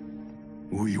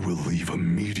 We will leave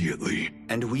immediately.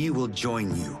 And we will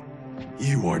join you.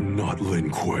 You are not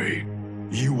Lin Kuei.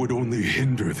 You would only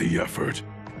hinder the effort.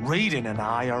 Raiden and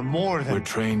I are more than— We're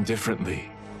trained differently.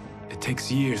 It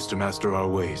takes years to master our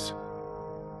ways.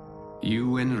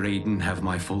 You and Raiden have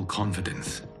my full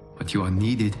confidence, but you are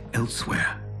needed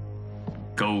elsewhere.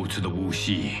 Go to the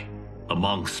Wuxi. The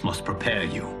monks must prepare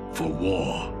you for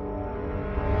war.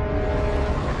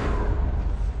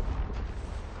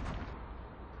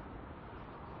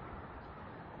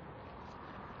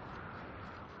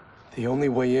 The only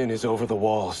way in is over the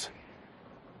walls.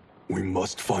 We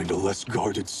must find a less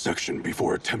guarded section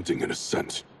before attempting an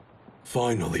ascent.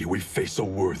 Finally, we face a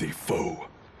worthy foe.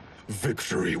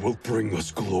 Victory will bring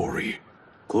us glory.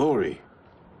 Glory?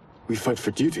 We fight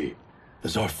for duty.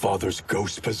 Does our father's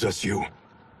ghost possess you?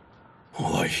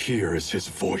 All I hear is his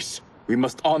voice. We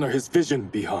must honor his vision,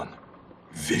 Bihan.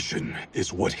 Vision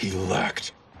is what he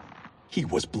lacked. He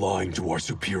was blind to our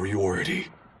superiority.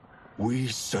 We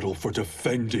settle for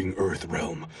defending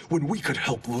Earthrealm when we could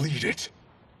help lead it.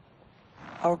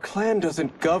 Our clan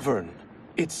doesn't govern.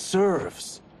 It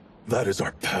serves. That is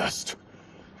our past.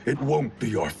 It won't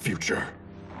be our future.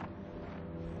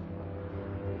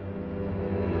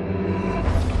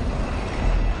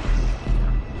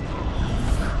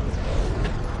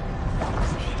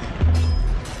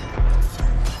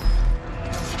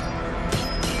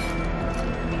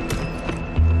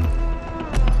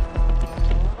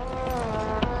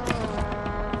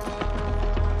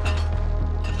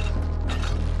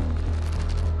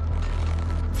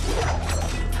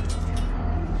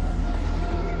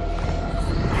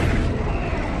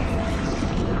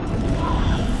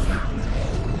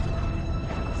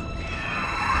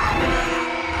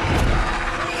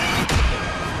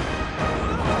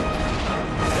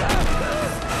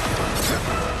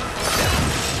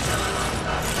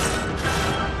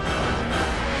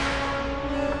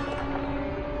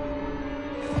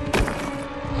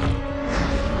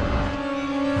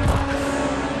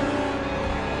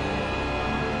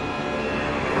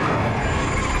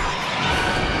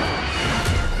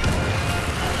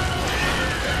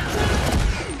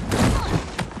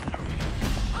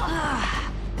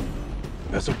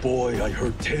 As a boy, I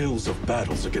heard tales of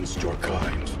battles against your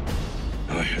kind.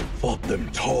 I had fought them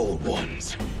tall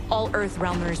ones. All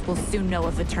Earthrealmers will soon know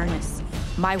of Eternus.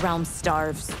 My realm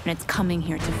starves, and it's coming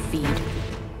here to feed.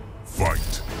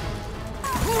 Fight!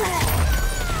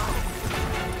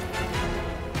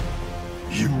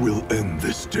 You will end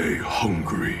this day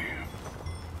hungry.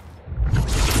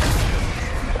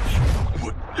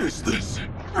 What is this?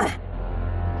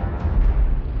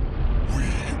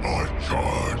 We are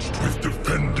charged with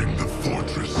defending the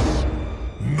fortress.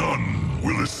 None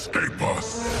will escape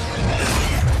us.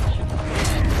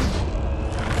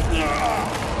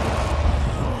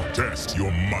 Test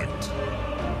your might.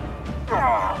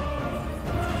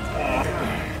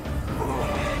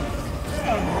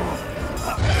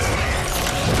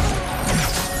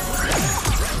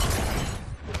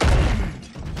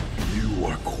 You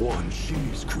are Quan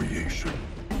Chi's creation.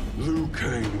 Liu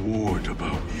Kang warned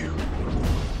about you.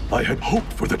 I had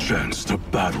hoped for the chance to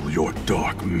battle your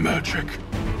dark magic.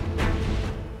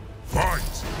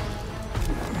 Fight!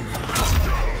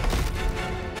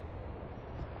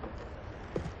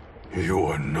 You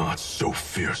are not so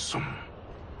fearsome.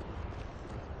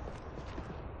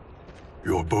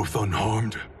 You're both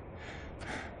unharmed?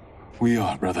 We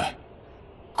are, brother.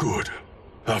 Good.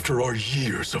 After our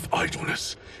years of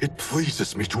idleness, it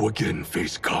pleases me to again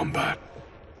face combat.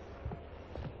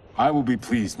 I will be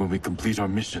pleased when we complete our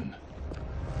mission.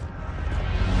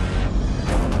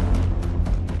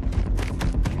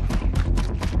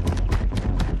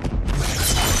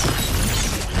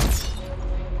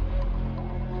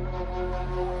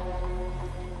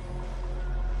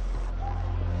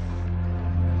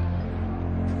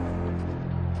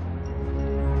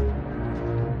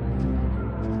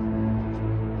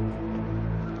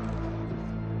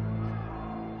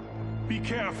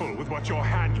 careful with what you're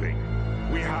handling.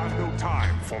 We have no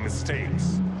time for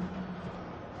mistakes.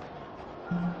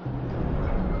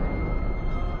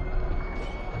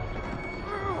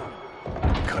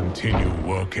 Continue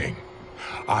working.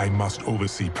 I must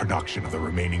oversee production of the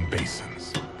remaining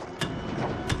basins.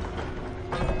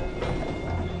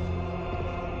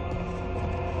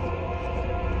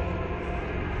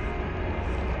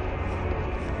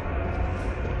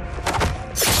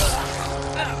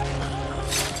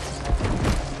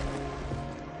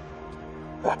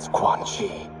 That's Quan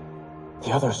Chi.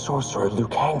 The other sorcerer Liu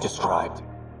Kang described.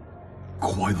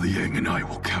 Kuai Liang and I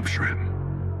will capture him.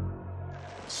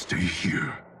 Stay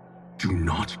here. Do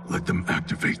not let them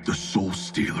activate the Soul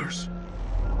Stealers.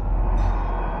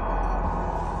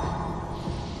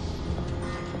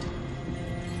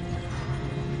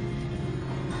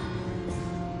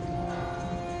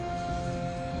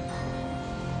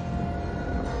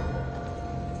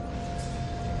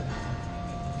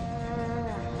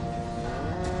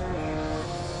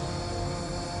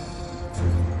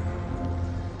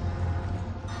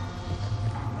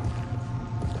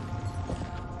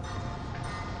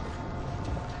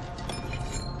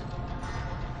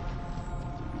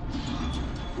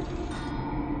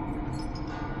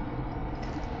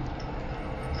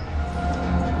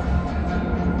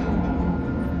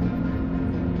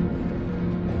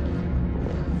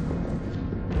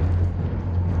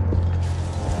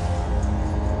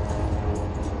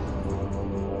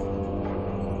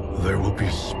 There will be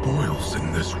spoils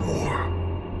in this war.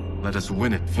 Let us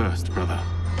win it first, brother.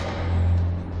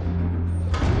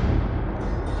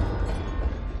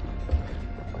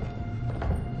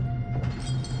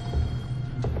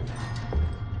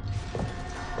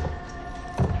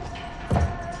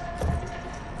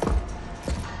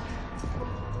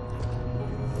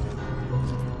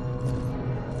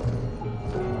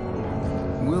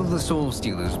 Will the Soul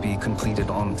Stealers be completed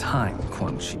on time,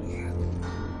 Quan Chi?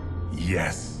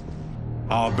 Yes.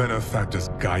 Our benefactor's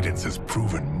guidance has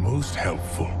proven most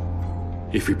helpful.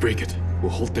 If we break it, we'll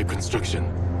halt their construction.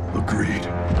 Agreed.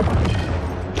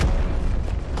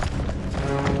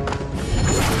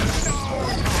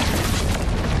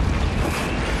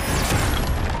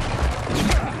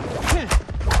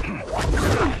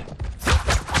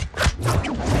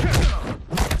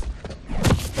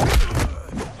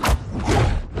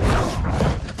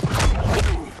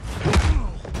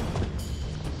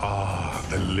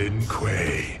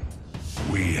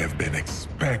 We have been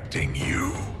expecting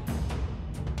you.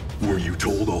 Were you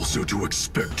told also to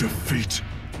expect defeat?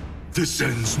 This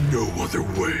ends no other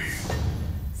way.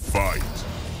 Fight.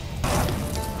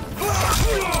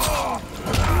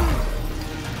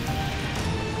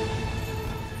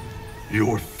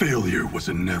 Your failure was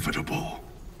inevitable.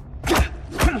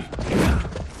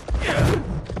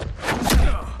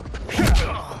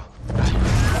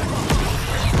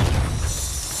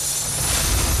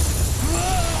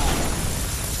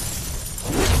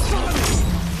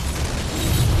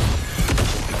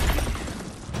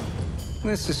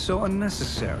 This is so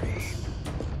unnecessary.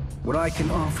 What I can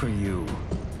offer you,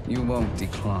 you won't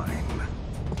decline.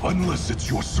 Unless it's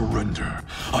your surrender,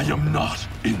 I am not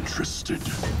interested.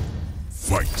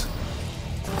 Fight.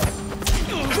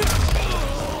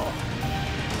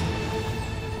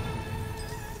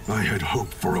 I had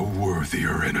hoped for a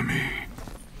worthier enemy.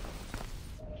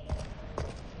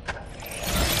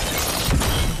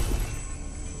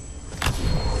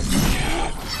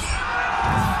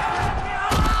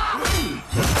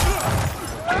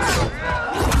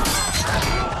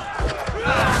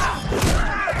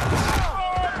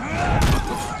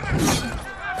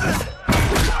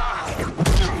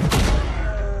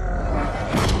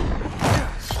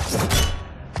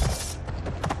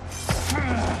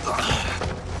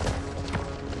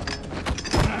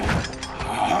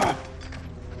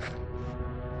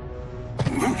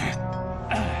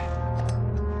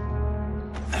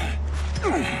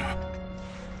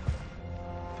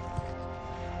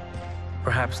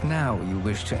 Perhaps now you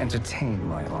wish to entertain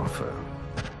my offer.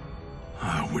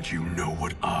 How would you know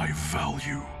what I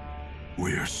value?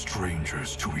 We're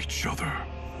strangers to each other.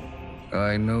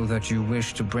 I know that you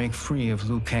wish to break free of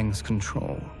Liu Kang's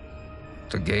control,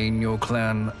 to gain your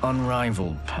clan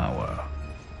unrivaled power.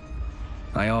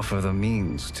 I offer the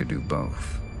means to do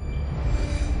both.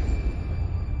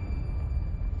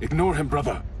 Ignore him,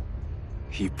 brother.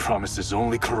 He promises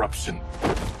only corruption.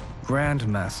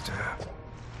 Grandmaster,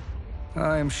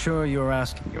 I am sure you're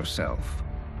asking yourself,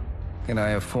 can I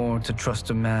afford to trust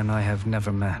a man I have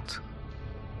never met?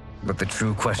 But the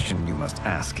true question you must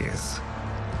ask is,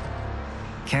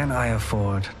 can I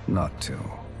afford not to?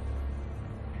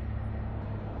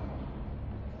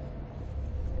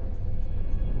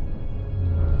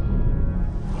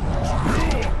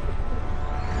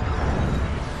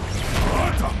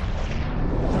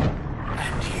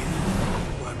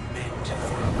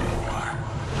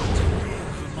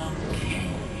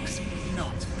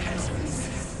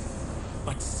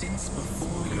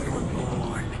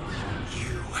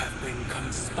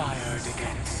 conspired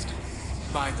against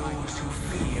by those who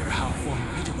fear how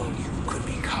formidable you could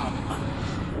become.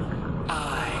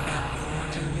 I am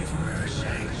your deliverer,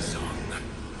 Shang Tsung.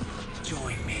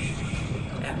 Join me,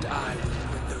 and I will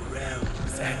put the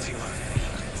realms at your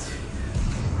feet.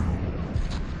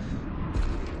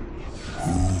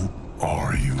 Who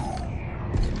are you?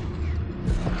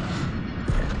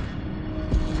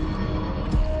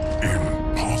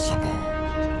 Impossible.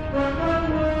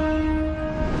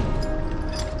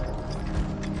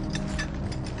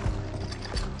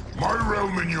 My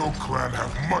realm and your clan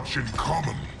have much in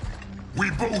common.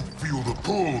 We both feel the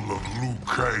pull of Liu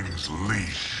Kang's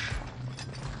leash.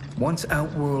 Once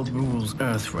Outworld rules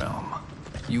Earthrealm,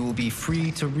 you will be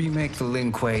free to remake the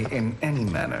Lin Kuei in any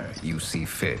manner you see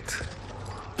fit.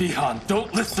 Bihan,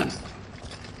 don't listen!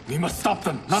 We must stop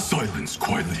them, not— Silence,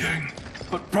 Kuai Liang.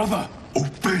 But brother—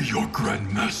 Obey your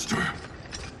Grandmaster.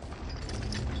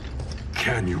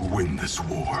 Can you win this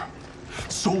war?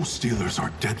 Soul Stealers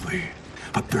are deadly,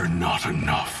 but they're not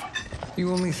enough.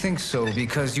 You only think so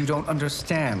because you don't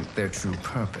understand their true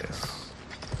purpose.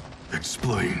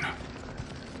 Explain.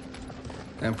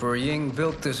 Emperor Ying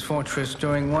built this fortress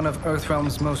during one of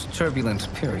Earthrealm's most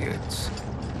turbulent periods.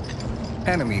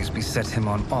 Enemies beset him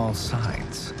on all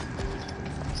sides.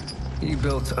 He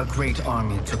built a great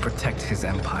army to protect his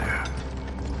empire.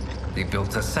 He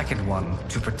built a second one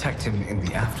to protect him in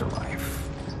the afterlife.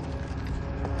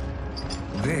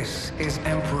 This is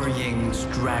Emperor Ying's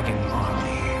Dragon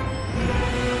Army.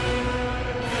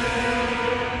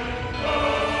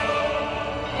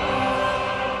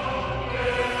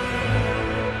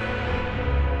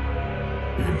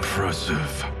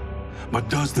 Impressive. But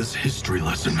does this history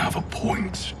lesson have a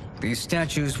point? These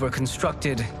statues were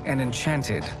constructed and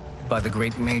enchanted by the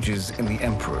great mages in the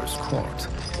Emperor's court.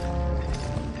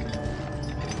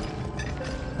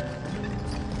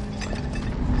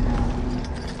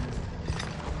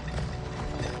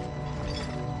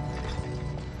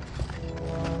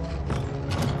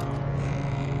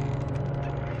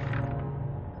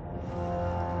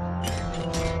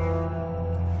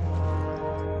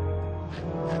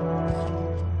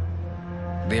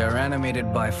 They are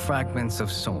animated by fragments of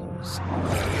souls.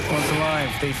 Once alive,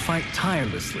 they fight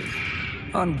tirelessly,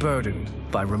 unburdened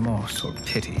by remorse or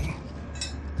pity.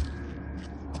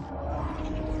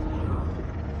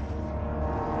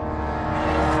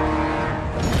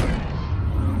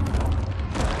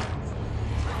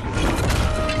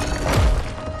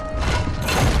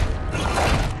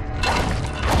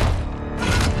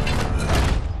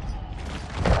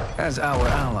 As our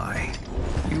ally,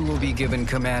 you will be given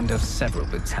command of several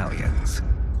battalions.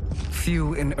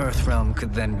 Few in Earthrealm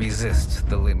could then resist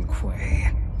the Lin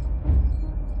Kuei.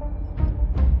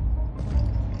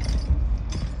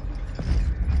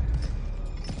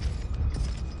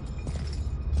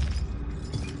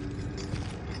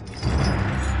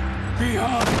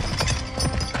 Beyond!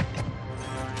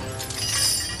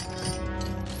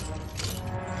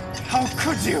 How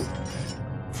could you?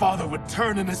 Father would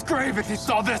turn in his grave if he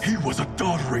saw this! He was a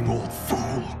doddering old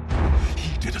fool.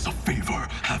 He did us a favor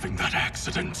having that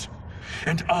accident.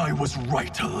 And I was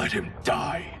right to let him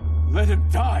die. Let him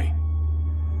die?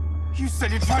 You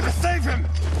said you tried to save him!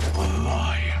 A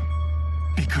lie.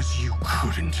 Because you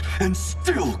couldn't, and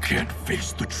still can't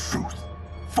face the truth.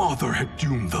 Father had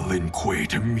doomed the Lin Kuei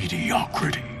to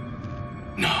mediocrity.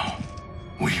 Now,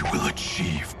 we will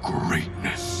achieve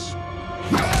greatness.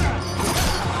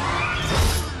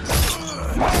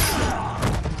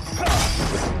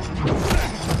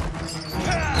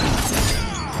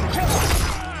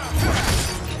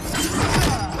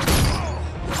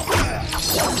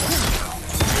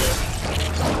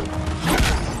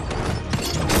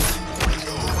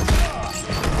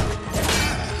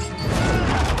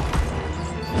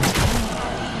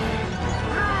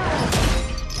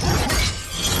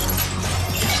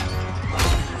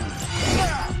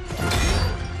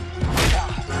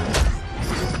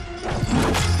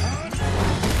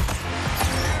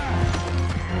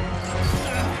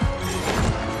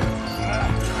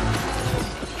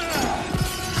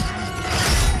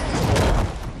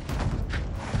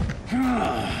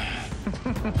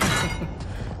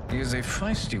 He is a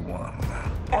feisty one.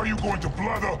 Are you going to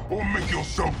blather or make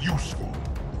yourself useful?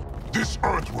 This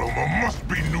Earthrealmer must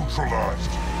be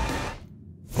neutralized.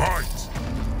 Fight!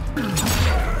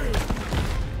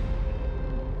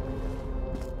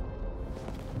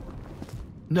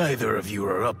 Neither of you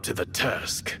are up to the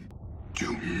task.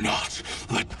 Do not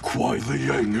let Kuai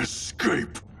Liang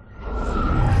escape!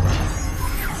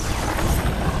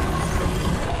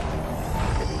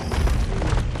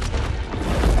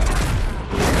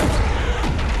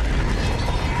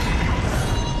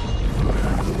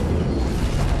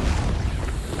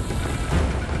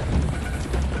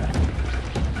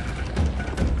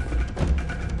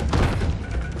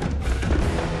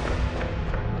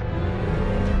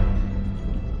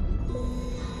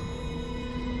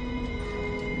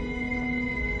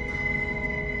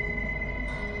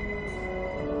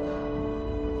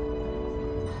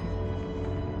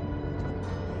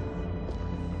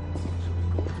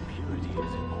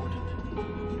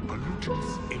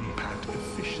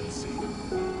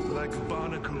 like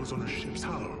barnacles on a ship's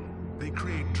hull. They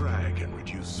create drag and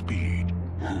reduce speed.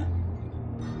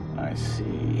 I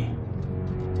see.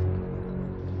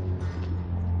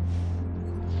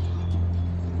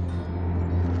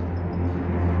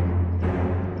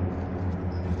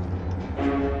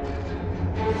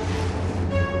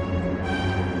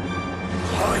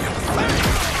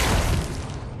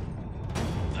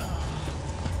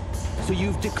 So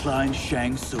you've declined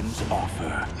Shang Tsung's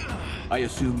offer. I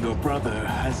assume your brother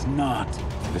has not.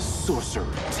 The sorcerer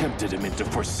tempted him into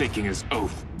forsaking his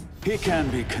oath. He can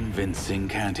be convincing,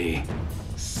 can't he?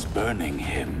 Spurning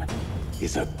him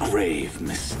is a grave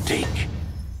mistake.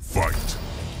 Fight!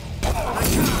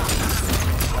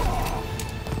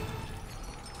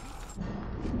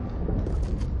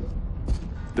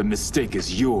 The mistake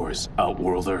is yours,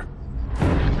 Outworlder.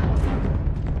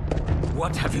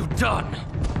 What have you done?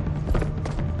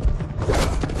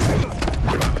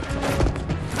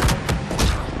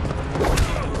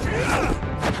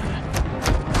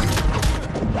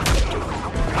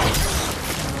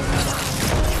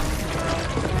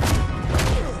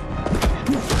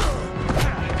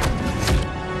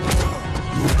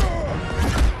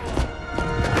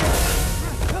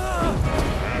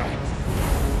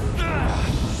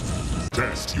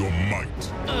 Test your might.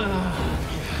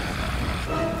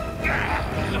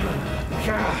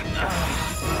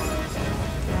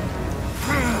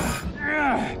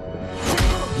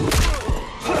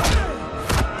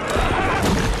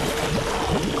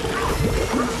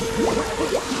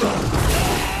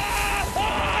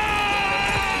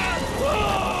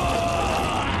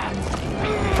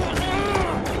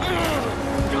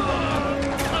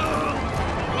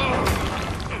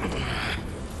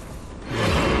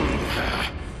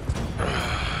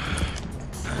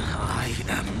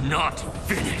 Not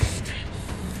finished.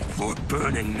 For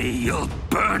burning me, you'll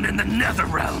burn in the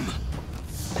Netherrealm.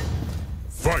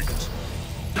 Fight!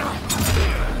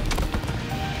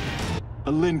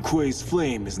 A Lin Kuei's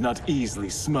flame is not easily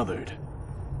smothered.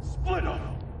 Split up!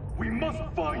 We must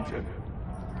find him!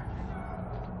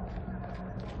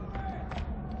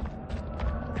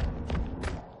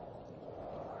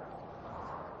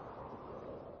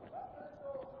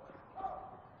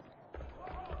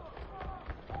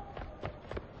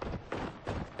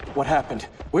 What happened?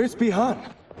 Where's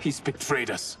Bihan? He's betrayed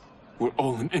us. We're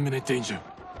all in imminent danger.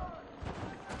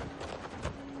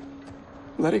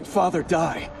 Letting Father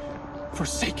die.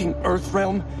 Forsaking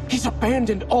Earthrealm. He's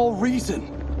abandoned all reason.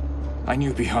 I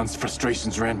knew Bihan's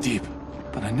frustrations ran deep,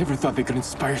 but I never thought they could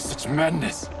inspire such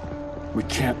madness. We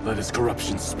can't let his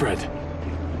corruption spread.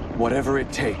 Whatever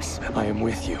it takes, I am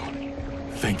with you.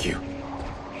 Thank you.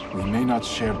 We may not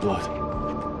share blood,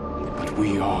 but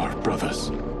we are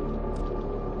brothers.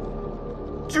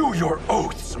 Do your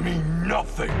oaths mean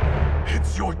nothing?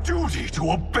 It's your duty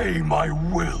to obey my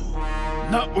will.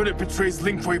 Not when it betrays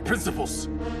Lin Kuei principles.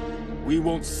 We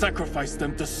won't sacrifice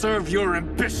them to serve your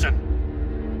ambition.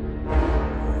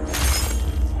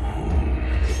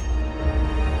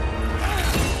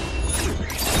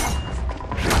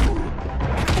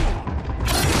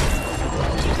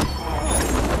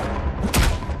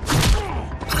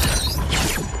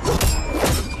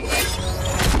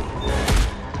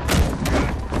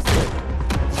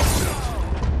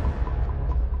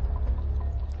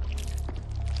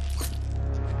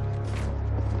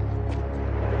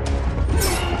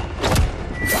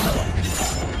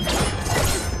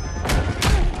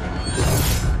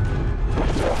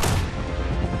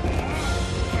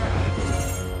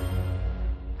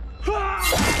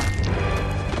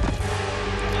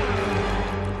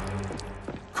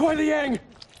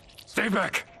 Stay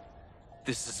back!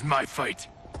 This is my fight.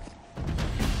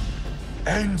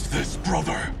 End this,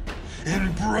 brother.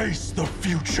 Embrace the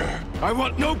future. I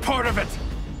want no part of it!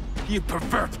 You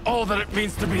pervert all that it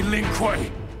means to be Lin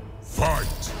Kuei!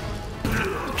 Fight!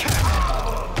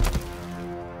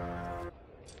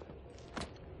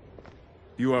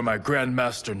 You are my Grand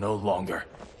Master no longer.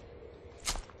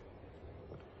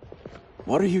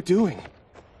 What are you doing?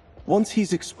 Once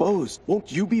he's exposed,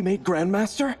 won't you be made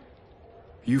Grandmaster?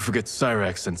 You forget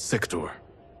Cyrax and Sector.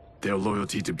 Their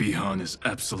loyalty to Bihan is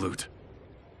absolute.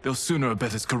 They'll sooner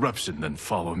abet his corruption than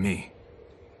follow me.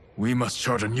 We must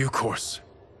chart a new course.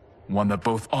 One that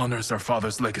both honors our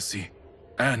father's legacy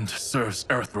and serves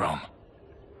Earthrealm.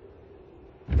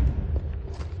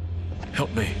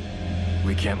 Help me.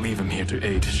 We can't leave him here to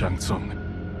aid Shang Tsung.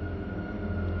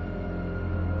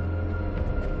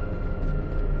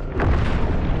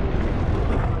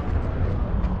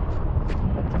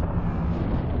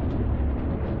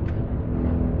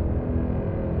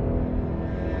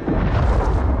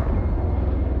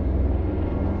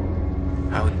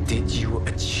 How did you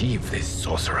achieve achieve this,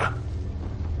 sorcerer?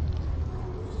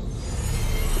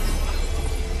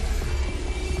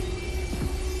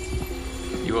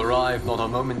 You arrived not a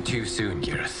moment too soon,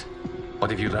 Geras.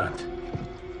 What have you learned?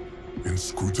 In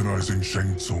scrutinizing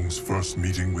Shang Tsung's first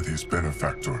meeting with his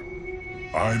benefactor,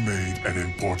 I made an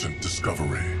important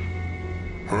discovery.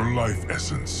 Her life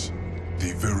essence,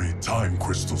 the very time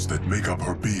crystals that make up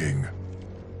her being,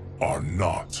 are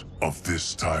not of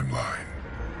this timeline.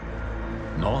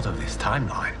 Not of this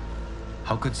timeline?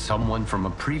 How could someone from a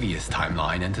previous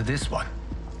timeline enter this one?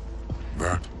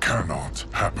 That cannot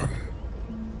happen.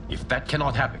 If that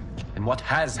cannot happen, then what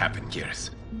has happened,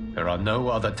 Geras? There are no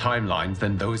other timelines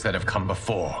than those that have come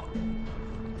before.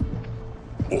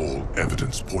 All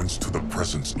evidence points to the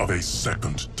presence of a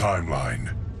second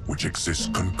timeline, which exists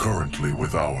concurrently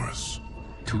with ours.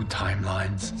 Two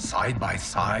timelines, side by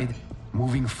side,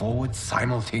 moving forward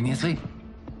simultaneously?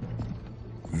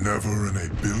 Never in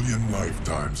a billion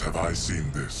lifetimes have I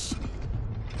seen this.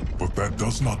 But that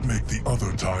does not make the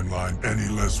other timeline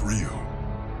any less real.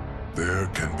 There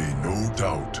can be no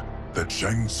doubt that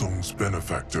Shang Tsung's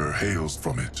benefactor hails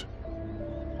from it.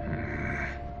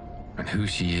 And who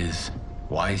she is,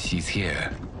 why she's here,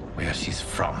 where she's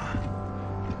from.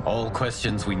 All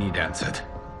questions we need answered,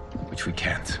 which we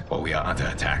can't while we are under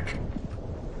attack.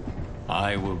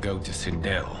 I will go to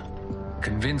Sindel,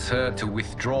 convince her to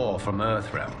withdraw from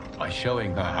Earthrealm by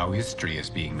showing her how history is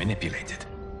being manipulated.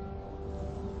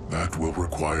 That will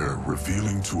require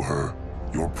revealing to her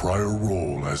your prior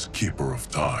role as Keeper of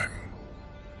Time.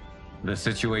 The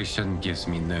situation gives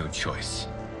me no choice.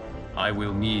 I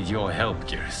will need your help,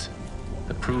 Geras,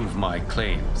 to prove my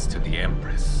claims to the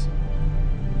Empress.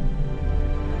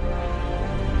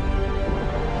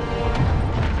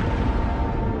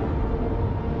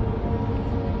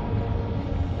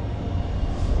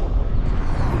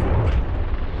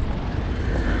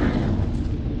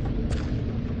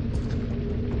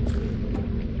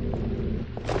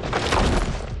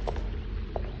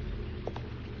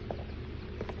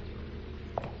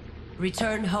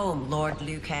 Return home, Lord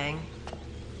Liu Kang.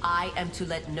 I am to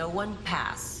let no one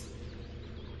pass.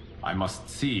 I must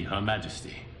see Her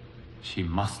Majesty. She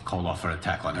must call off her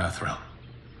attack on Earthrealm.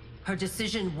 Her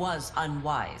decision was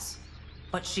unwise,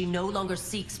 but she no longer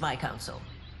seeks my counsel,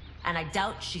 and I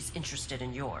doubt she's interested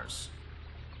in yours.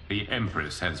 The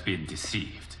Empress has been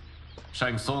deceived.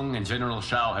 Shang Tsung and General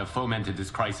Shao have fomented this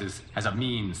crisis as a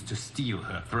means to steal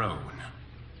her throne.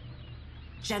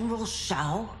 General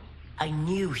Shao? I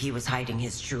knew he was hiding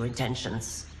his true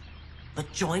intentions.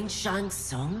 But join Shang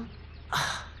Tsung?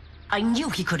 I knew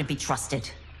he couldn't be trusted.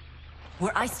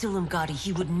 Were I still Umgadi,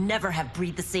 he would never have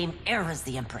breathed the same air as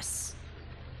the Empress.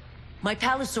 My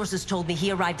palace sources told me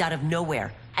he arrived out of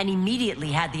nowhere, and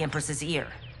immediately had the Empress's ear.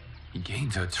 He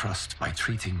gained her trust by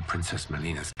treating Princess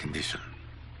Mileena's condition.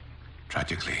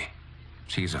 Tragically,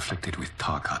 she is afflicted with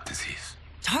Tarkat disease.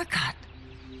 Tarkat?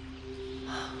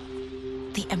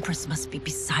 The Empress must be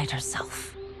beside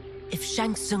herself. If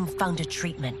Shang Tsung found a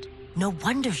treatment, no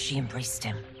wonder she embraced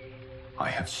him. I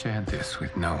have shared this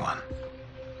with no one.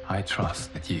 I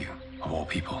trust that you, of all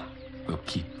people, will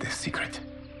keep this secret.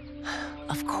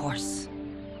 Of course.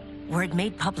 Were it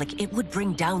made public, it would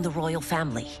bring down the royal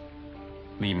family.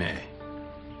 Li Mei,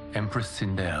 Empress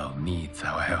Sindel needs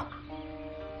our help.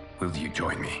 Will you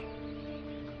join me?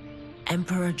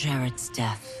 Emperor Jared's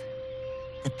death,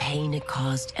 the pain it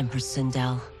caused Empress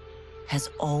Sindel, has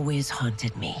always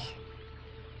haunted me.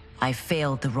 I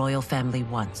failed the royal family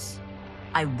once.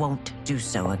 I won't do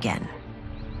so again.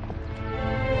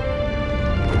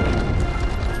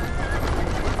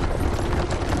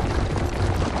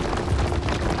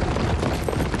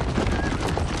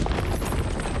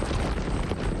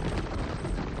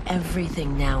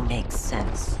 Everything now makes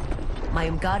sense. My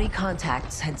Umgadi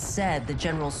contacts had said the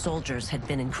general's soldiers had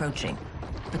been encroaching.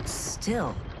 But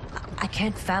still, I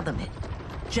can't fathom it.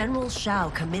 General Shao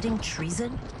committing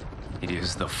treason? It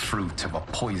is the fruit of a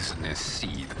poisonous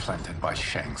seed planted by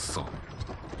Shang Tsung.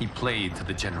 He played to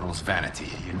the general's vanity,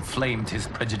 inflamed his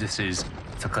prejudices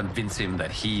to convince him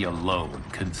that he alone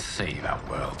could save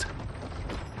Outworld.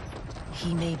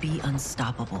 He may be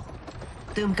unstoppable.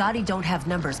 The Umgadi don't have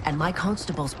numbers, and my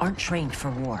constables aren't trained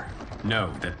for war.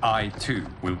 Know that I, too,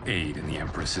 will aid in the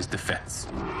Empress's defense.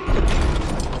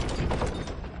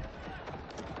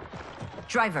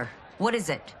 Driver, what is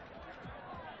it?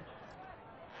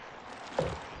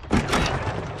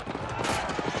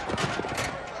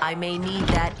 I may need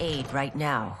that aid right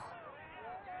now.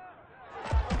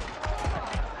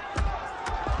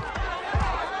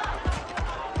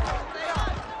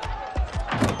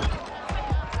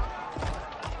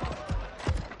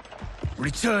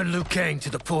 Return Liu Kang to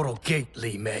the portal gate,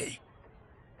 Li Mei.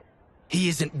 He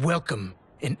isn't welcome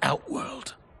in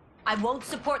Outworld. I won't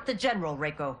support the General,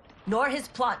 Reiko, nor his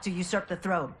plot to usurp the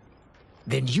throne.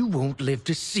 Then you won't live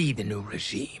to see the new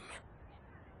regime.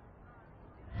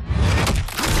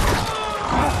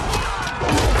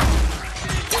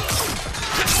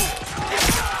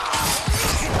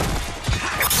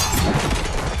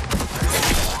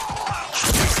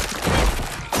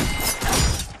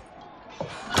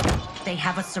 They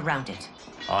have us surrounded.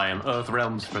 I am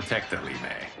Earthrealm's protector, Li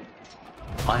Mei.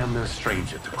 I am no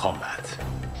stranger to combat.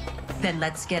 Then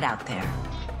let's get out there.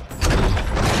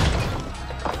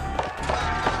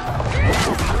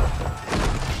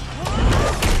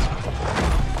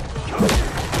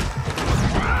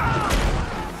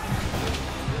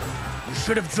 You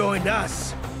should have joined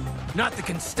us, not the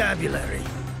constabulary.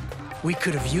 We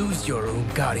could have used your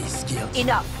Umgari skills.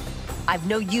 Enough! I've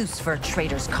no use for a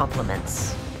traitor's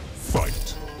compliments.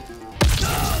 Fight!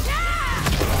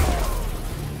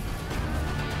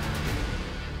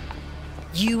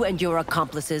 You and your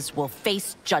accomplices will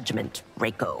face judgment,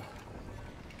 Reiko.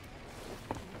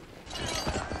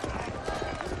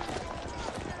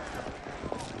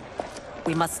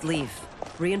 We must leave.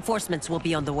 Reinforcements will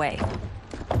be on the way.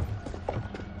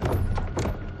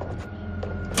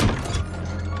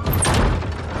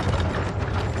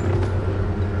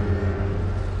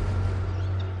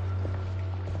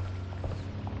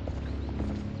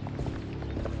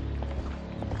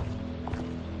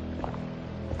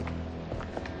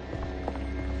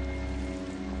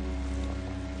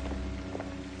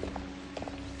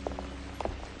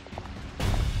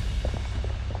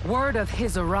 Word of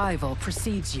his arrival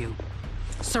precedes you.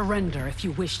 Surrender if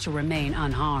you wish to remain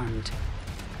unharmed.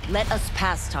 Let us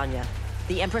pass, Tanya.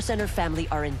 The Empress and her family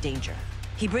are in danger.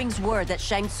 He brings word that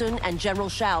Shang Tsung and General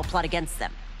Shao plot against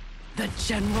them. The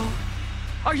General?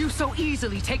 Are you so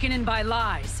easily taken in by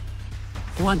lies?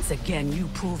 Once again, you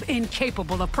prove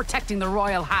incapable of protecting the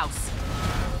royal house.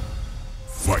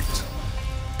 Fight!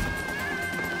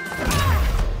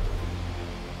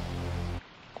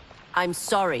 I'm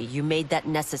sorry you made that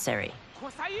necessary.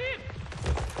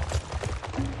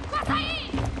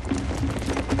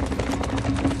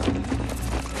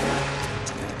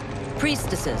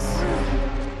 Priestesses.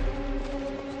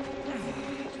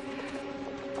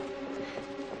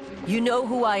 You know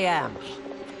who I am.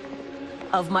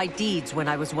 Of my deeds when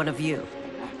I was one of you.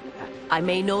 I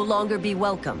may no longer be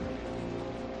welcome.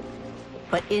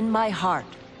 But in my heart,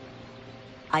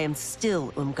 I am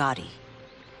still Umgadi.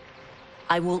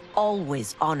 I will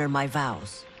always honor my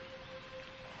vows.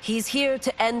 He's here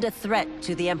to end a threat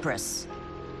to the Empress.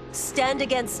 Stand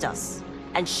against us,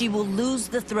 and she will lose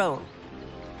the throne.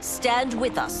 Stand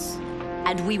with us,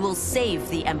 and we will save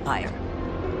the Empire.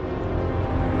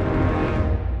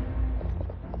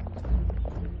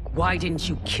 Why didn't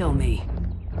you kill me?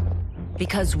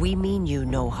 Because we mean you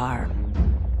no harm.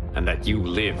 And that you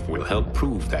live will help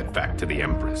prove that fact to the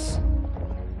Empress.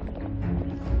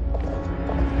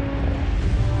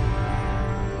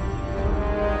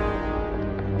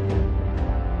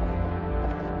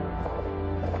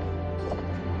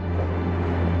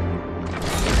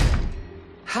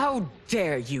 How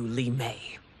dare you, Li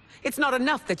Mei? It's not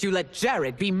enough that you let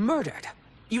Jared be murdered.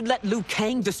 You'd let Liu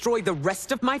Kang destroy the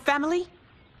rest of my family?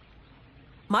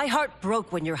 My heart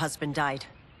broke when your husband died.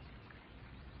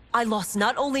 I lost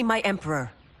not only my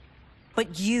Emperor,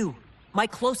 but you, my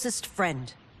closest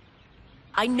friend.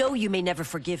 I know you may never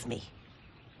forgive me.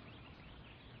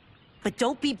 But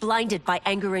don't be blinded by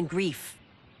anger and grief.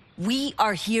 We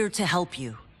are here to help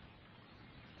you.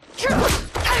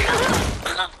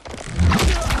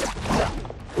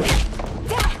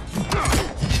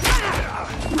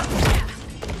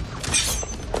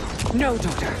 No,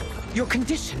 daughter. Your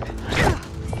condition.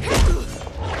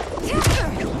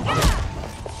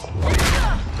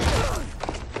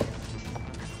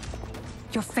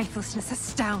 Your faithlessness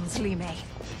astounds, Li Mei.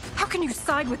 How can you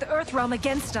side with Earthrealm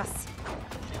against us?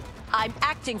 I'm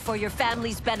acting for your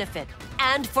family's benefit,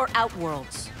 and for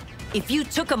Outworld's. If you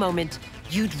took a moment,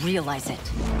 you'd realize it.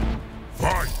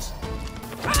 Fight!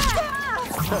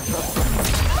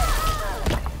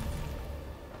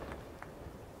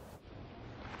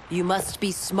 You must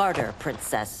be smarter,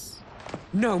 Princess.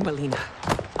 No, Mileena.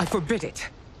 I forbid it.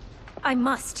 I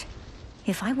must.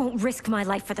 If I won't risk my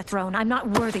life for the throne, I'm not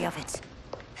worthy of it.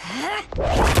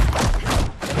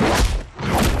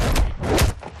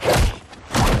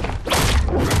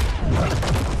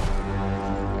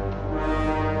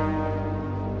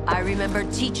 I remember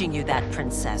teaching you that,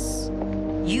 Princess.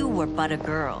 You were but a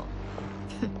girl.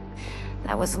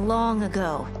 That was long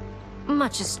ago.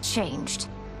 Much has changed.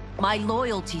 My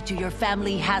loyalty to your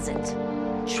family hasn't.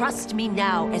 Trust me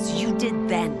now as you did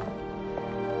then.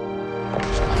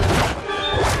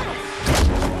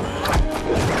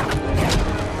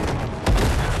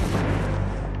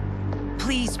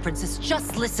 Princess.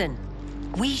 Just listen.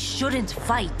 We shouldn't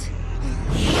fight.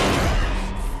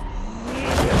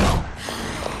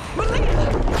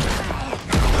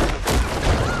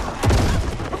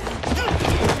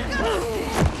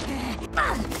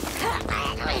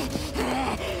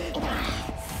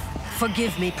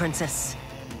 Forgive me, Princess,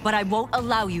 but I won't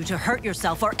allow you to hurt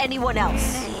yourself or anyone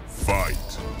else. Fight.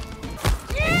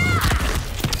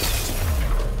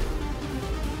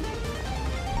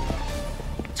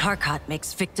 Tarkat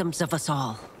makes victims of us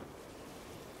all.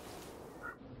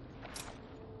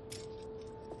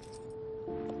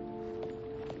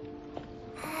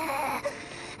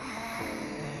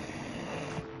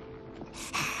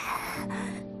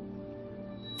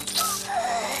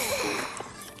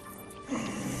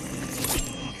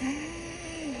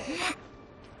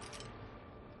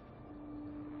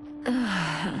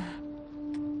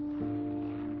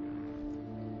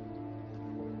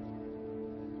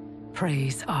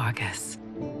 Praise Argus.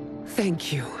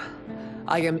 Thank you.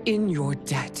 I am in your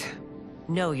debt.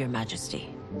 No, Your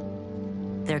Majesty.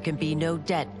 There can be no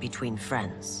debt between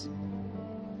friends.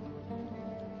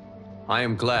 I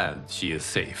am glad she is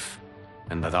safe,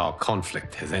 and that our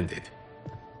conflict has ended.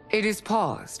 It is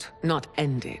paused, not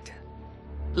ended.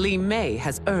 Li Mei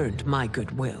has earned my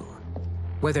goodwill.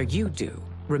 Whether you do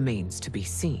remains to be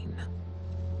seen.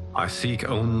 I seek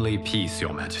only peace,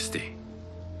 Your Majesty.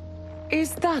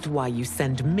 Is that why you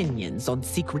send minions on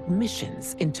secret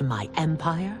missions into my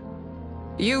empire?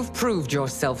 You've proved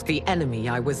yourself the enemy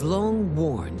I was long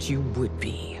warned you would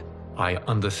be. I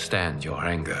understand your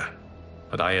anger,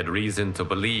 but I had reason to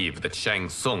believe that Shang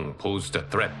Tsung posed a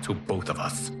threat to both of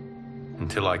us.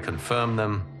 Until I confirmed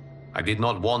them, I did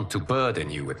not want to burden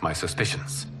you with my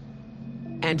suspicions.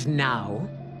 And now?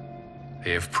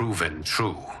 They have proven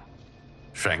true.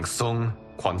 Shang Tsung,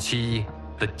 Quan Chi,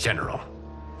 the General.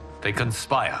 They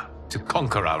conspire to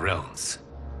conquer our realms.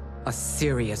 A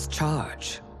serious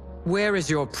charge. Where is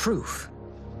your proof?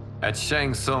 At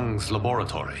Shang Tsung's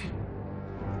laboratory.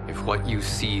 If what you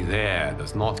see there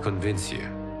does not convince you,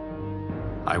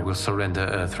 I will surrender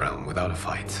Earthrealm without a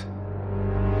fight.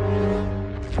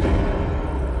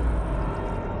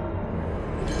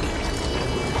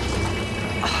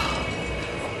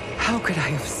 How could I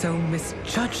have so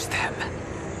misjudged them?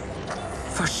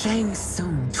 For Shang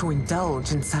Tsung to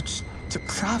indulge in such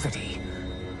depravity,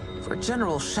 for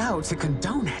General Shao to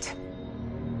condone it,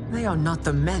 they are not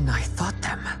the men I thought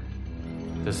them.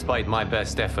 Despite my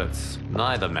best efforts,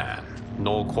 neither man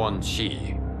nor Quan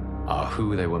Chi are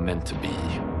who they were meant to be.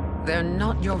 They're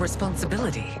not your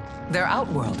responsibility. They're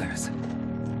Outworlders.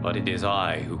 But it is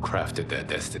I who crafted their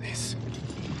destinies,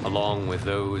 along with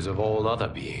those of all other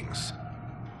beings,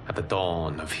 at the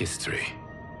dawn of history.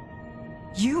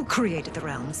 You created the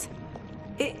realms.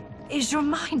 Is your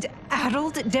mind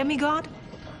addled, demigod?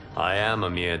 I am a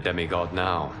mere demigod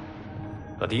now.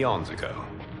 But eons ago,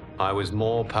 I was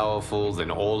more powerful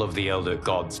than all of the Elder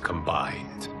Gods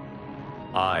combined.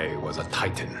 I was a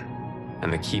Titan,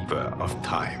 and the Keeper of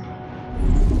Time.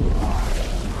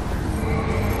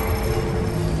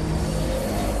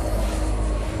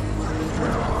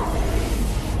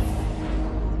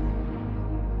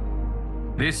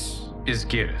 This is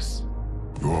Geras.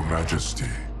 Your Majesty.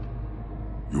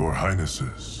 Your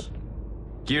Highnesses.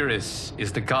 Geras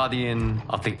is the guardian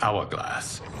of the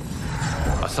Hourglass.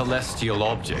 A celestial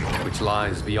object which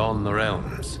lies beyond the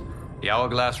realms. The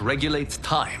Hourglass regulates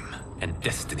time and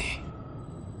destiny.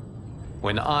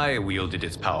 When I wielded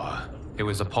its power, it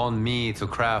was upon me to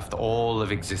craft all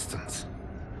of existence.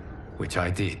 Which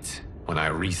I did when I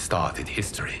restarted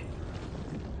history.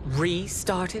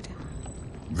 Restarted?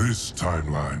 This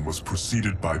timeline was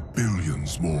preceded by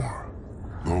billions more.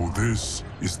 Though this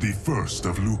is the first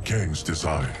of Liu Kang's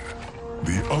design.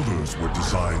 The others were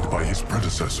designed by his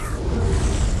predecessor.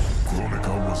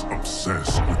 Kronika was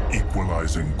obsessed with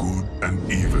equalizing good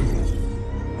and evil.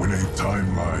 When a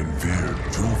timeline veered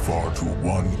too far to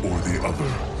one or the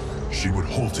other, she would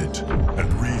halt it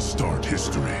and restart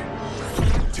history,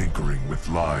 tinkering with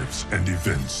lives and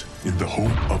events in the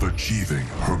hope of achieving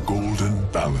her golden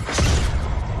balance.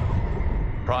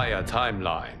 Prior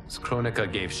timelines, Kronika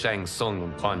gave Shang Tsung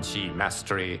and Quan Chi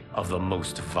mastery of the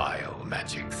most vile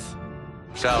magics.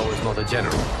 Shao was not a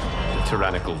general, a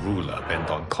tyrannical ruler bent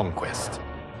on conquest.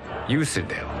 You,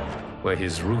 Sindel, were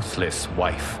his ruthless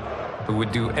wife, who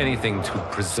would do anything to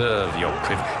preserve your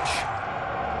privilege.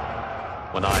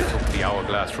 When I took the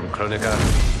Hourglass from Kronika,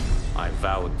 I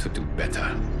vowed to do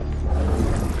better.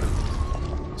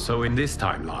 So in this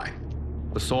timeline,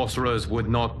 the sorcerers would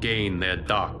not gain their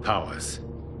dark powers.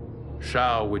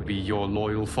 Shao would be your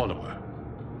loyal follower,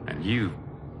 and you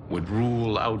would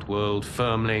rule Outworld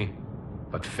firmly,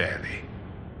 but fairly.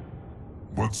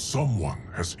 But someone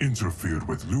has interfered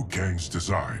with Liu Kang's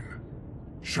design.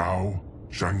 Shao,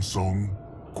 Shang Tsung,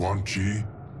 Quan Chi,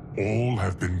 all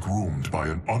have been groomed by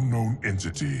an unknown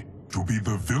entity to be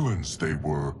the villains they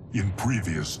were in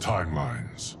previous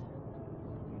timelines.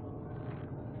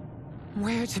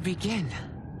 Where to begin?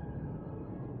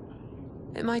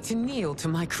 Am I to kneel to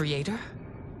my creator?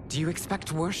 Do you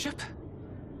expect worship?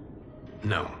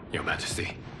 No, Your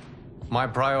Majesty. My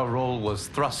prior role was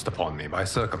thrust upon me by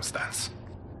circumstance.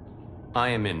 I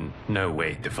am in no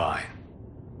way divine.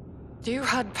 You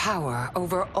had power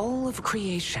over all of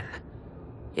creation,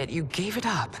 yet you gave it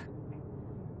up.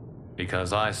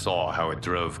 Because I saw how it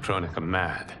drove Kronika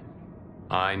mad.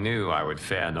 I knew I would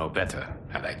fare no better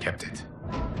had I kept it.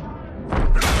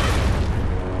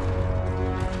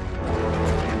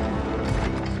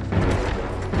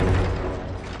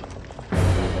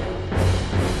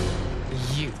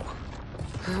 You.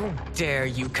 How dare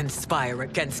you conspire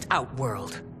against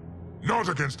Outworld? Not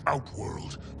against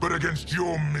Outworld, but against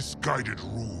your misguided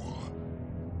rule.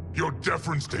 Your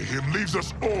deference to him leaves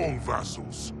us all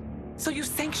vassals. So you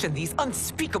sanction these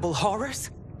unspeakable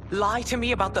horrors? Lie to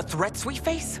me about the threats we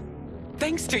face?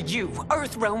 Thanks to you,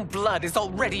 Earthrealm blood is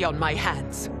already on my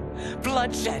hands.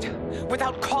 Bloodshed,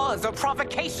 without cause or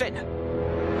provocation.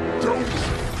 Don't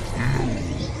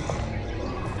move.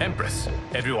 Empress,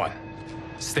 everyone,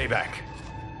 stay back.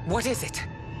 What is it?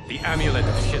 The Amulet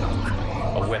of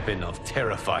Shinnok, a weapon of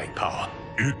terrifying power.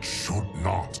 It should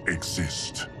not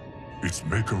exist. Its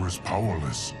maker is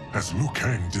powerless, as Liu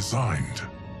Kang designed.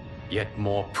 Yet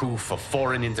more proof of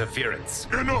foreign interference.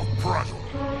 Enough prattle.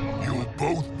 You'll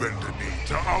both bend a knee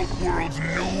to Outworld's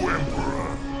new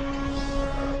Emperor.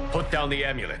 Put down the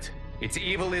amulet. Its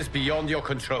evil is beyond your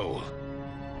control.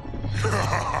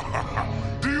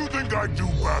 Do you think I do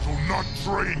battle not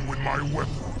trained with my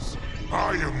weapons?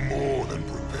 I am more than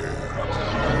prepared.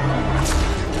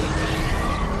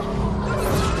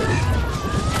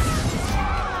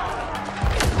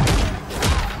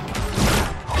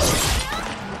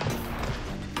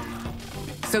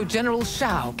 So General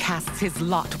Shao casts his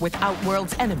lot with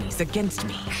Outworld's enemies against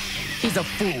me. He's a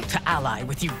fool to ally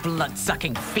with you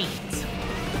blood-sucking fiends.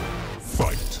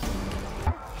 Fight.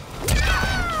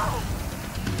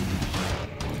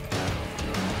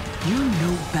 You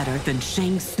know better than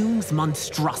Shang Tsung's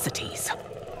monstrosities.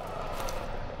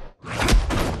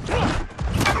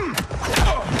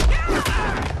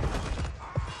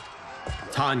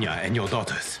 Tanya and your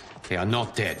daughters, they are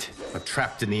not dead, but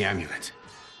trapped in the amulet.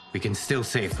 We can still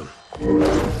save them.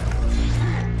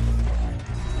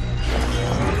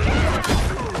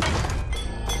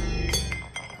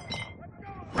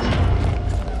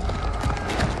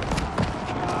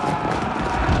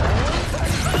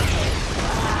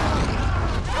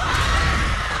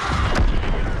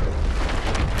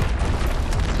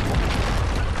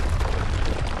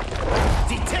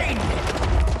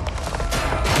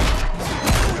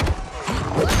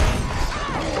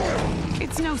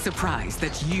 Surprised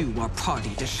that you are party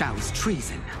to Shao's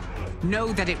treason.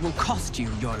 Know that it will cost you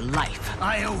your life.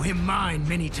 I owe him mine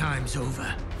many times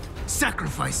over.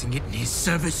 Sacrificing it in his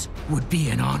service would be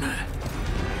an honor.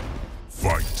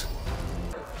 Fight.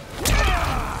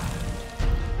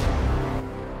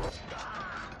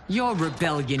 Your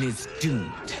rebellion is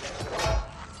doomed.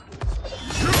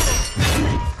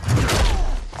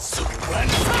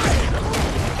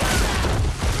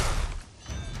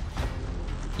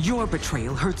 Your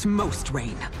betrayal hurts most,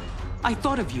 Rain. I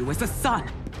thought of you as a son.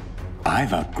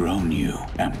 I've outgrown you,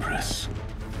 Empress.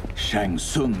 Shang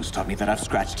Tsung's taught me that I've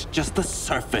scratched just the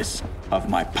surface of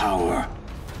my power.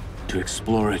 To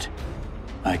explore it,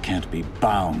 I can't be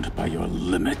bound by your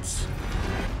limits.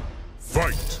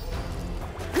 Fight!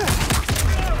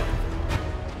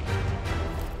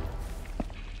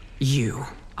 You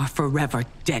are forever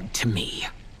dead to me.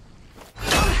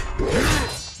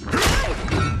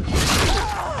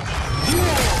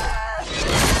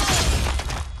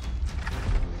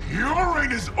 Your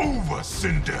reign is over,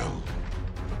 Sindel!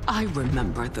 I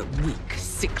remember the weak,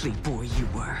 sickly boy you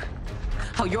were.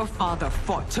 How your father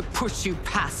fought to push you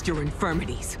past your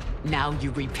infirmities. Now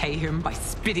you repay him by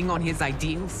spitting on his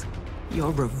ideals?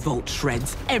 Your revolt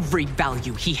shreds every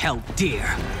value he held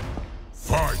dear.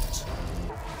 Fight!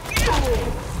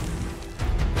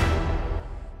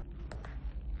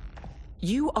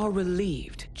 You are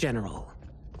relieved, General.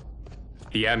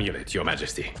 The amulet, Your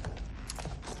Majesty.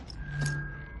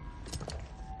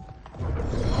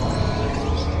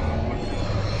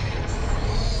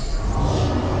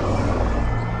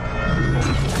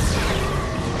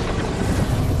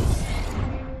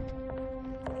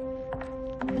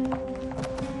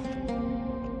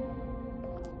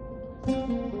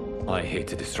 I hate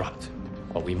to disrupt,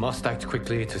 but we must act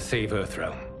quickly to save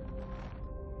Earthrealm.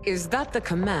 Is that the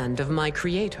command of my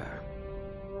creator?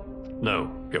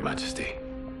 No, Your Majesty.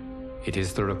 It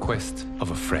is the request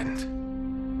of a friend.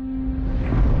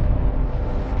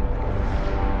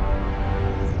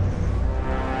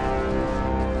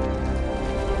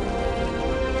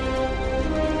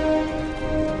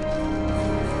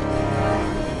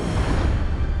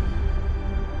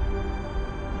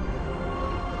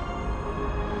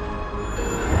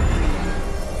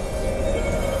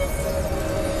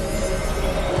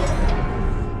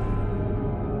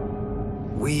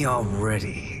 We are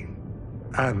ready.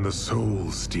 And the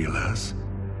Soul Stealers?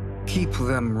 Keep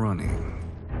them running.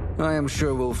 I am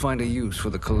sure we'll find a use for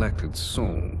the collected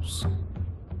souls.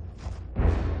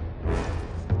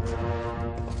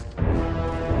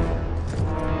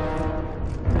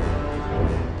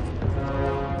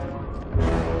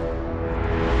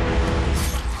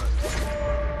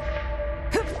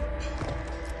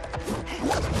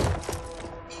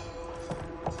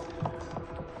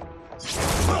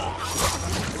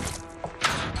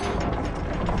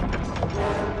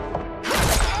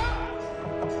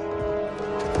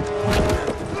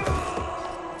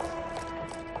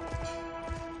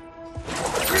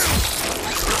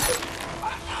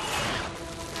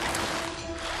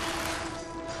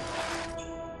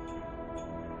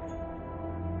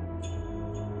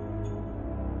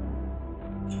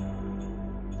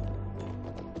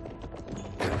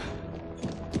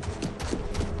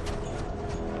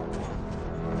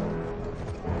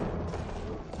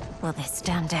 Will they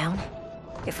stand down,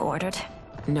 if ordered?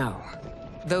 No.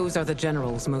 Those are the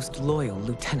General's most loyal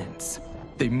lieutenants.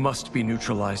 They must be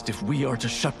neutralized if we are to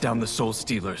shut down the Soul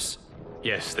Stealers.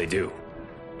 Yes, they do.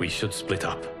 We should split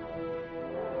up.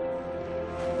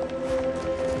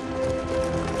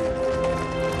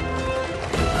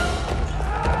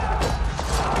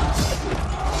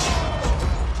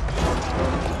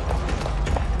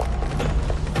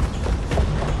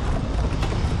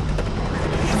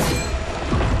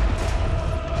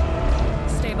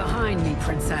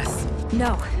 Princess.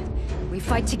 No. We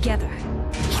fight together.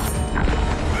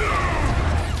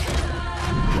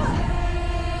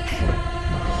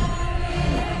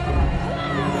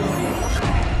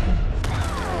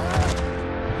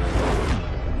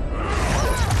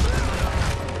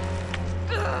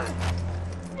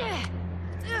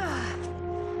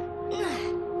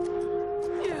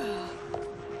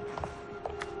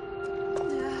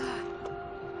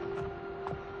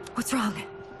 What's wrong?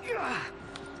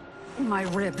 My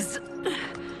ribs.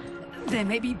 They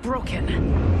may be broken.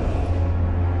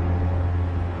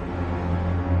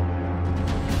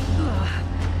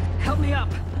 Help me up.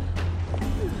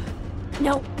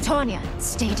 No, Tanya,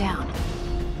 stay down.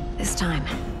 This time,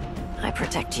 I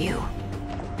protect you.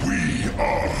 We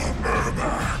are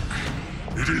Ermac.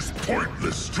 It is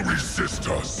pointless to resist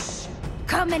us.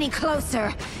 Come any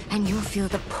closer, and you'll feel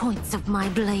the points of my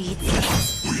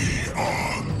blades. We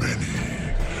are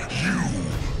many. You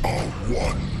are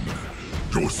one.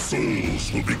 Your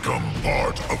souls will become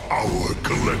part of our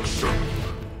collection.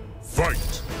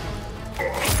 Fight!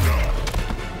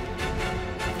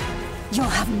 You'll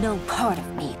have no part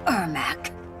of me,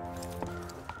 Ermac.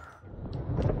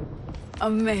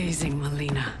 Amazing,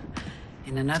 Mileena.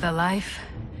 In another life,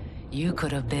 you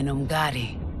could have been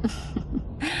Umgadi.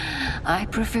 I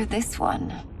prefer this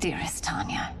one, dearest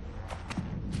Tanya.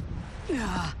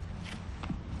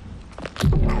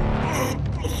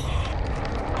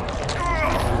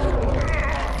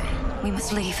 We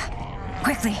must leave.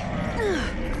 Quickly.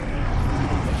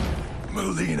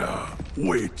 Mileena,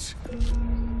 wait.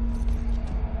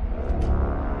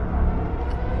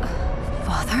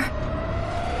 Father?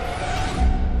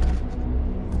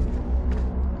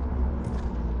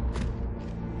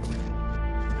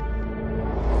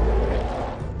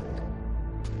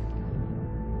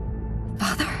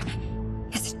 Father?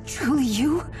 Is it truly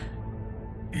you?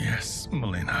 Yes,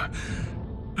 Mileena.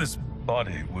 This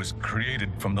body was created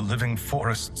from the living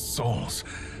forest's souls.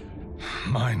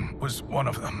 Mine was one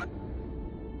of them.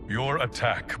 Your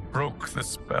attack broke the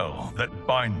spell that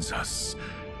binds us.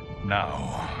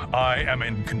 Now, I am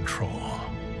in control.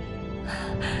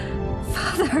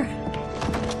 Father!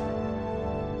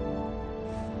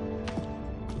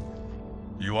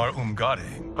 You are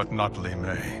Umgadi, but not Li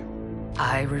Mei.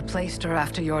 I replaced her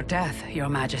after your death, Your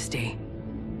Majesty.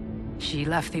 She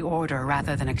left the Order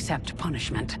rather than accept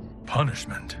punishment.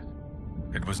 Punishment?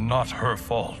 It was not her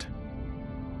fault.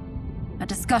 A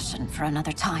discussion for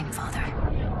another time, Father.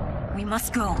 We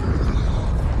must go.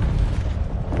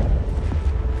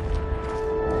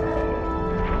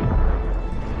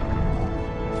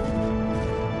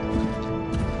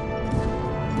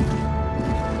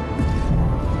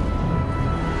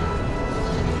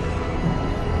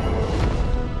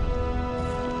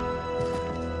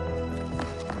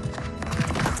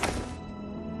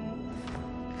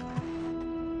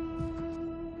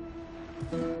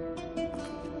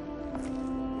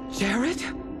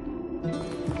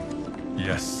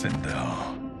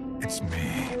 Sindel. It's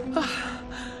me.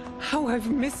 How I've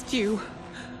missed you.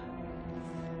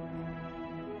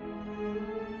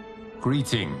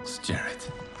 Greetings, Jared.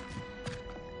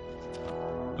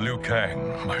 Liu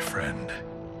Kang, my friend.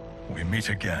 We meet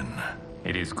again.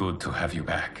 It is good to have you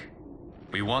back.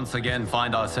 We once again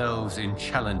find ourselves in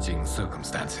challenging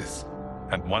circumstances.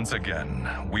 And once again,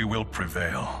 we will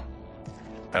prevail.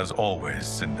 As always,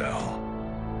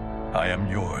 Sindel, I am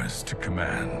yours to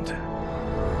command.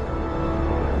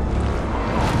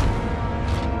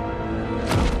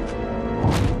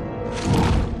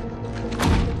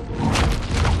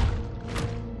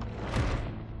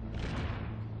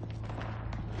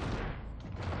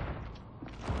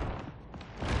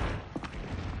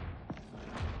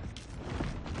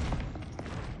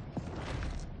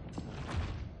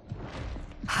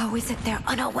 How is it they're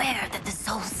unaware that the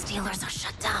Soul Stealers are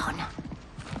shut down?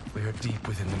 We are deep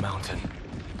within the mountain.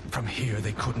 From here,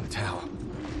 they couldn't tell.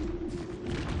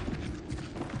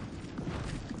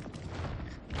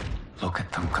 Look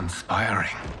at them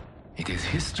conspiring. It is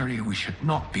history we should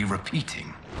not be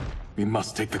repeating. We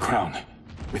must take the crown.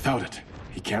 Without it,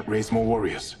 he can't raise more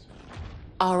warriors.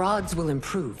 Our odds will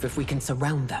improve if we can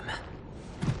surround them.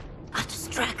 I'll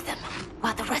distract them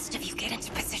while the rest of you get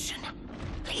into position.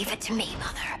 Leave it to me,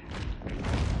 Mother.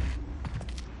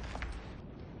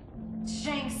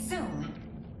 Shang Tsung.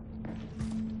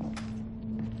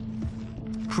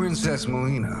 Princess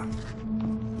Mileena.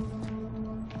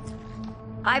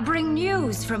 I bring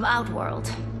news from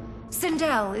Outworld.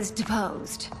 Sindel is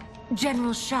deposed.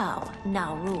 General Shao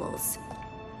now rules.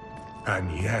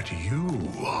 And yet you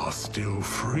are still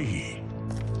free.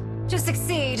 To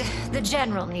succeed, the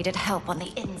General needed help on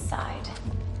the inside.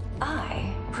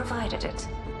 I provided it.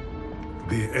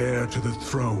 The heir to the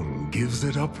throne gives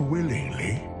it up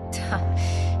willingly.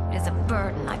 It is a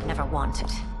burden I've never wanted.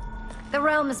 The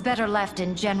realm is better left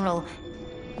in General...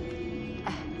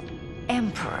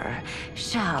 Emperor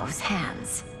Shao's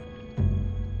hands.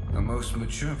 A most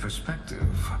mature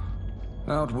perspective.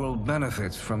 Outworld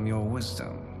benefits from your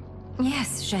wisdom.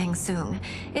 Yes, Shang Tsung,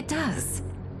 it does.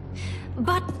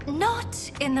 But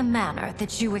not in the manner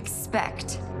that you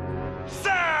expect.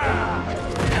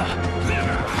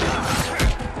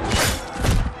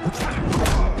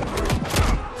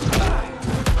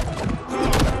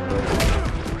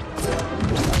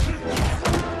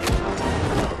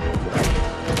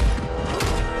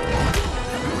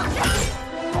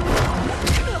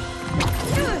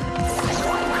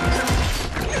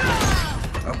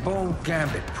 A bold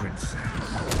gambit, Princess.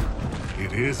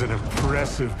 It is an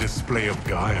impressive display of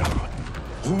guile.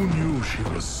 Who knew she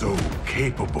was so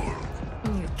capable?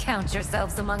 You count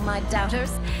yourselves among my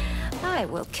doubters. I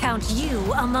will count you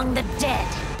among the dead.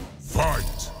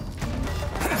 Fight!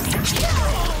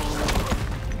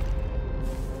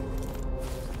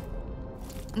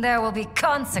 There will be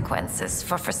consequences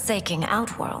for forsaking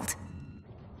Outworld.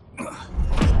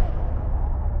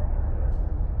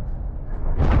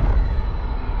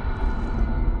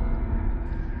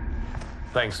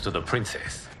 Thanks to the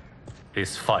princess,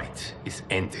 this fight is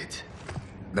ended.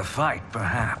 The fight,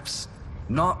 perhaps.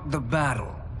 Not the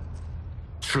battle.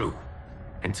 True.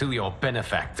 Until your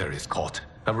benefactor is caught,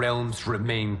 the realms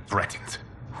remain threatened.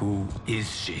 Who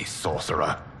is she,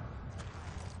 sorcerer?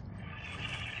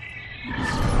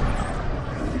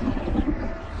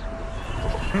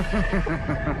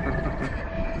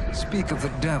 Speak of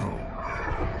the devil.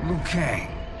 Liu Kang.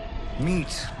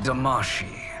 Meet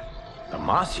Damashi.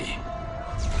 Damashi?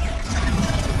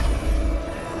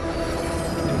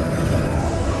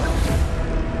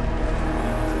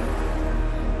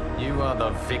 You are the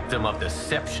victim of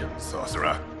deception,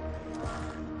 sorcerer.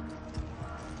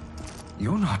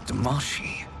 You're not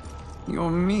Damashi. You're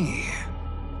me.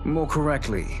 More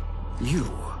correctly, you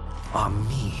are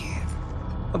me.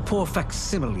 A poor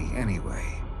facsimile, anyway.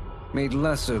 Made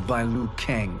lesser by Liu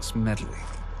Kang's meddling.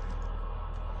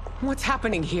 What's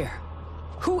happening here?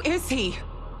 Who is he?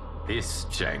 This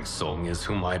Shang Tsung is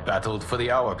whom I battled for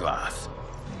the Hourglass.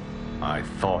 I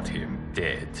thought him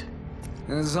dead.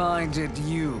 As I did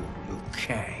you, Liu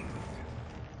Kang.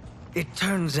 It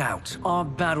turns out our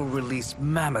battle released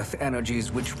mammoth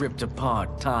energies which ripped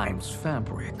apart time's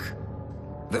fabric.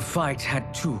 The fight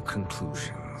had two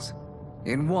conclusions.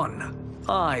 In one,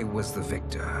 I was the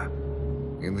victor.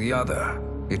 In the other,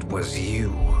 it was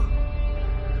you.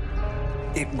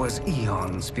 It was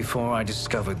eons before I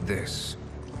discovered this.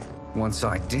 Once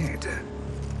I did,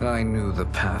 I knew the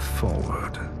path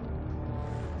forward.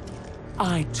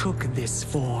 I took this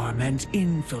form and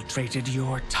infiltrated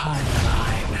your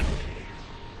timeline.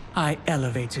 I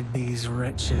elevated these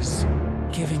wretches,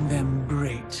 giving them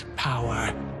great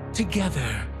power.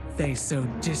 Together, They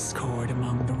sowed discord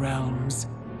among the realms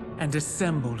and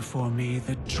assembled for me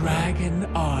the Dragon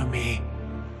Army.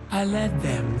 I led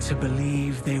them to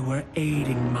believe they were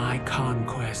aiding my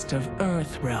conquest of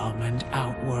Earthrealm and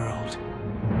Outworld.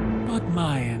 But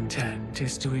my intent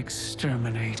is to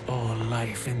exterminate all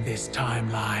life in this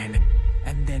timeline,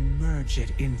 and then merge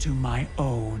it into my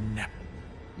own.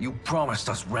 You promised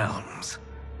us realms.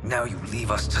 Now you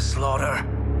leave us to slaughter?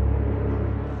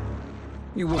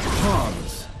 You were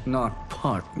pawns, not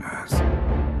partners.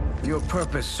 Your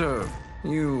purpose served.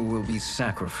 You will be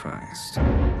sacrificed.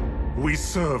 We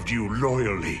served you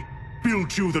loyally,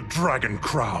 built you the Dragon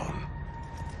Crown.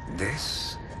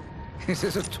 This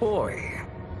is a toy.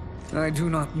 I do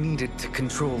not need it to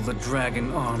control the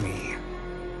Dragon Army.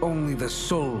 Only the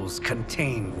souls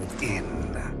contained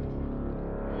within.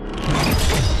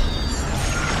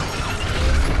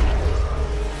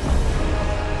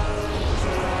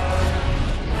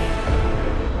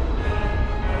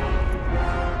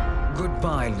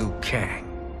 Goodbye, Liu Kang.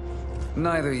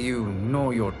 Neither you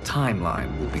nor your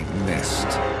timeline will be missed.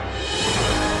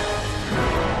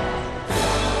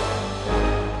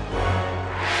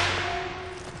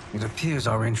 It appears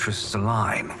our interests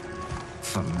align.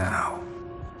 For now.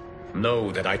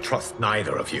 Know that I trust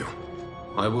neither of you.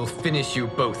 I will finish you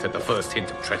both at the first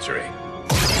hint of treachery.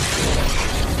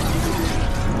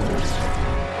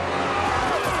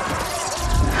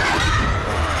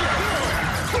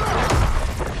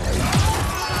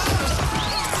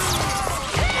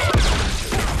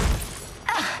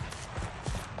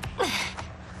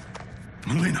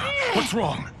 Mileena, what's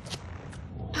wrong?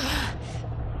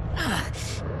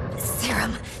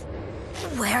 Serum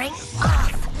wearing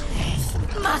off.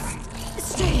 Must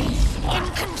stay in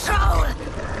control.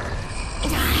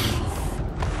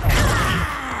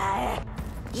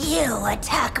 You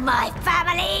attack my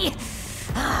family,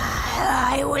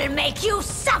 I will make you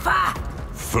suffer.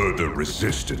 Further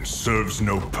resistance serves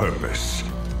no purpose.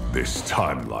 This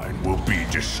timeline will be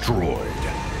destroyed.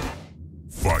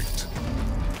 Fight.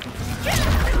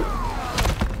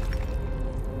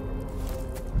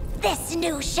 This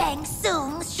new Shang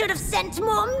Tsung should have sent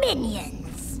more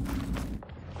minions.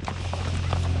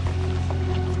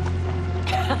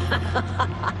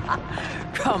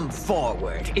 Come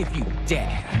forward if you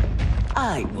dare.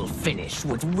 I will finish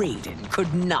what Raiden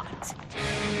could not.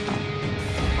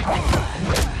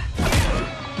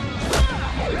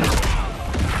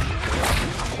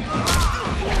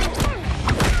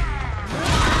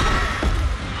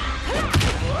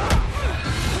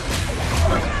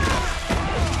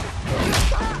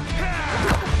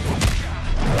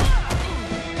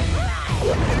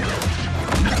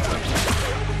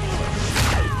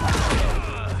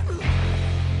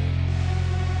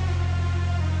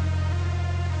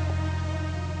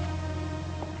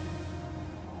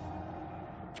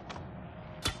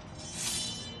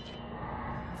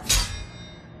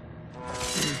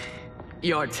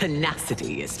 Your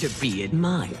tenacity is to be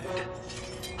admired.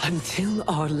 Until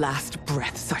our last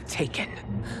breaths are taken,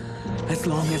 as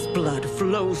long as blood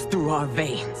flows through our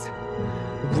veins,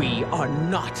 we are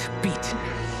not beaten.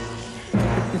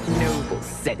 Noble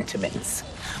sentiments,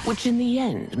 which in the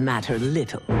end matter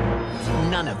little.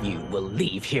 None of you will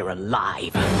leave here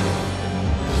alive.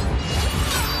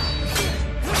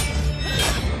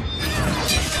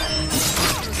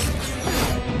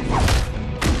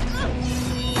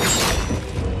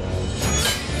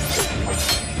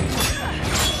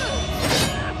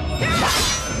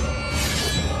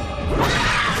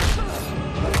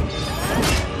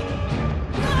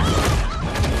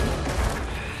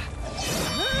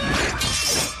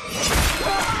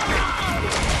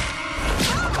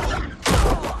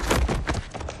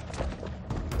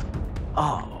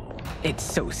 It's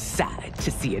so sad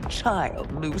to see a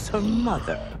child lose her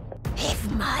mother. If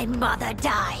my mother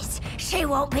dies, she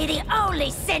won't be the only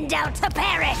Sindel to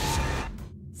perish!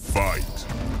 Fight.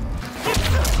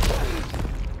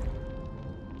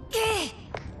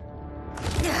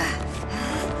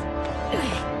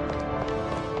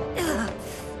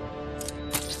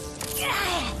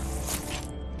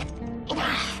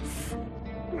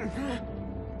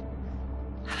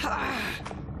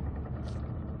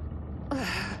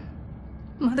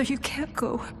 Mother, you can't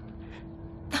go.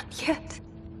 Not yet.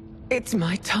 It's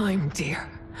my time, dear.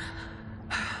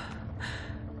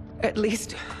 At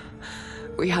least,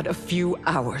 we had a few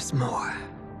hours more.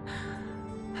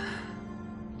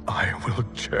 I will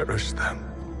cherish them.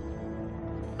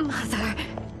 Mother...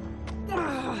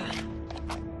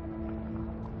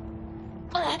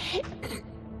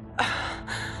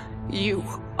 You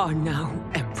are now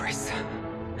Empress.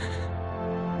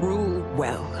 Rule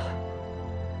well.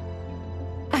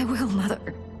 I will, Mother.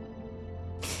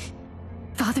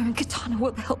 Kitana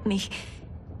will help me.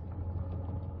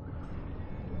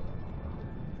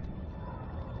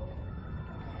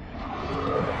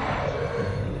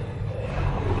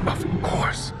 Of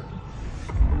course.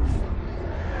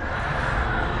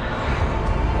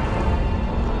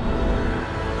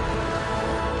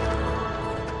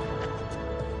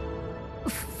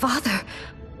 Father,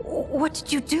 what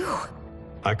did you do?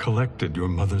 I collected your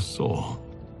mother's soul.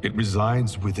 It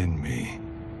resides within me.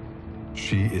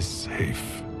 She is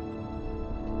safe.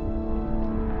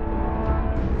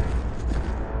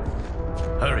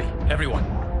 Hurry, everyone.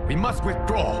 We must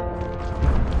withdraw.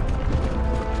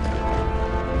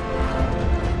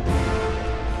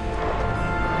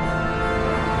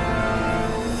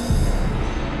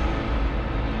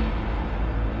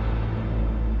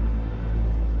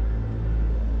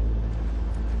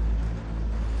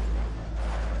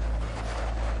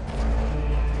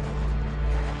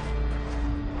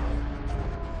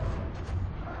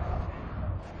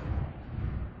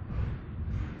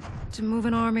 To move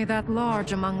an army that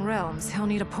large among realms, he'll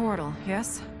need a portal,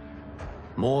 yes?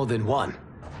 More than one.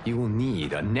 You will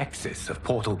need a nexus of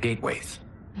portal gateways.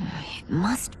 It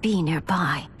must be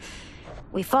nearby.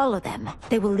 We follow them,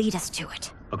 they will lead us to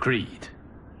it. Agreed.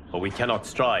 But we cannot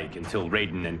strike until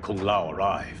Raiden and Kung Lao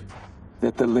arrive.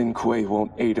 That the Lin Kuei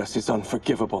won't aid us is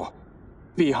unforgivable.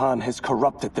 Bihan has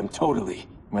corrupted them totally.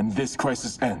 When this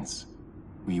crisis ends,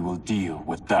 we will deal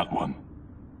with that one.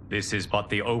 This is but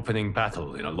the opening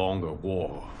battle in a longer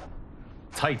war.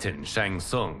 Titan Shang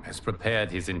Tsung has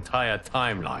prepared his entire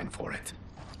timeline for it.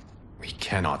 We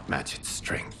cannot match its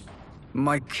strength.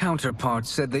 My counterpart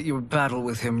said that your battle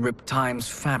with him ripped time's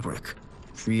fabric,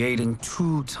 creating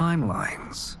 2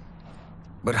 timelines.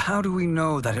 But how do we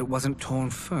know that it wasn't torn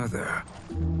further?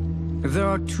 If there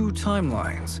are 2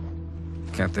 timelines,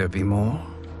 can't there be more?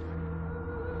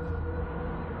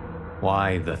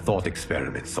 Why the thought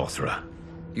experiment, sorcerer?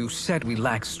 You said we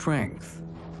lack strength.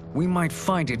 We might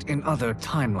find it in other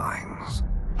timelines.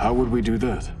 How would we do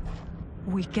that?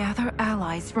 We gather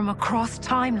allies from across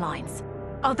timelines,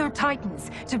 other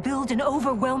Titans, to build an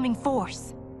overwhelming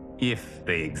force. If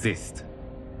they exist.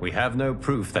 We have no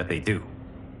proof that they do.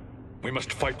 We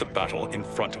must fight the battle in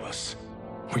front of us.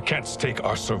 We can't stake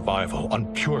our survival on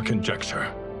pure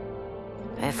conjecture.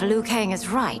 If Liu Kang is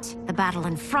right, the battle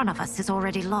in front of us is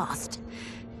already lost.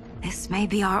 This may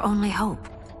be our only hope.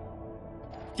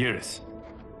 Geras,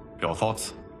 your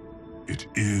thoughts? It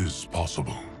is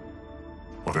possible.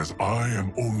 But as I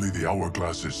am only the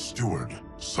Hourglass's steward,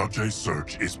 such a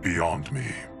search is beyond me.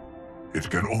 It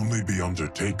can only be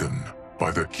undertaken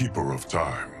by the Keeper of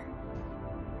Time.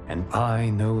 And I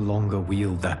no longer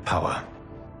wield that power.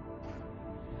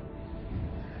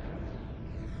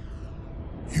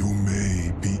 You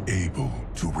may be able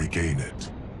to regain it.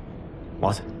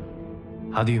 What?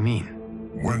 How do you mean?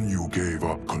 When you gave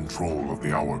up control of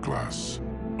the Hourglass,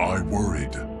 I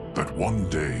worried that one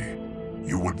day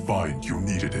you would find you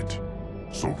needed it.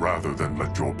 So rather than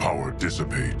let your power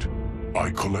dissipate,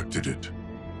 I collected it.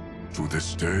 To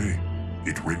this day,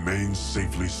 it remains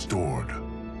safely stored.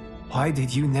 Why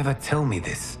did you never tell me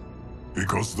this?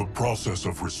 Because the process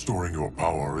of restoring your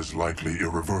power is likely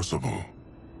irreversible.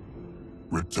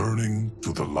 Returning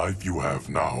to the life you have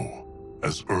now,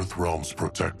 as Earthrealm's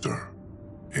protector,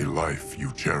 a life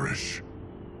you cherish,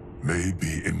 may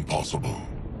be impossible.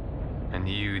 And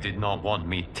you did not want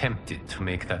me tempted to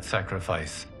make that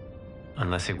sacrifice,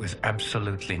 unless it was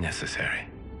absolutely necessary.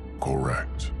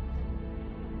 Correct.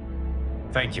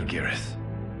 Thank you, Geras.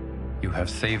 You have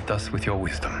saved us with your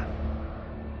wisdom.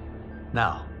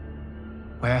 Now,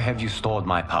 where have you stored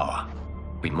my power?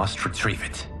 We must retrieve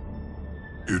it.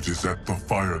 It is at the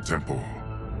Fire Temple,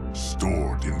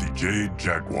 stored in the Jade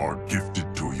Jaguar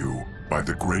gifted to you by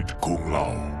the great Kung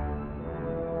Lao.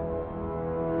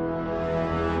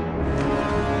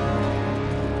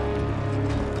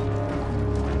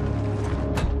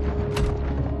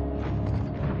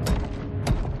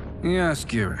 Yes,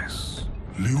 Geras.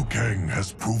 Liu Kang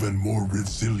has proven more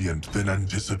resilient than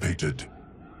anticipated.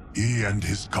 He and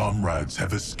his comrades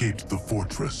have escaped the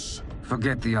fortress.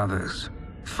 Forget the others.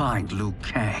 Find Liu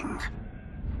Kang.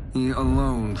 He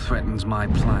alone threatens my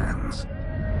plans.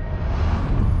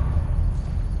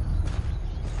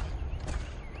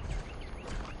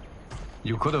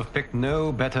 You could have picked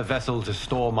no better vessel to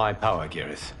store my power,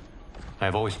 Geras. I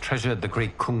have always treasured the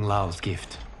great Kung Lao's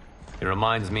gift. It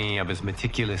reminds me of his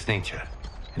meticulous nature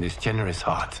and his generous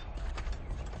heart.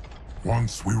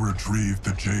 Once we retrieve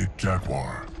the Jade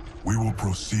Jaguar, we will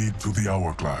proceed to the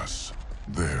Hourglass.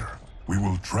 There, we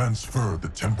will transfer the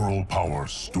temporal power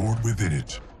stored within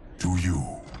it to you.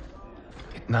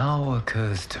 It now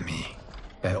occurs to me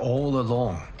that all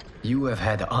along, You have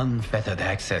had unfettered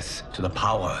access to the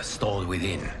power stored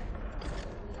within.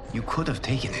 You could have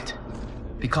taken it,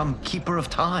 become Keeper of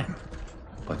Time,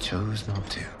 but chose not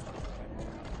to.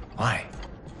 Why?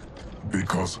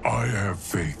 Because I have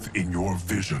faith in your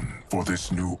vision for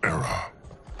this new era.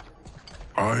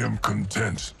 I am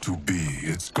content to be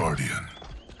its guardian.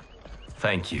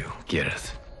 Thank you,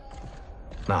 Geras.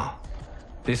 Now,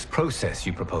 this process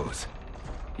you propose,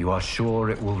 you are sure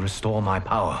it will restore my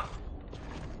power?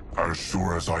 As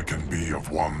sure as I can be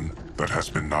of one that has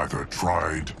been neither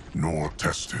tried nor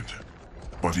tested.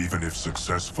 But even if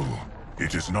successful,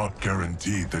 it is not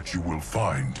guaranteed that you will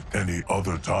find any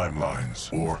other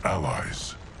timelines or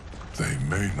allies. They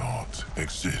may not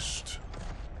exist.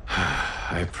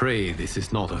 I pray this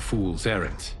is not a fool's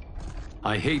errand.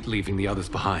 I hate leaving the others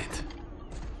behind.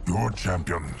 Your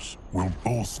champions will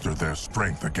bolster their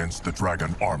strength against the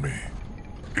Dragon Army.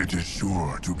 It is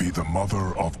sure to be the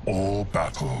mother of all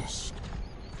battles.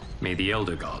 May the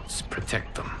Elder Gods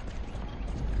protect them.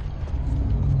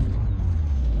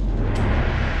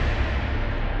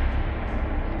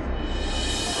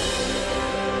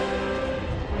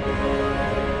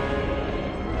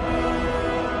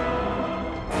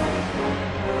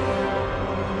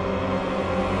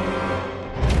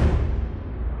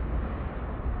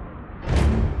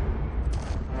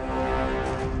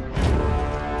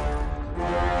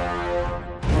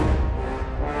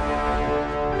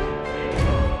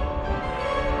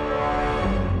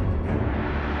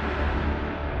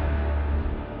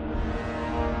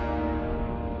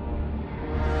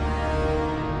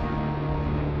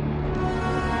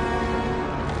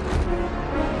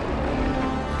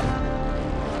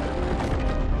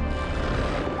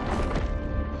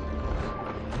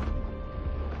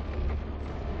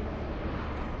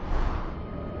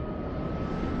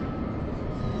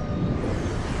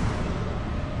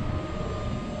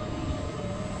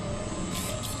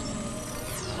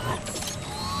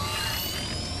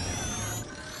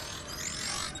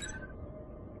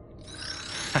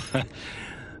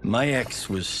 My ex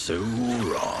was so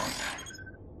wrong.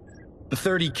 The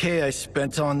 30K I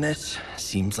spent on this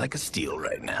seems like a steal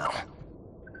right now.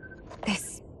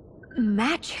 This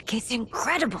magic is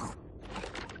incredible.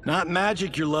 Not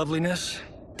magic, your loveliness.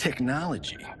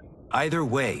 Technology. Either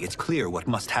way, it's clear what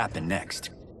must happen next.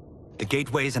 The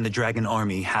gateways and the Dragon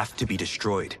Army have to be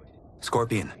destroyed.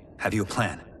 Scorpion, have you a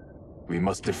plan? We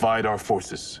must divide our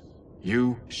forces.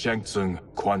 You, Shang Tsung,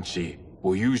 Quan Chi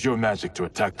will use your magic to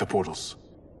attack the portals.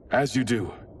 As you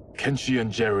do, Kenshi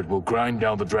and Jared will grind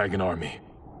down the Dragon Army.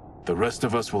 The rest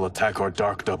of us will attack our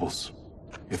dark doubles.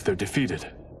 If they're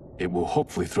defeated, it will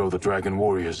hopefully throw the Dragon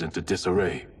Warriors into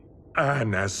disarray.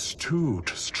 An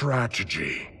astute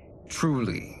strategy.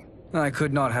 Truly, I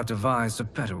could not have devised a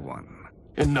better one.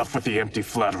 Enough with the empty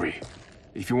flattery.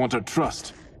 If you want our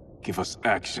trust, give us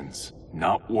actions,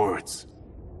 not words.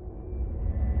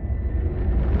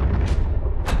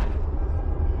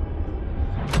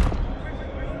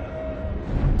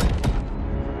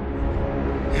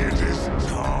 It is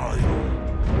time.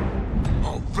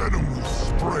 Our venom will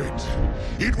spread.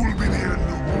 It will be the end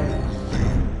of all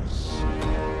things.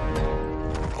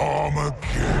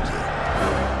 Armageddon.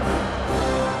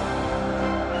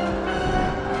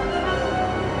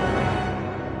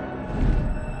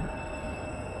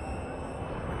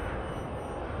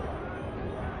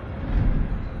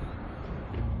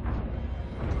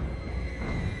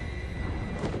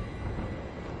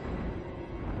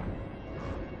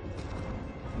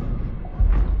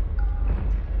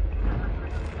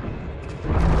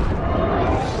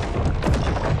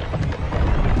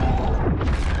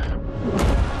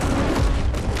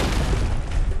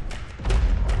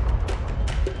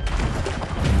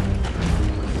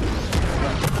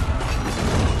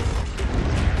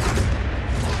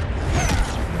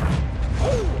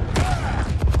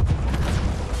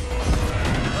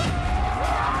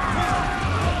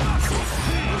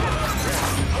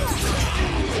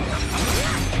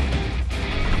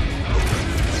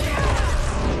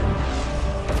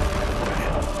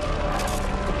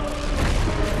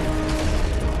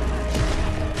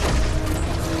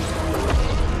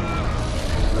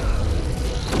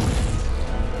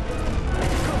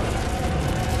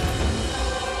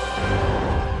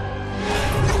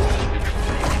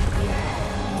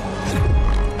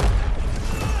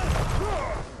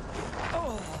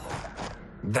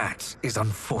 That is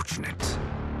unfortunate.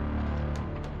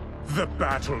 The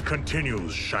battle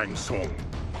continues, Shang Tsung.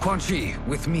 Quan Chi,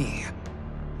 with me.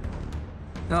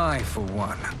 I, for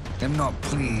one, am not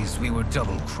pleased we were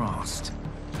double-crossed.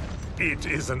 It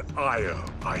is an ire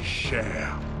I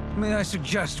share. May I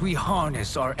suggest we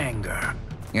harness our anger?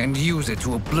 and use it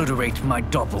to obliterate my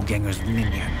doppelganger's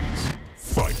minions.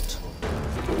 Fight.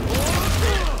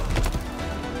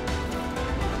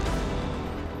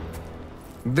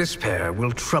 This pair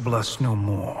will trouble us no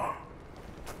more.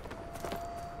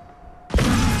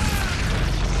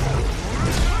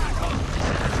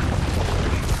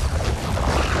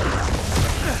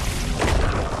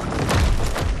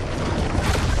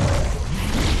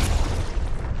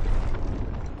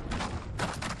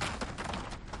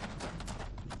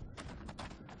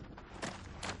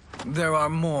 There are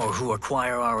more who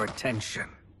acquire our attention.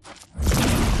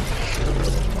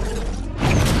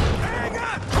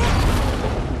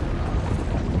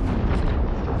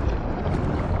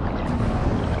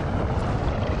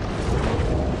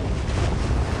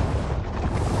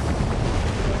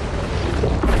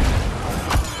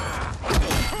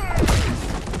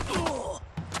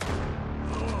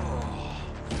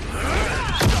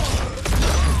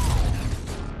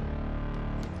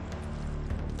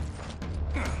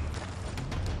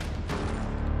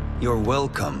 You're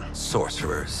welcome,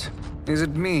 sorcerers. Is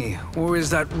it me, or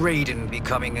is that Raiden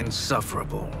becoming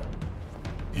insufferable?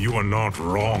 You are not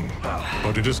wrong,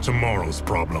 but it is tomorrow's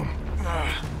problem.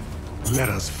 Let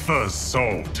us first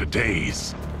solve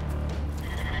today's.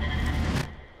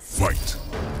 Fight.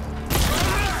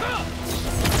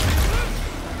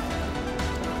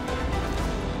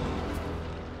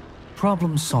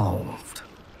 Problem solved.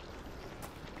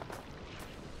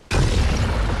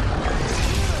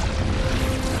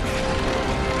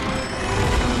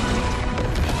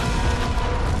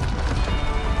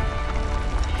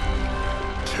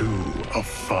 Of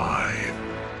 5.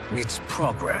 It's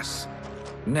progress.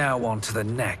 Now on to the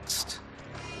next.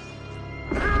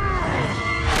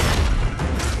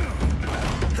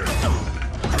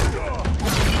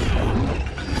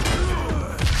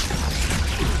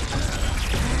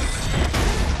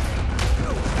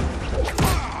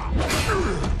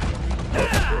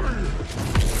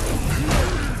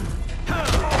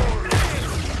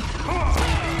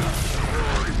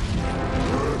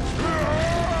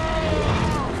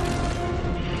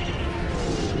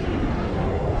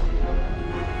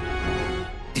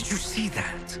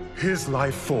 His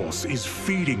life force is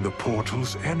feeding the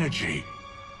portal's energy.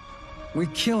 We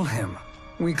kill him.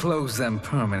 We close them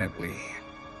permanently.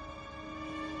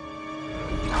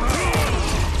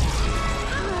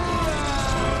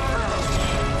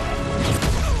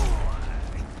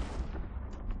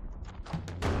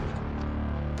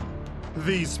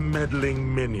 These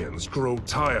meddling minions grow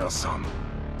tiresome.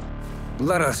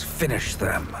 Let us finish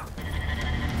them.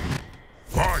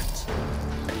 Fight!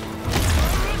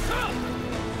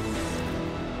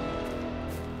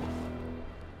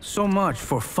 So much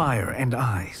for fire and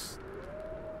ice.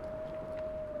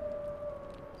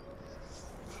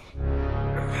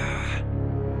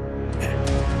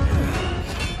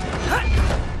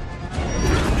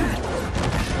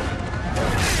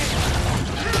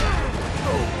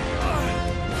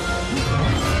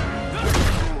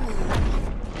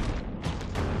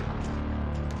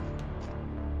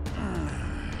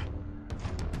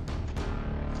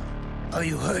 Are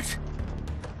you hurt?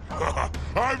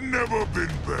 I've never been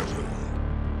better.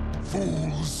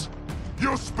 Fools!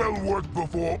 Your spell worked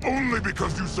before only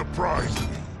because you surprised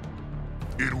me.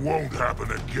 It won't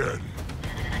happen again.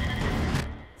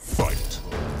 Fight!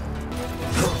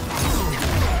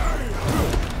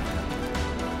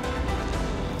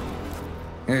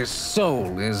 His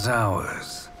soul is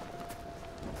ours.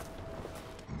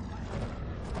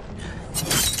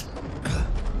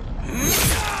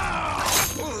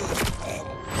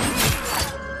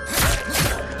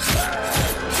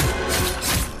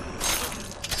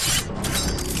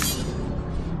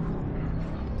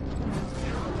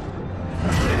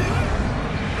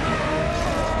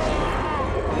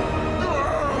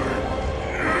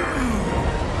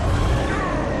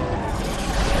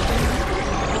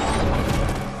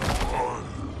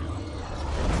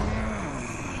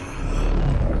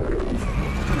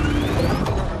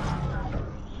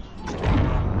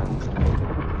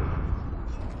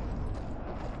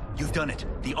 Done it.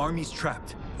 The army's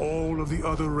trapped. All of the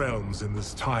other realms in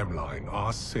this timeline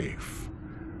are safe.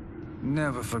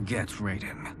 Never forget,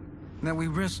 Raiden, that we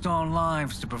risked our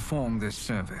lives to perform this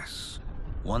service.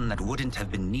 One that wouldn't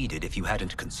have been needed if you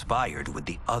hadn't conspired with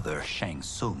the other Shang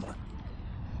Tsung.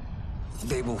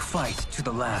 They will fight to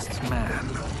the last man.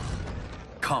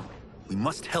 Come, we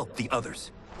must help the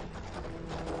others.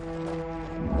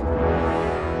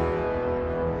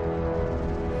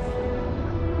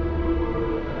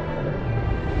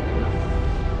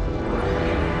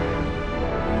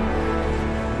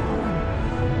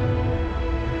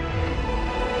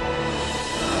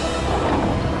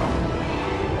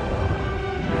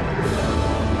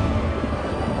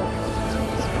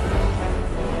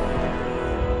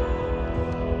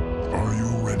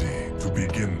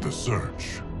 begin the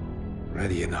search.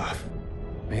 Ready enough.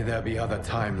 May there be other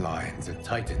timelines and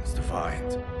Titans to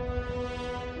find.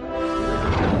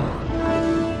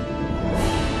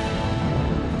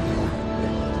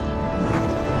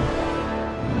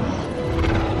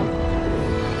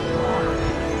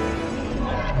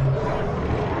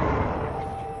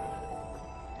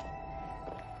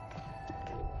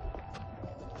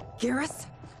 Geras?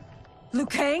 Liu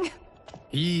Kang?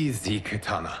 Easy,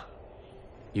 Kitana.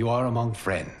 You are among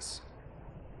friends.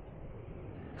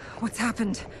 What's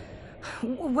happened?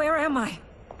 Where am I?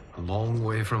 A long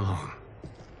way from home.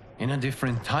 In a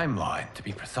different timeline, to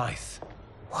be precise.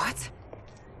 What?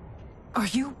 Are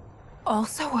you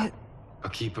also a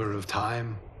keeper of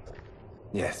time?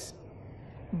 Yes.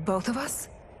 both of us?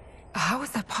 How is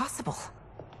that possible?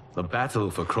 The battle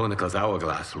for Kronika's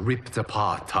Hourglass ripped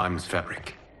apart time's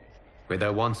fabric. Where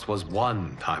there once was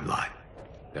one timeline,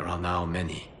 there are now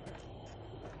many.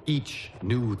 Each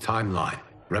new timeline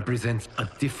represents a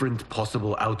different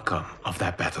possible outcome of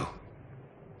that battle.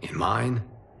 In mine,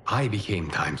 I became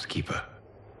Time's Keeper.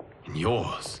 In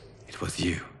yours, it was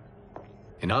you.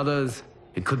 In others,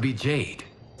 it could be Jade,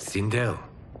 Sindel,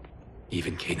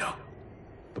 even Kano.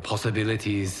 The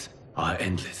possibilities are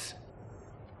endless.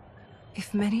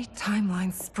 If many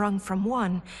timelines sprung from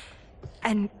one,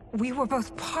 and we were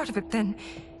both part of it, then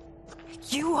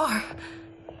you are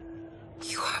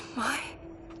my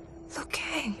Liu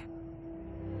Kang.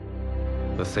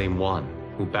 The same one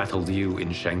who battled you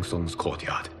in Shang Tsung's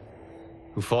courtyard,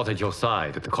 who fought at your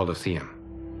side at the Colosseum,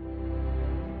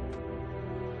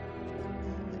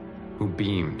 who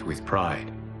beamed with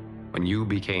pride when you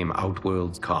became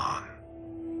Outworld's Khan.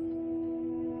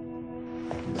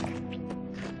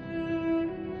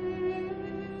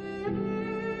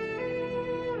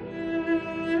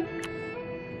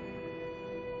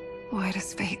 Why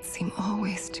does fate seem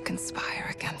always to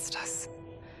conspire against us?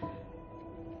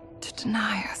 To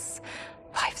deny us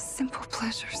life's simple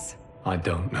pleasures? I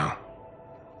don't know.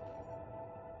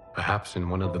 Perhaps in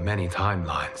one of the many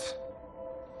timelines,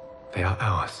 they are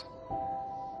ours.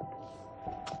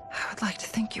 I would like to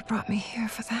think you brought me here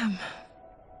for them.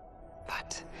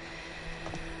 But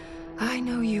I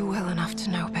know you well enough to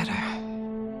know better.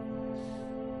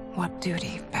 What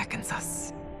duty beckons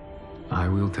us? I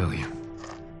will tell you.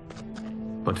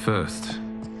 But first,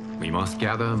 we must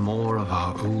gather more of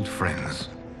our old friends.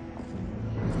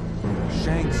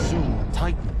 Shang Tsung,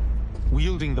 Titan,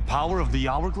 wielding the power of the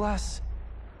Hourglass?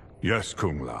 Yes,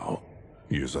 Kung Lao.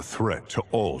 He is a threat to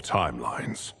all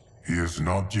timelines. He is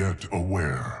not yet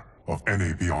aware of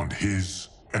any beyond his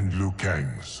and Liu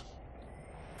Kang's.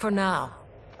 For now,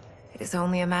 it is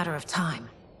only a matter of time.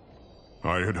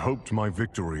 I had hoped my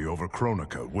victory over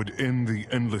Kronika would end the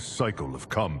endless cycle of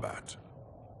combat.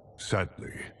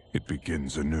 Sadly, it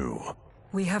begins anew.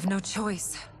 We have no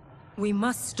choice. We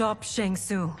must stop Shang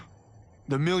Tsung.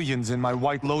 The millions in my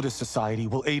White Lotus Society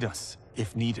will aid us,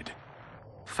 if needed.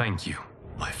 Thank you,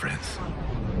 my friends.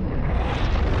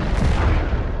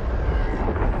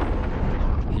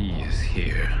 He is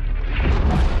here.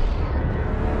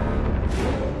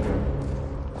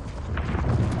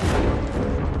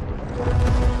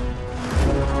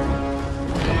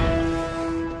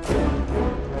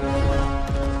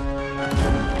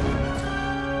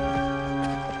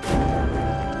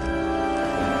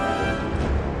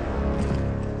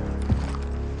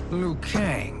 Liu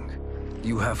Kang,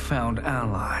 you have found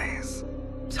allies.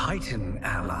 Titan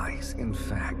allies, in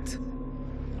fact.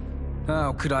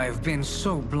 How could I have been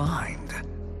so blind?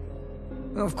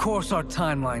 Of course our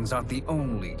timelines aren't the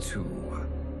only two.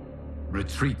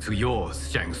 Retreat to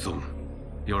yours, Shang Tsung.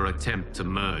 Your attempt to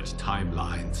merge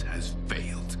timelines has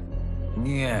failed.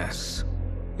 Yes.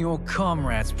 Your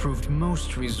comrades proved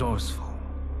most resourceful.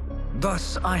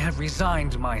 Thus, I have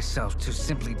resigned myself to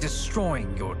simply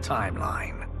destroying your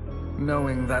timeline.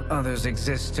 Knowing that others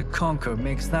exist to conquer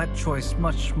makes that choice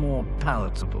much more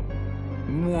palatable.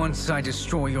 Once I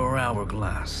destroy your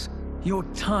Hourglass, your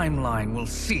timeline will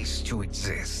cease to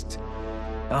exist.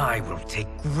 I will take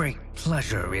great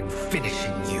pleasure in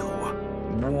finishing you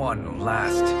one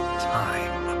last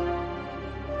time.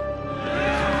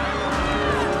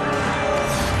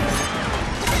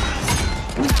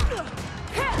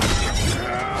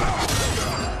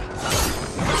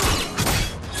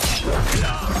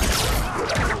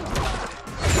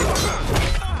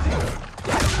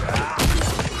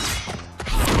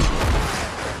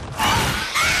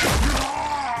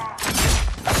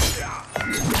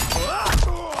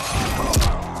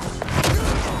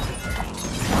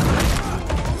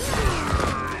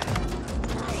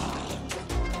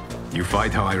 You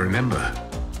fight how I remember.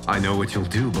 I know what you'll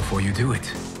do before you do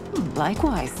it.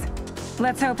 Likewise.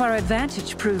 Let's hope our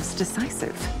advantage proves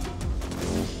decisive.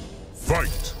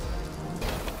 Fight!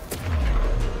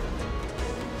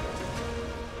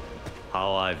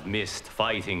 How I've missed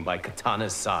fighting by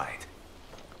Kitana's side.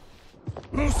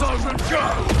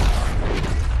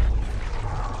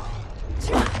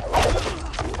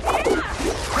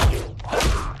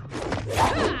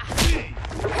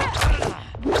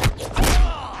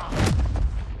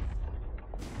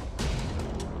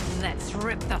 Let's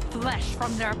rip the flesh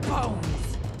from their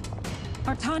bones.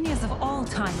 Are Tanya's of all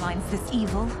timelines this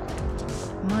evil?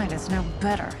 Mine is no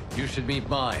better. You should meet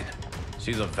mine.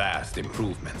 She's a vast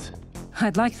improvement.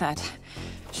 I'd like that.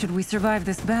 Should we survive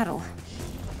this battle?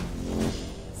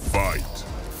 Fight!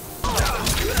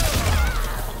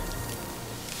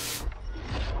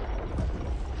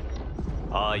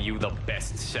 Are you the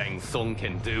best Shang Tsung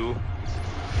can do?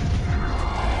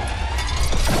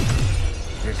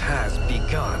 It has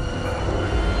begun.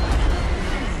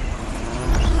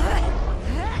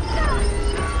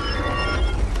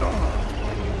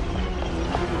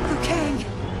 Liu Kang!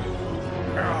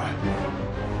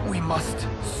 We must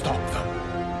stop them.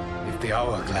 If the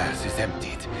Hourglass is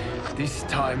emptied, this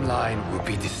timeline will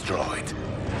be destroyed.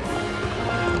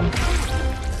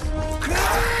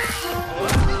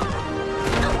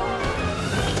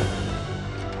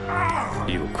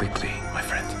 Heal quickly, my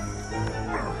friend.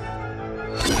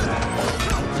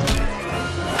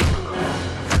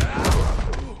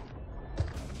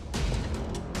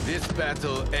 This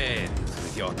battle ends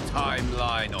with your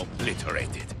timeline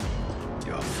obliterated.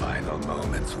 Your final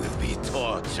moments will be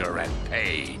torture and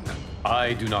pain.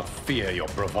 I do not fear your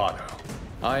bravado.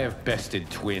 I have bested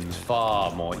twins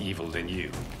far more evil than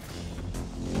you.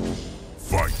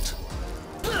 Fight!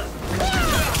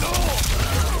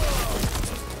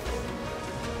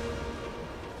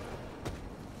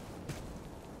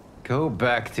 Go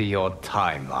back to your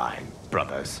timeline,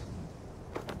 brothers.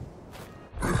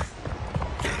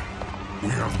 We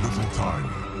have little time.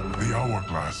 The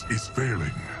Hourglass is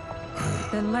failing.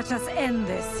 Then let us end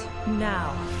this,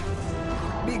 now.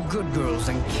 Be good girls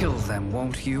and kill them,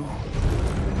 won't you?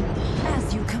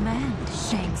 As you command,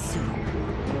 Shang Tsung.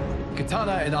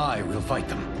 Kitana and I will fight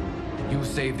them. You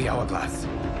save the Hourglass.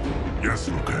 Yes,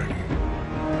 Liu Kang.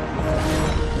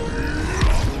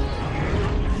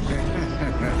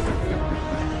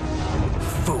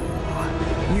 Fool.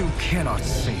 You cannot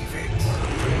save it.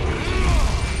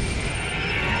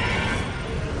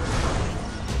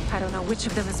 I don't know which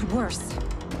of them is worse.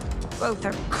 Both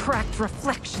are cracked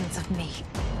reflections of me.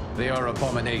 They are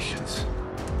abominations.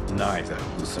 Neither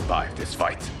will survive this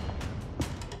fight.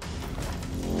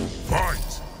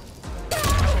 Fight!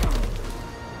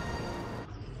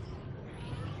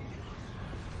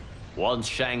 Once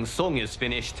Shang Tsung is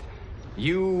finished,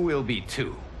 you will be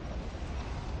too.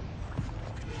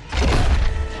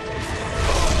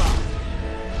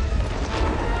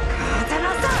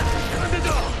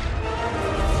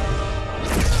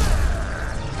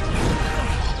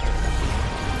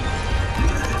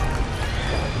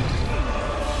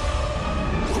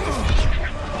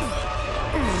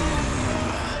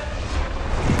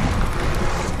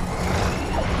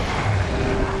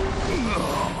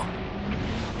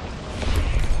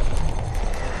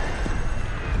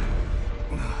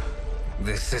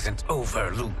 This isn't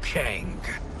over, Liu Kang.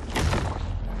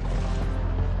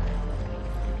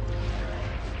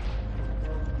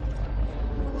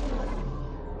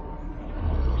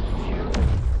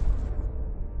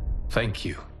 Thank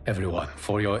you, everyone,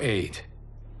 for your aid.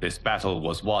 This battle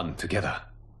was won together.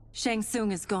 Shang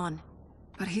Tsung is gone,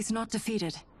 but he's not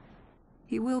defeated.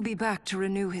 He will be back to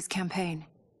renew his campaign.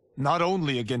 Not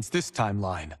only against this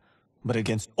timeline, but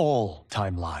against all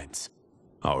timelines.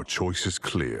 Our choice is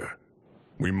clear.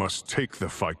 We must take the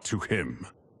fight to him.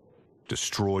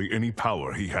 Destroy any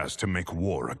power he has to make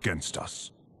war against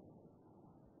us.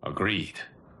 Agreed.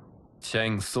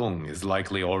 Shang Tsung is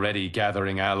likely already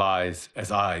gathering allies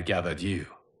as I gathered you.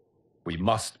 We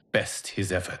must best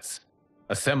his efforts.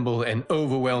 Assemble an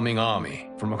overwhelming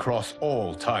army from across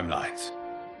all timelines.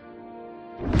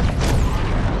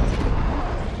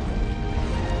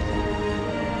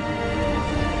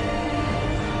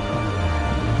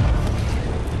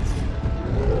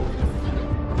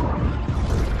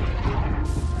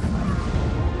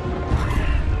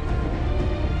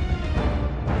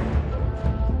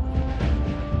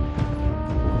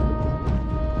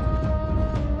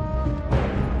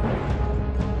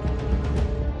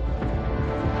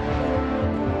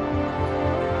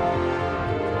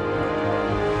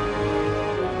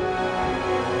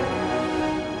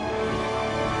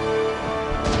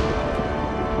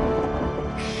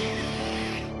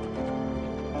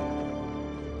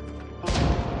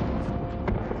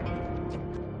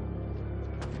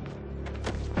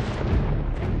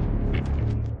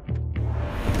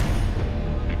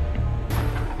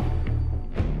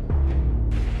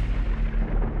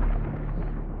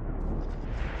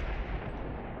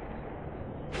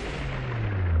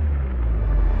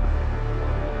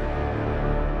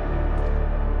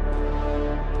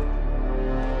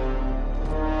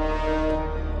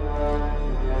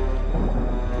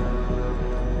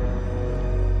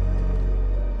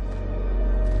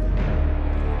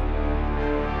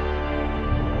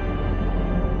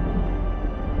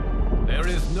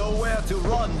 Nowhere to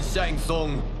run, Shang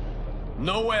Tsung.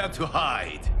 Nowhere to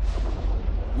hide.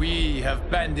 We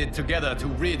have banded together to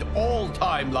rid all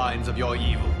timelines of your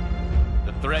evil.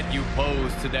 The threat you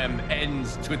pose to them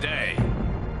ends today.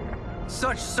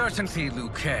 Such certainty, Liu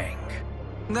Kang,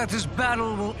 that this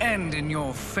battle will end in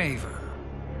your favor.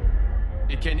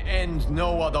 It can end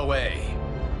no other way.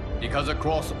 Because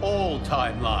across all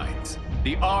timelines,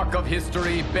 the arc of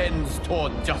history bends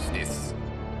toward justice.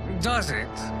 Does it?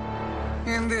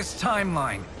 In this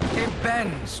timeline, it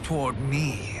bends toward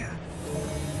me.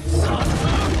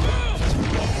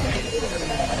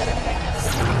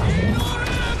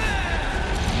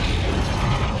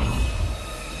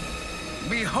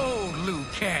 Behold, Liu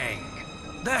Kang,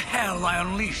 the hell I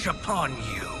unleash upon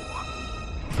you.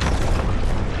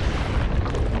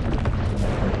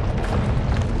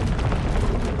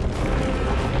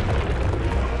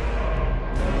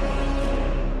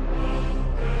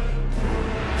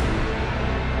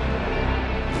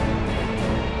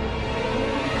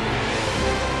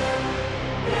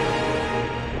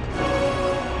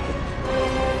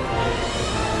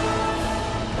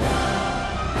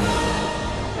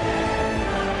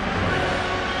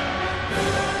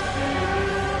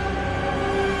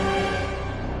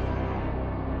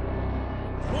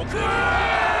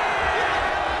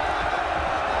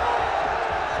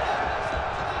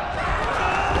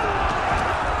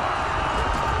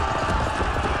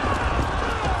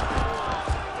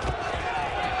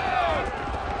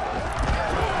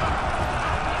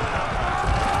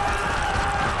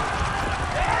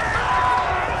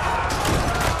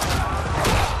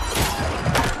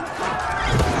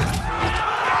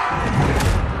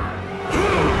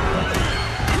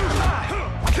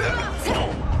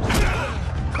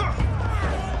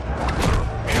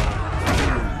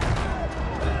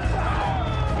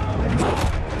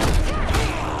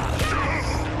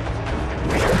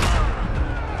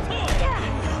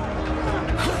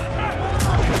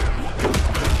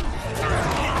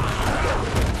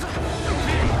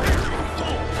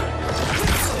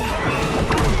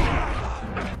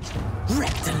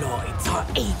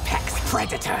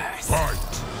 Predators! Fight!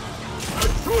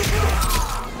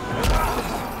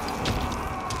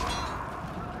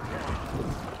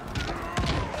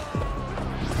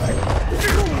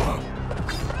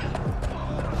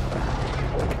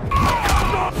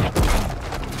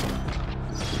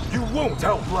 You won't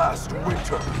outlast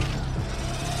winter!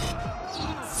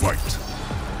 Fight!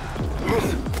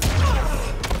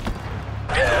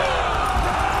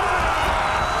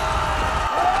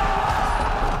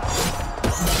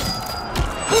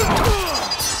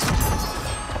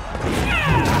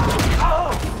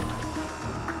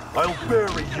 I'll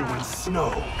bury you in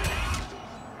snow.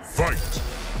 Fight!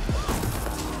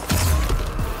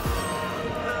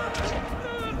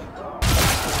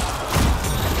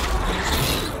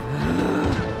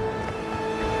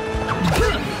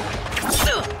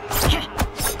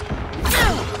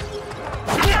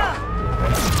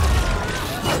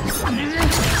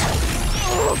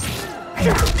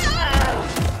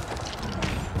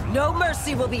 No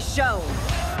mercy will be shown.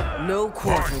 No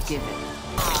quarter given.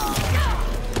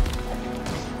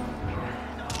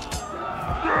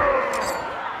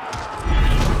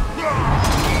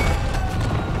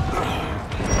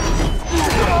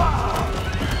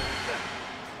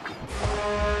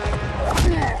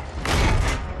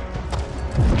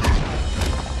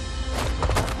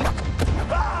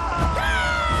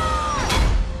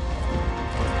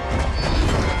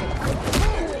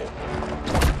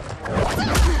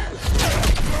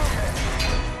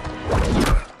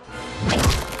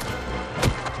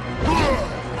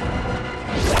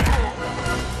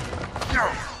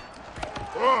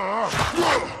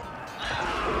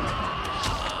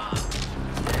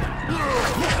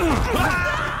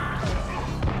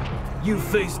 You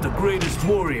face the greatest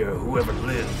warrior who ever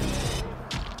lived.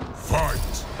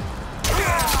 Fight!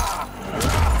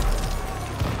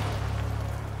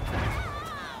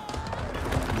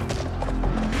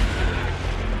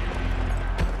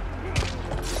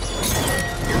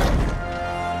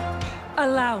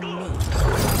 Allow me.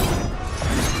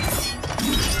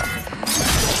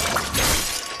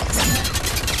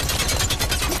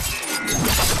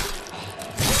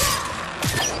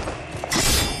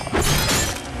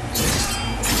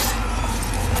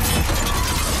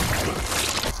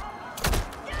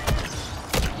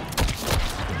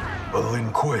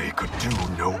 Lin Kuei could do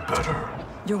no better.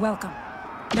 You're welcome.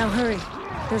 Now hurry.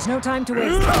 There's no time to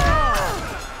waste.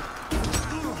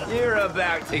 You're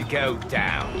about to go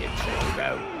down, you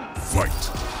trickbo.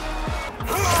 Fight!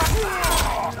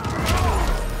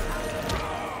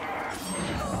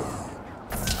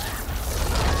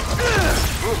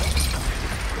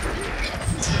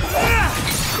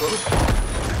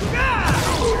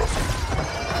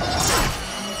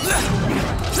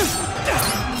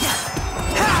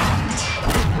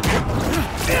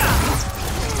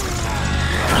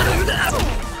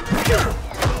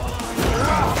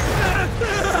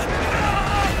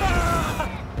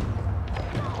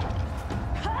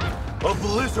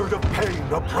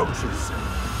 approaches.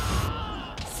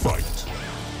 Fight.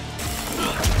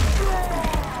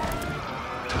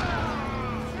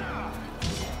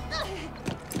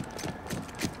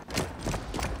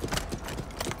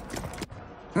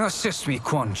 Assist me,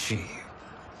 Quan Chi.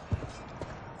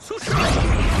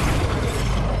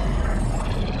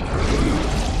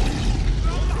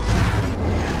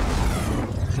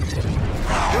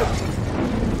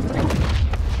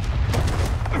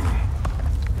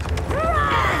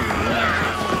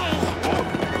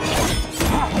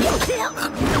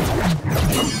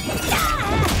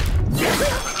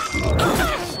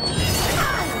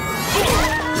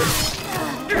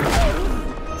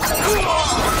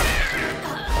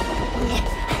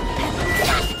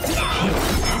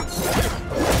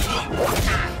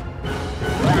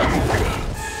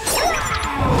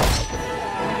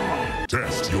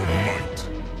 Test your might.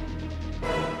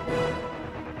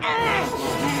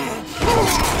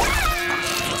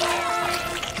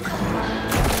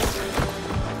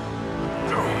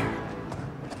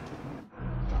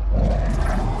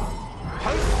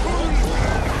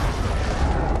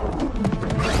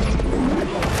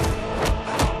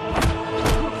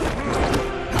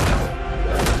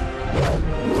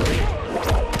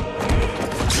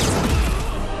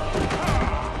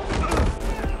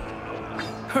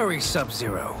 Hurry,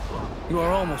 Sub-Zero. You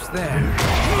are almost there.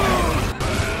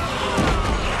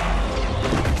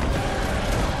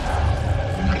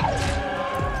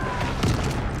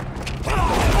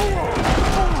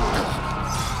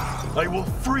 I will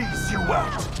freeze you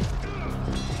out.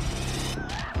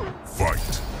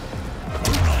 Fight.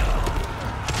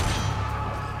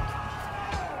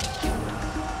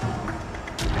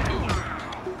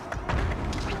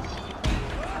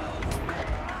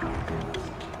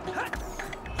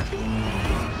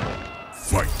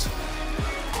 Fight.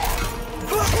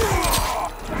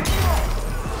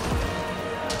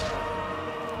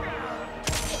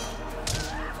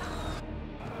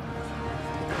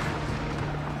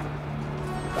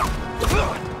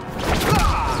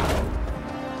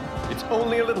 It's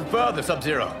only a little further,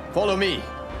 Sub-Zero. Follow me.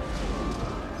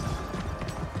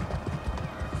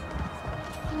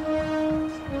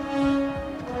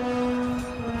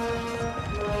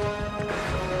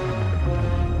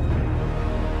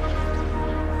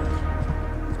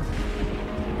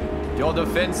 Your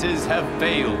defenses have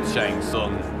failed, Shang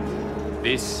Tsung.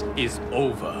 This is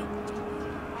over.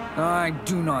 I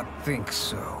do not think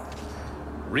so.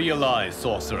 Realize,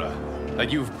 sorcerer,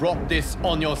 that you've brought this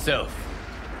on yourself.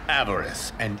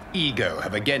 Avarice and ego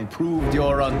have again proved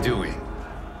your undoing.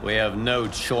 We have no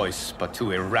choice but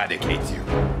to eradicate you.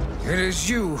 It is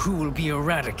you who will be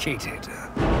eradicated.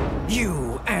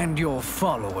 You and your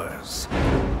followers.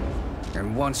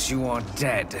 And once you are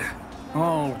dead,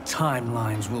 all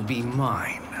timelines will be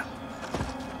mine.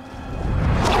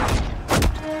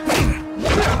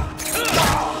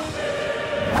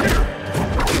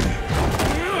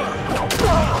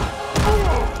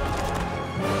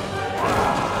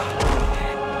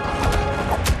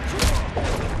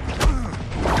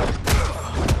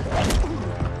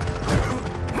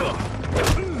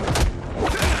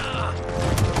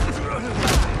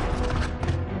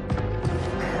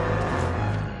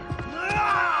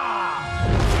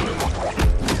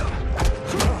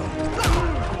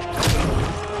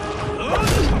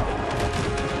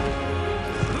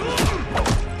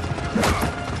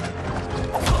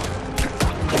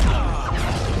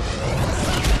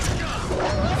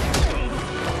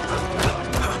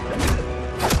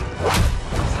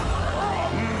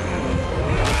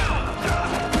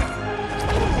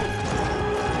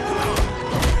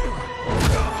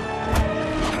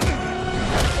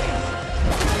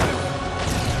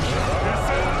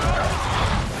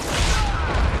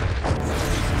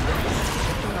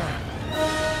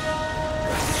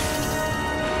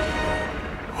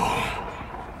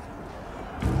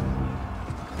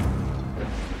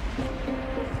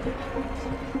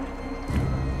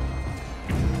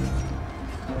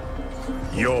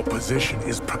 Your position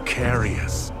is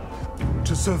precarious.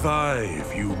 To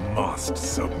survive, you must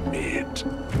submit.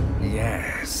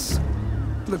 Yes.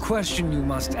 The question you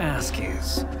must ask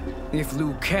is, if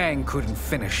Liu Kang couldn't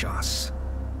finish us,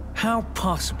 how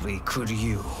possibly could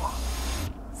you?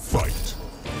 Fight.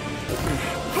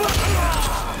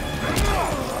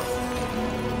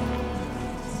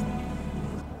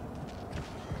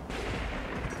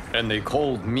 And they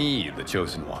called me the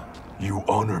Chosen One. You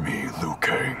honor me, Liu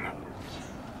Kang.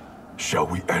 Shall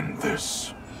we end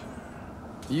this?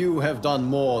 You have done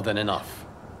more than enough.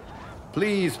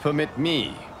 Please permit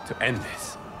me to end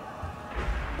this.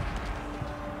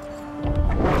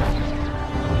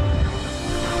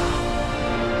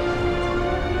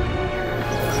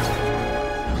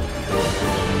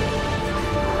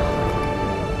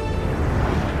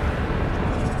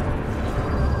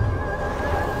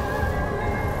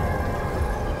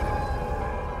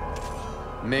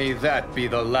 May that be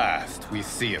the last we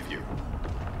see of you.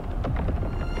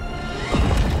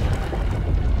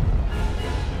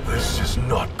 This is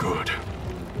not good.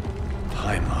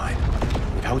 Timeline.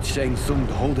 Without Shang Tsung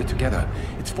to hold it together,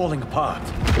 it's falling apart.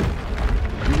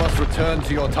 You must return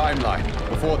to your timeline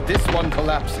before this one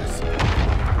collapses.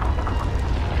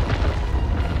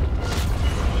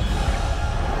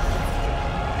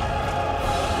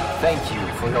 Thank you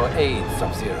for your aid,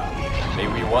 Sub-Zero. May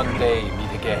we one day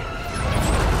meet again.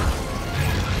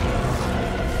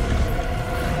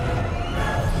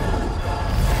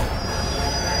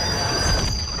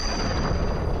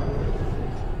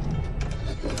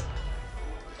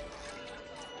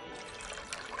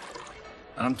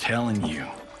 I'm telling you,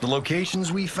 the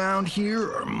locations we found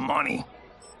here are money.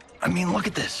 I mean, look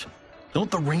at this.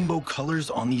 Don't the rainbow colors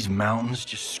on these mountains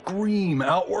just scream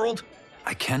Outworld?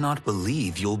 I cannot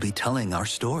believe you'll be telling our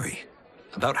story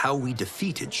about how we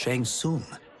defeated Shang Tsung.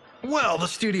 Well, the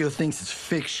studio thinks it's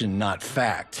fiction, not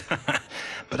fact.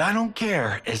 But I don't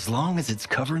care, as long as it's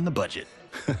covering the budget.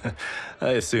 I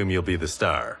assume you'll be the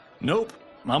star. Nope,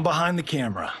 I'm behind the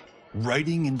camera,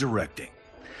 writing and directing.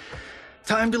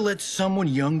 Time to let someone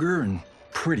younger and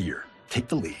prettier take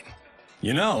the lead.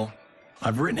 You know,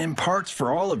 I've written in parts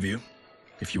for all of you,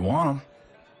 if you want them.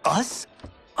 Us?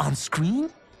 On screen?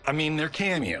 I mean, they're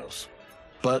cameos.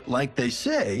 But like they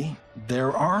say,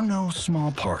 there are no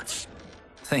small parts.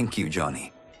 Thank you,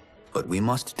 Johnny. But we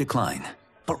must decline.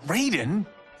 But Raiden?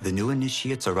 The new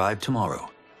initiates arrive tomorrow.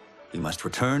 We must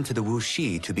return to the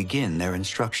Wuxi to begin their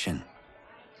instruction.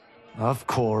 Of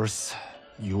course.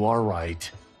 You are right.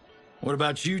 What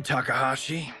about you,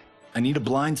 Takahashi? I need a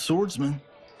blind swordsman,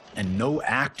 and no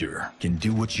actor can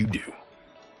do what you do.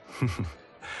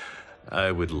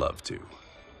 I would love to.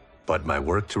 But my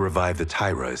work to revive the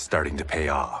Tyra is starting to pay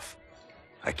off.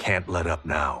 I can't let up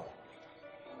now.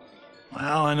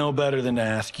 Well, I know better than to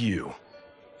ask you.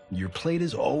 Your plate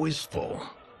is always full.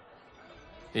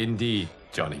 Indeed,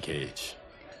 Johnny Cage.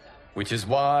 Which is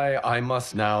why I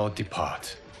must now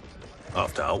depart.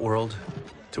 Off to Outworld?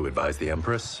 To advise the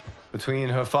Empress? Between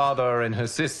her father and her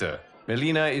sister,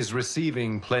 Mileena is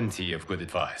receiving plenty of good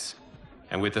advice.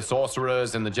 And with the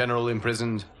sorcerers and the general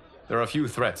imprisoned, there are few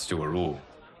threats to her rule.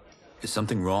 Is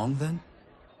something wrong, then?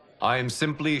 I am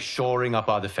simply shoring up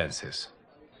our defenses.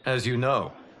 As you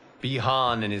know,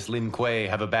 Bi-Han and his Lin Kuei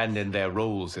have abandoned their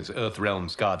roles as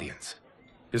Earthrealm's guardians.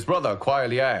 His brother, Kuai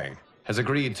Liang, has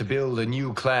agreed to build a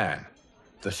new clan,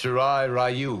 the Shirai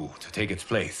Ryu, to take its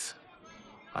place.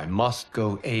 I must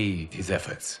go aid his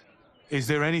efforts. Is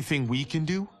there anything we can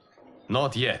do?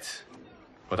 Not yet,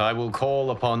 but I will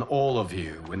call upon all of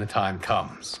you when the time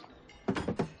comes.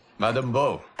 Madame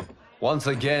Bo, once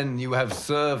again you have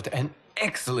served an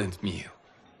excellent meal.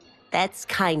 That's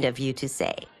kind of you to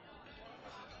say.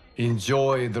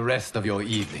 Enjoy the rest of your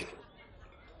evening.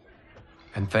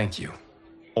 And thank you,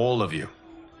 all of you.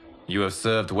 You have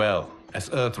served well as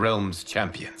Earthrealm's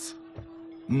champions.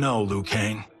 No, Liu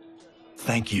Kang.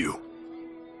 Thank you.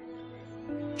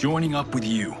 Joining up with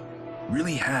you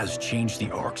really has changed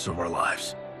the arcs of our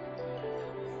lives.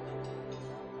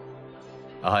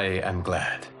 I am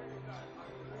glad.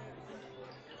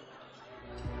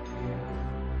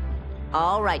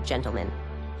 All right, gentlemen.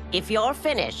 If you're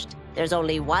finished, there's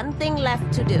only one thing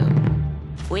left to do.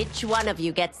 Which one of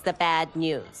you gets the bad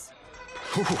news?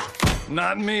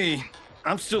 Not me.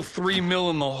 I'm still 3 mil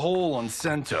in the hole on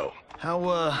Sento.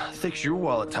 How, thick's your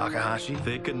wallet, Takahashi?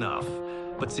 Thick enough.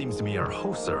 But seems to me our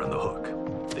hosts are on the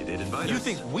hook. They did invite us. You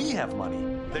think we have money?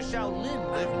 The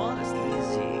Shaolin live modestly.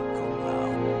 Easy, Kung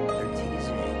Lao. They're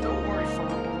teasing. Don't worry,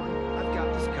 Father. I've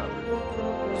got this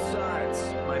covered.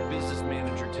 Besides, my business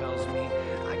manager tells me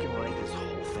I can write this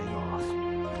whole thing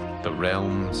off. The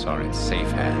realms are in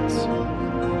safe hands.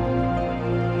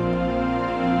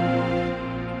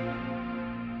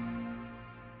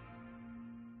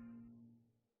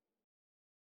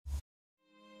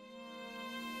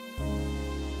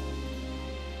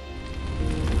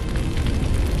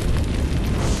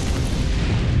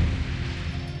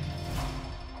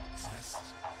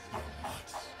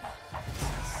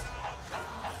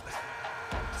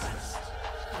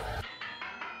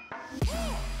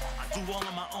 All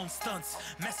of my own stunts.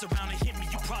 Mess around and hit me,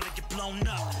 you probably get blown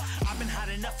up. I've been hot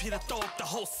enough here to throw up the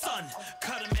whole sun.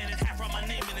 Cut a man in half, write my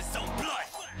name in his own blood.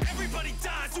 Everybody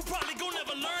dies, you probably gon'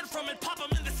 never learn from it. Pop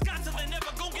them in the sky till they never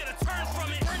gon' get a turn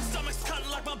from it. Burn stomachs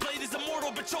cutting like my blade is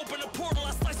immortal. Bitch, open a portal,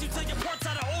 I slice you till your parts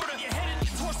out of order. Your head and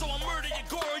your torso, I'll murder your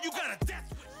gore. You got a death.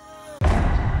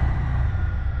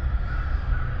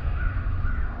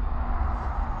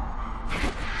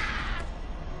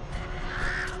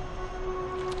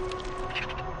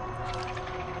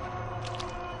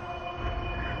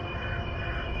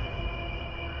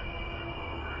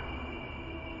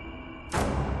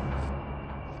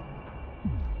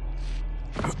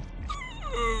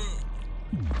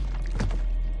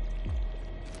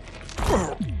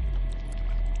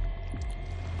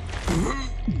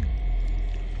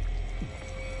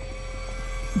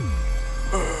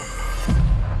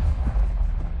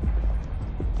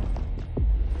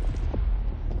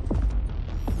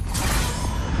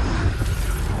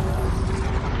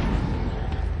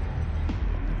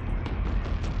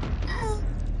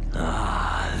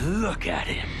 Look at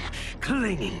him,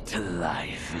 clinging to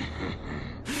life.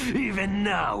 Even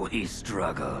now he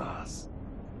struggles.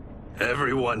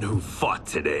 Everyone who fought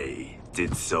today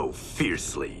did so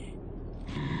fiercely.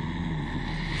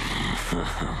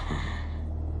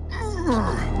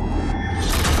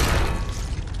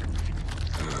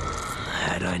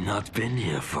 Had I not been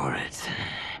here for it,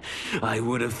 I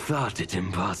would have thought it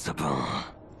impossible.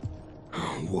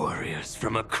 Warriors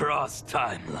from across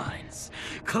timelines,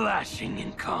 clashing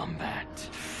in combat.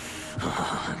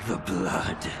 The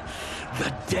blood,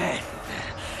 the death,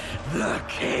 the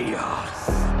chaos.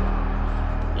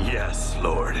 Yes,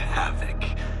 Lord Havoc.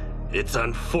 It's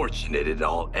unfortunate it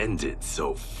all ended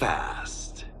so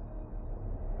fast.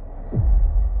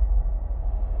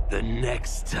 The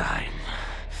next time,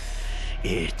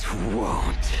 it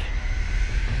won't.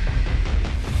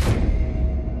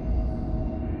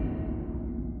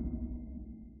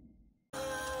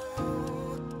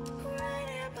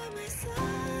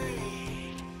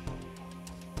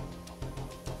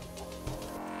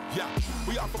 Yeah,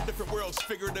 we are from different worlds,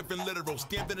 figurative and literal.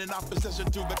 Standing in opposition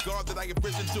to the God that I have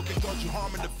risen to can cause you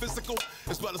harm in the physical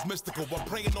as well as mystical. While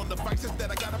preying on the vices that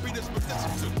I gotta be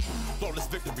disposition to. Flawless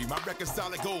victory, my record's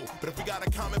solid gold. But if we got a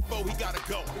common foe, he gotta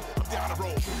go. I'm down the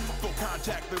road, full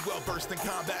contact, but well versed in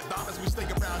combat violence. We stay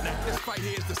around that. This fight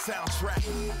here is the soundtrack.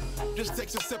 Just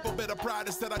takes a simple bit of pride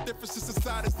instead of differences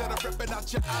aside instead of ripping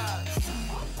out your eyes.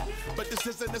 But this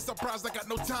isn't a surprise, I got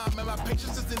no time and my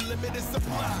patience is in limited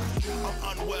supply.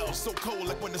 I'm unwell, so cold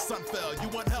like when the sun fell. You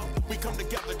want help? We come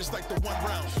together just like the one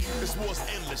round. This war's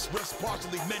endless, rest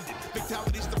partially mended.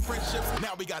 Fatalities to friendships,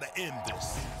 now we gotta end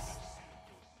this.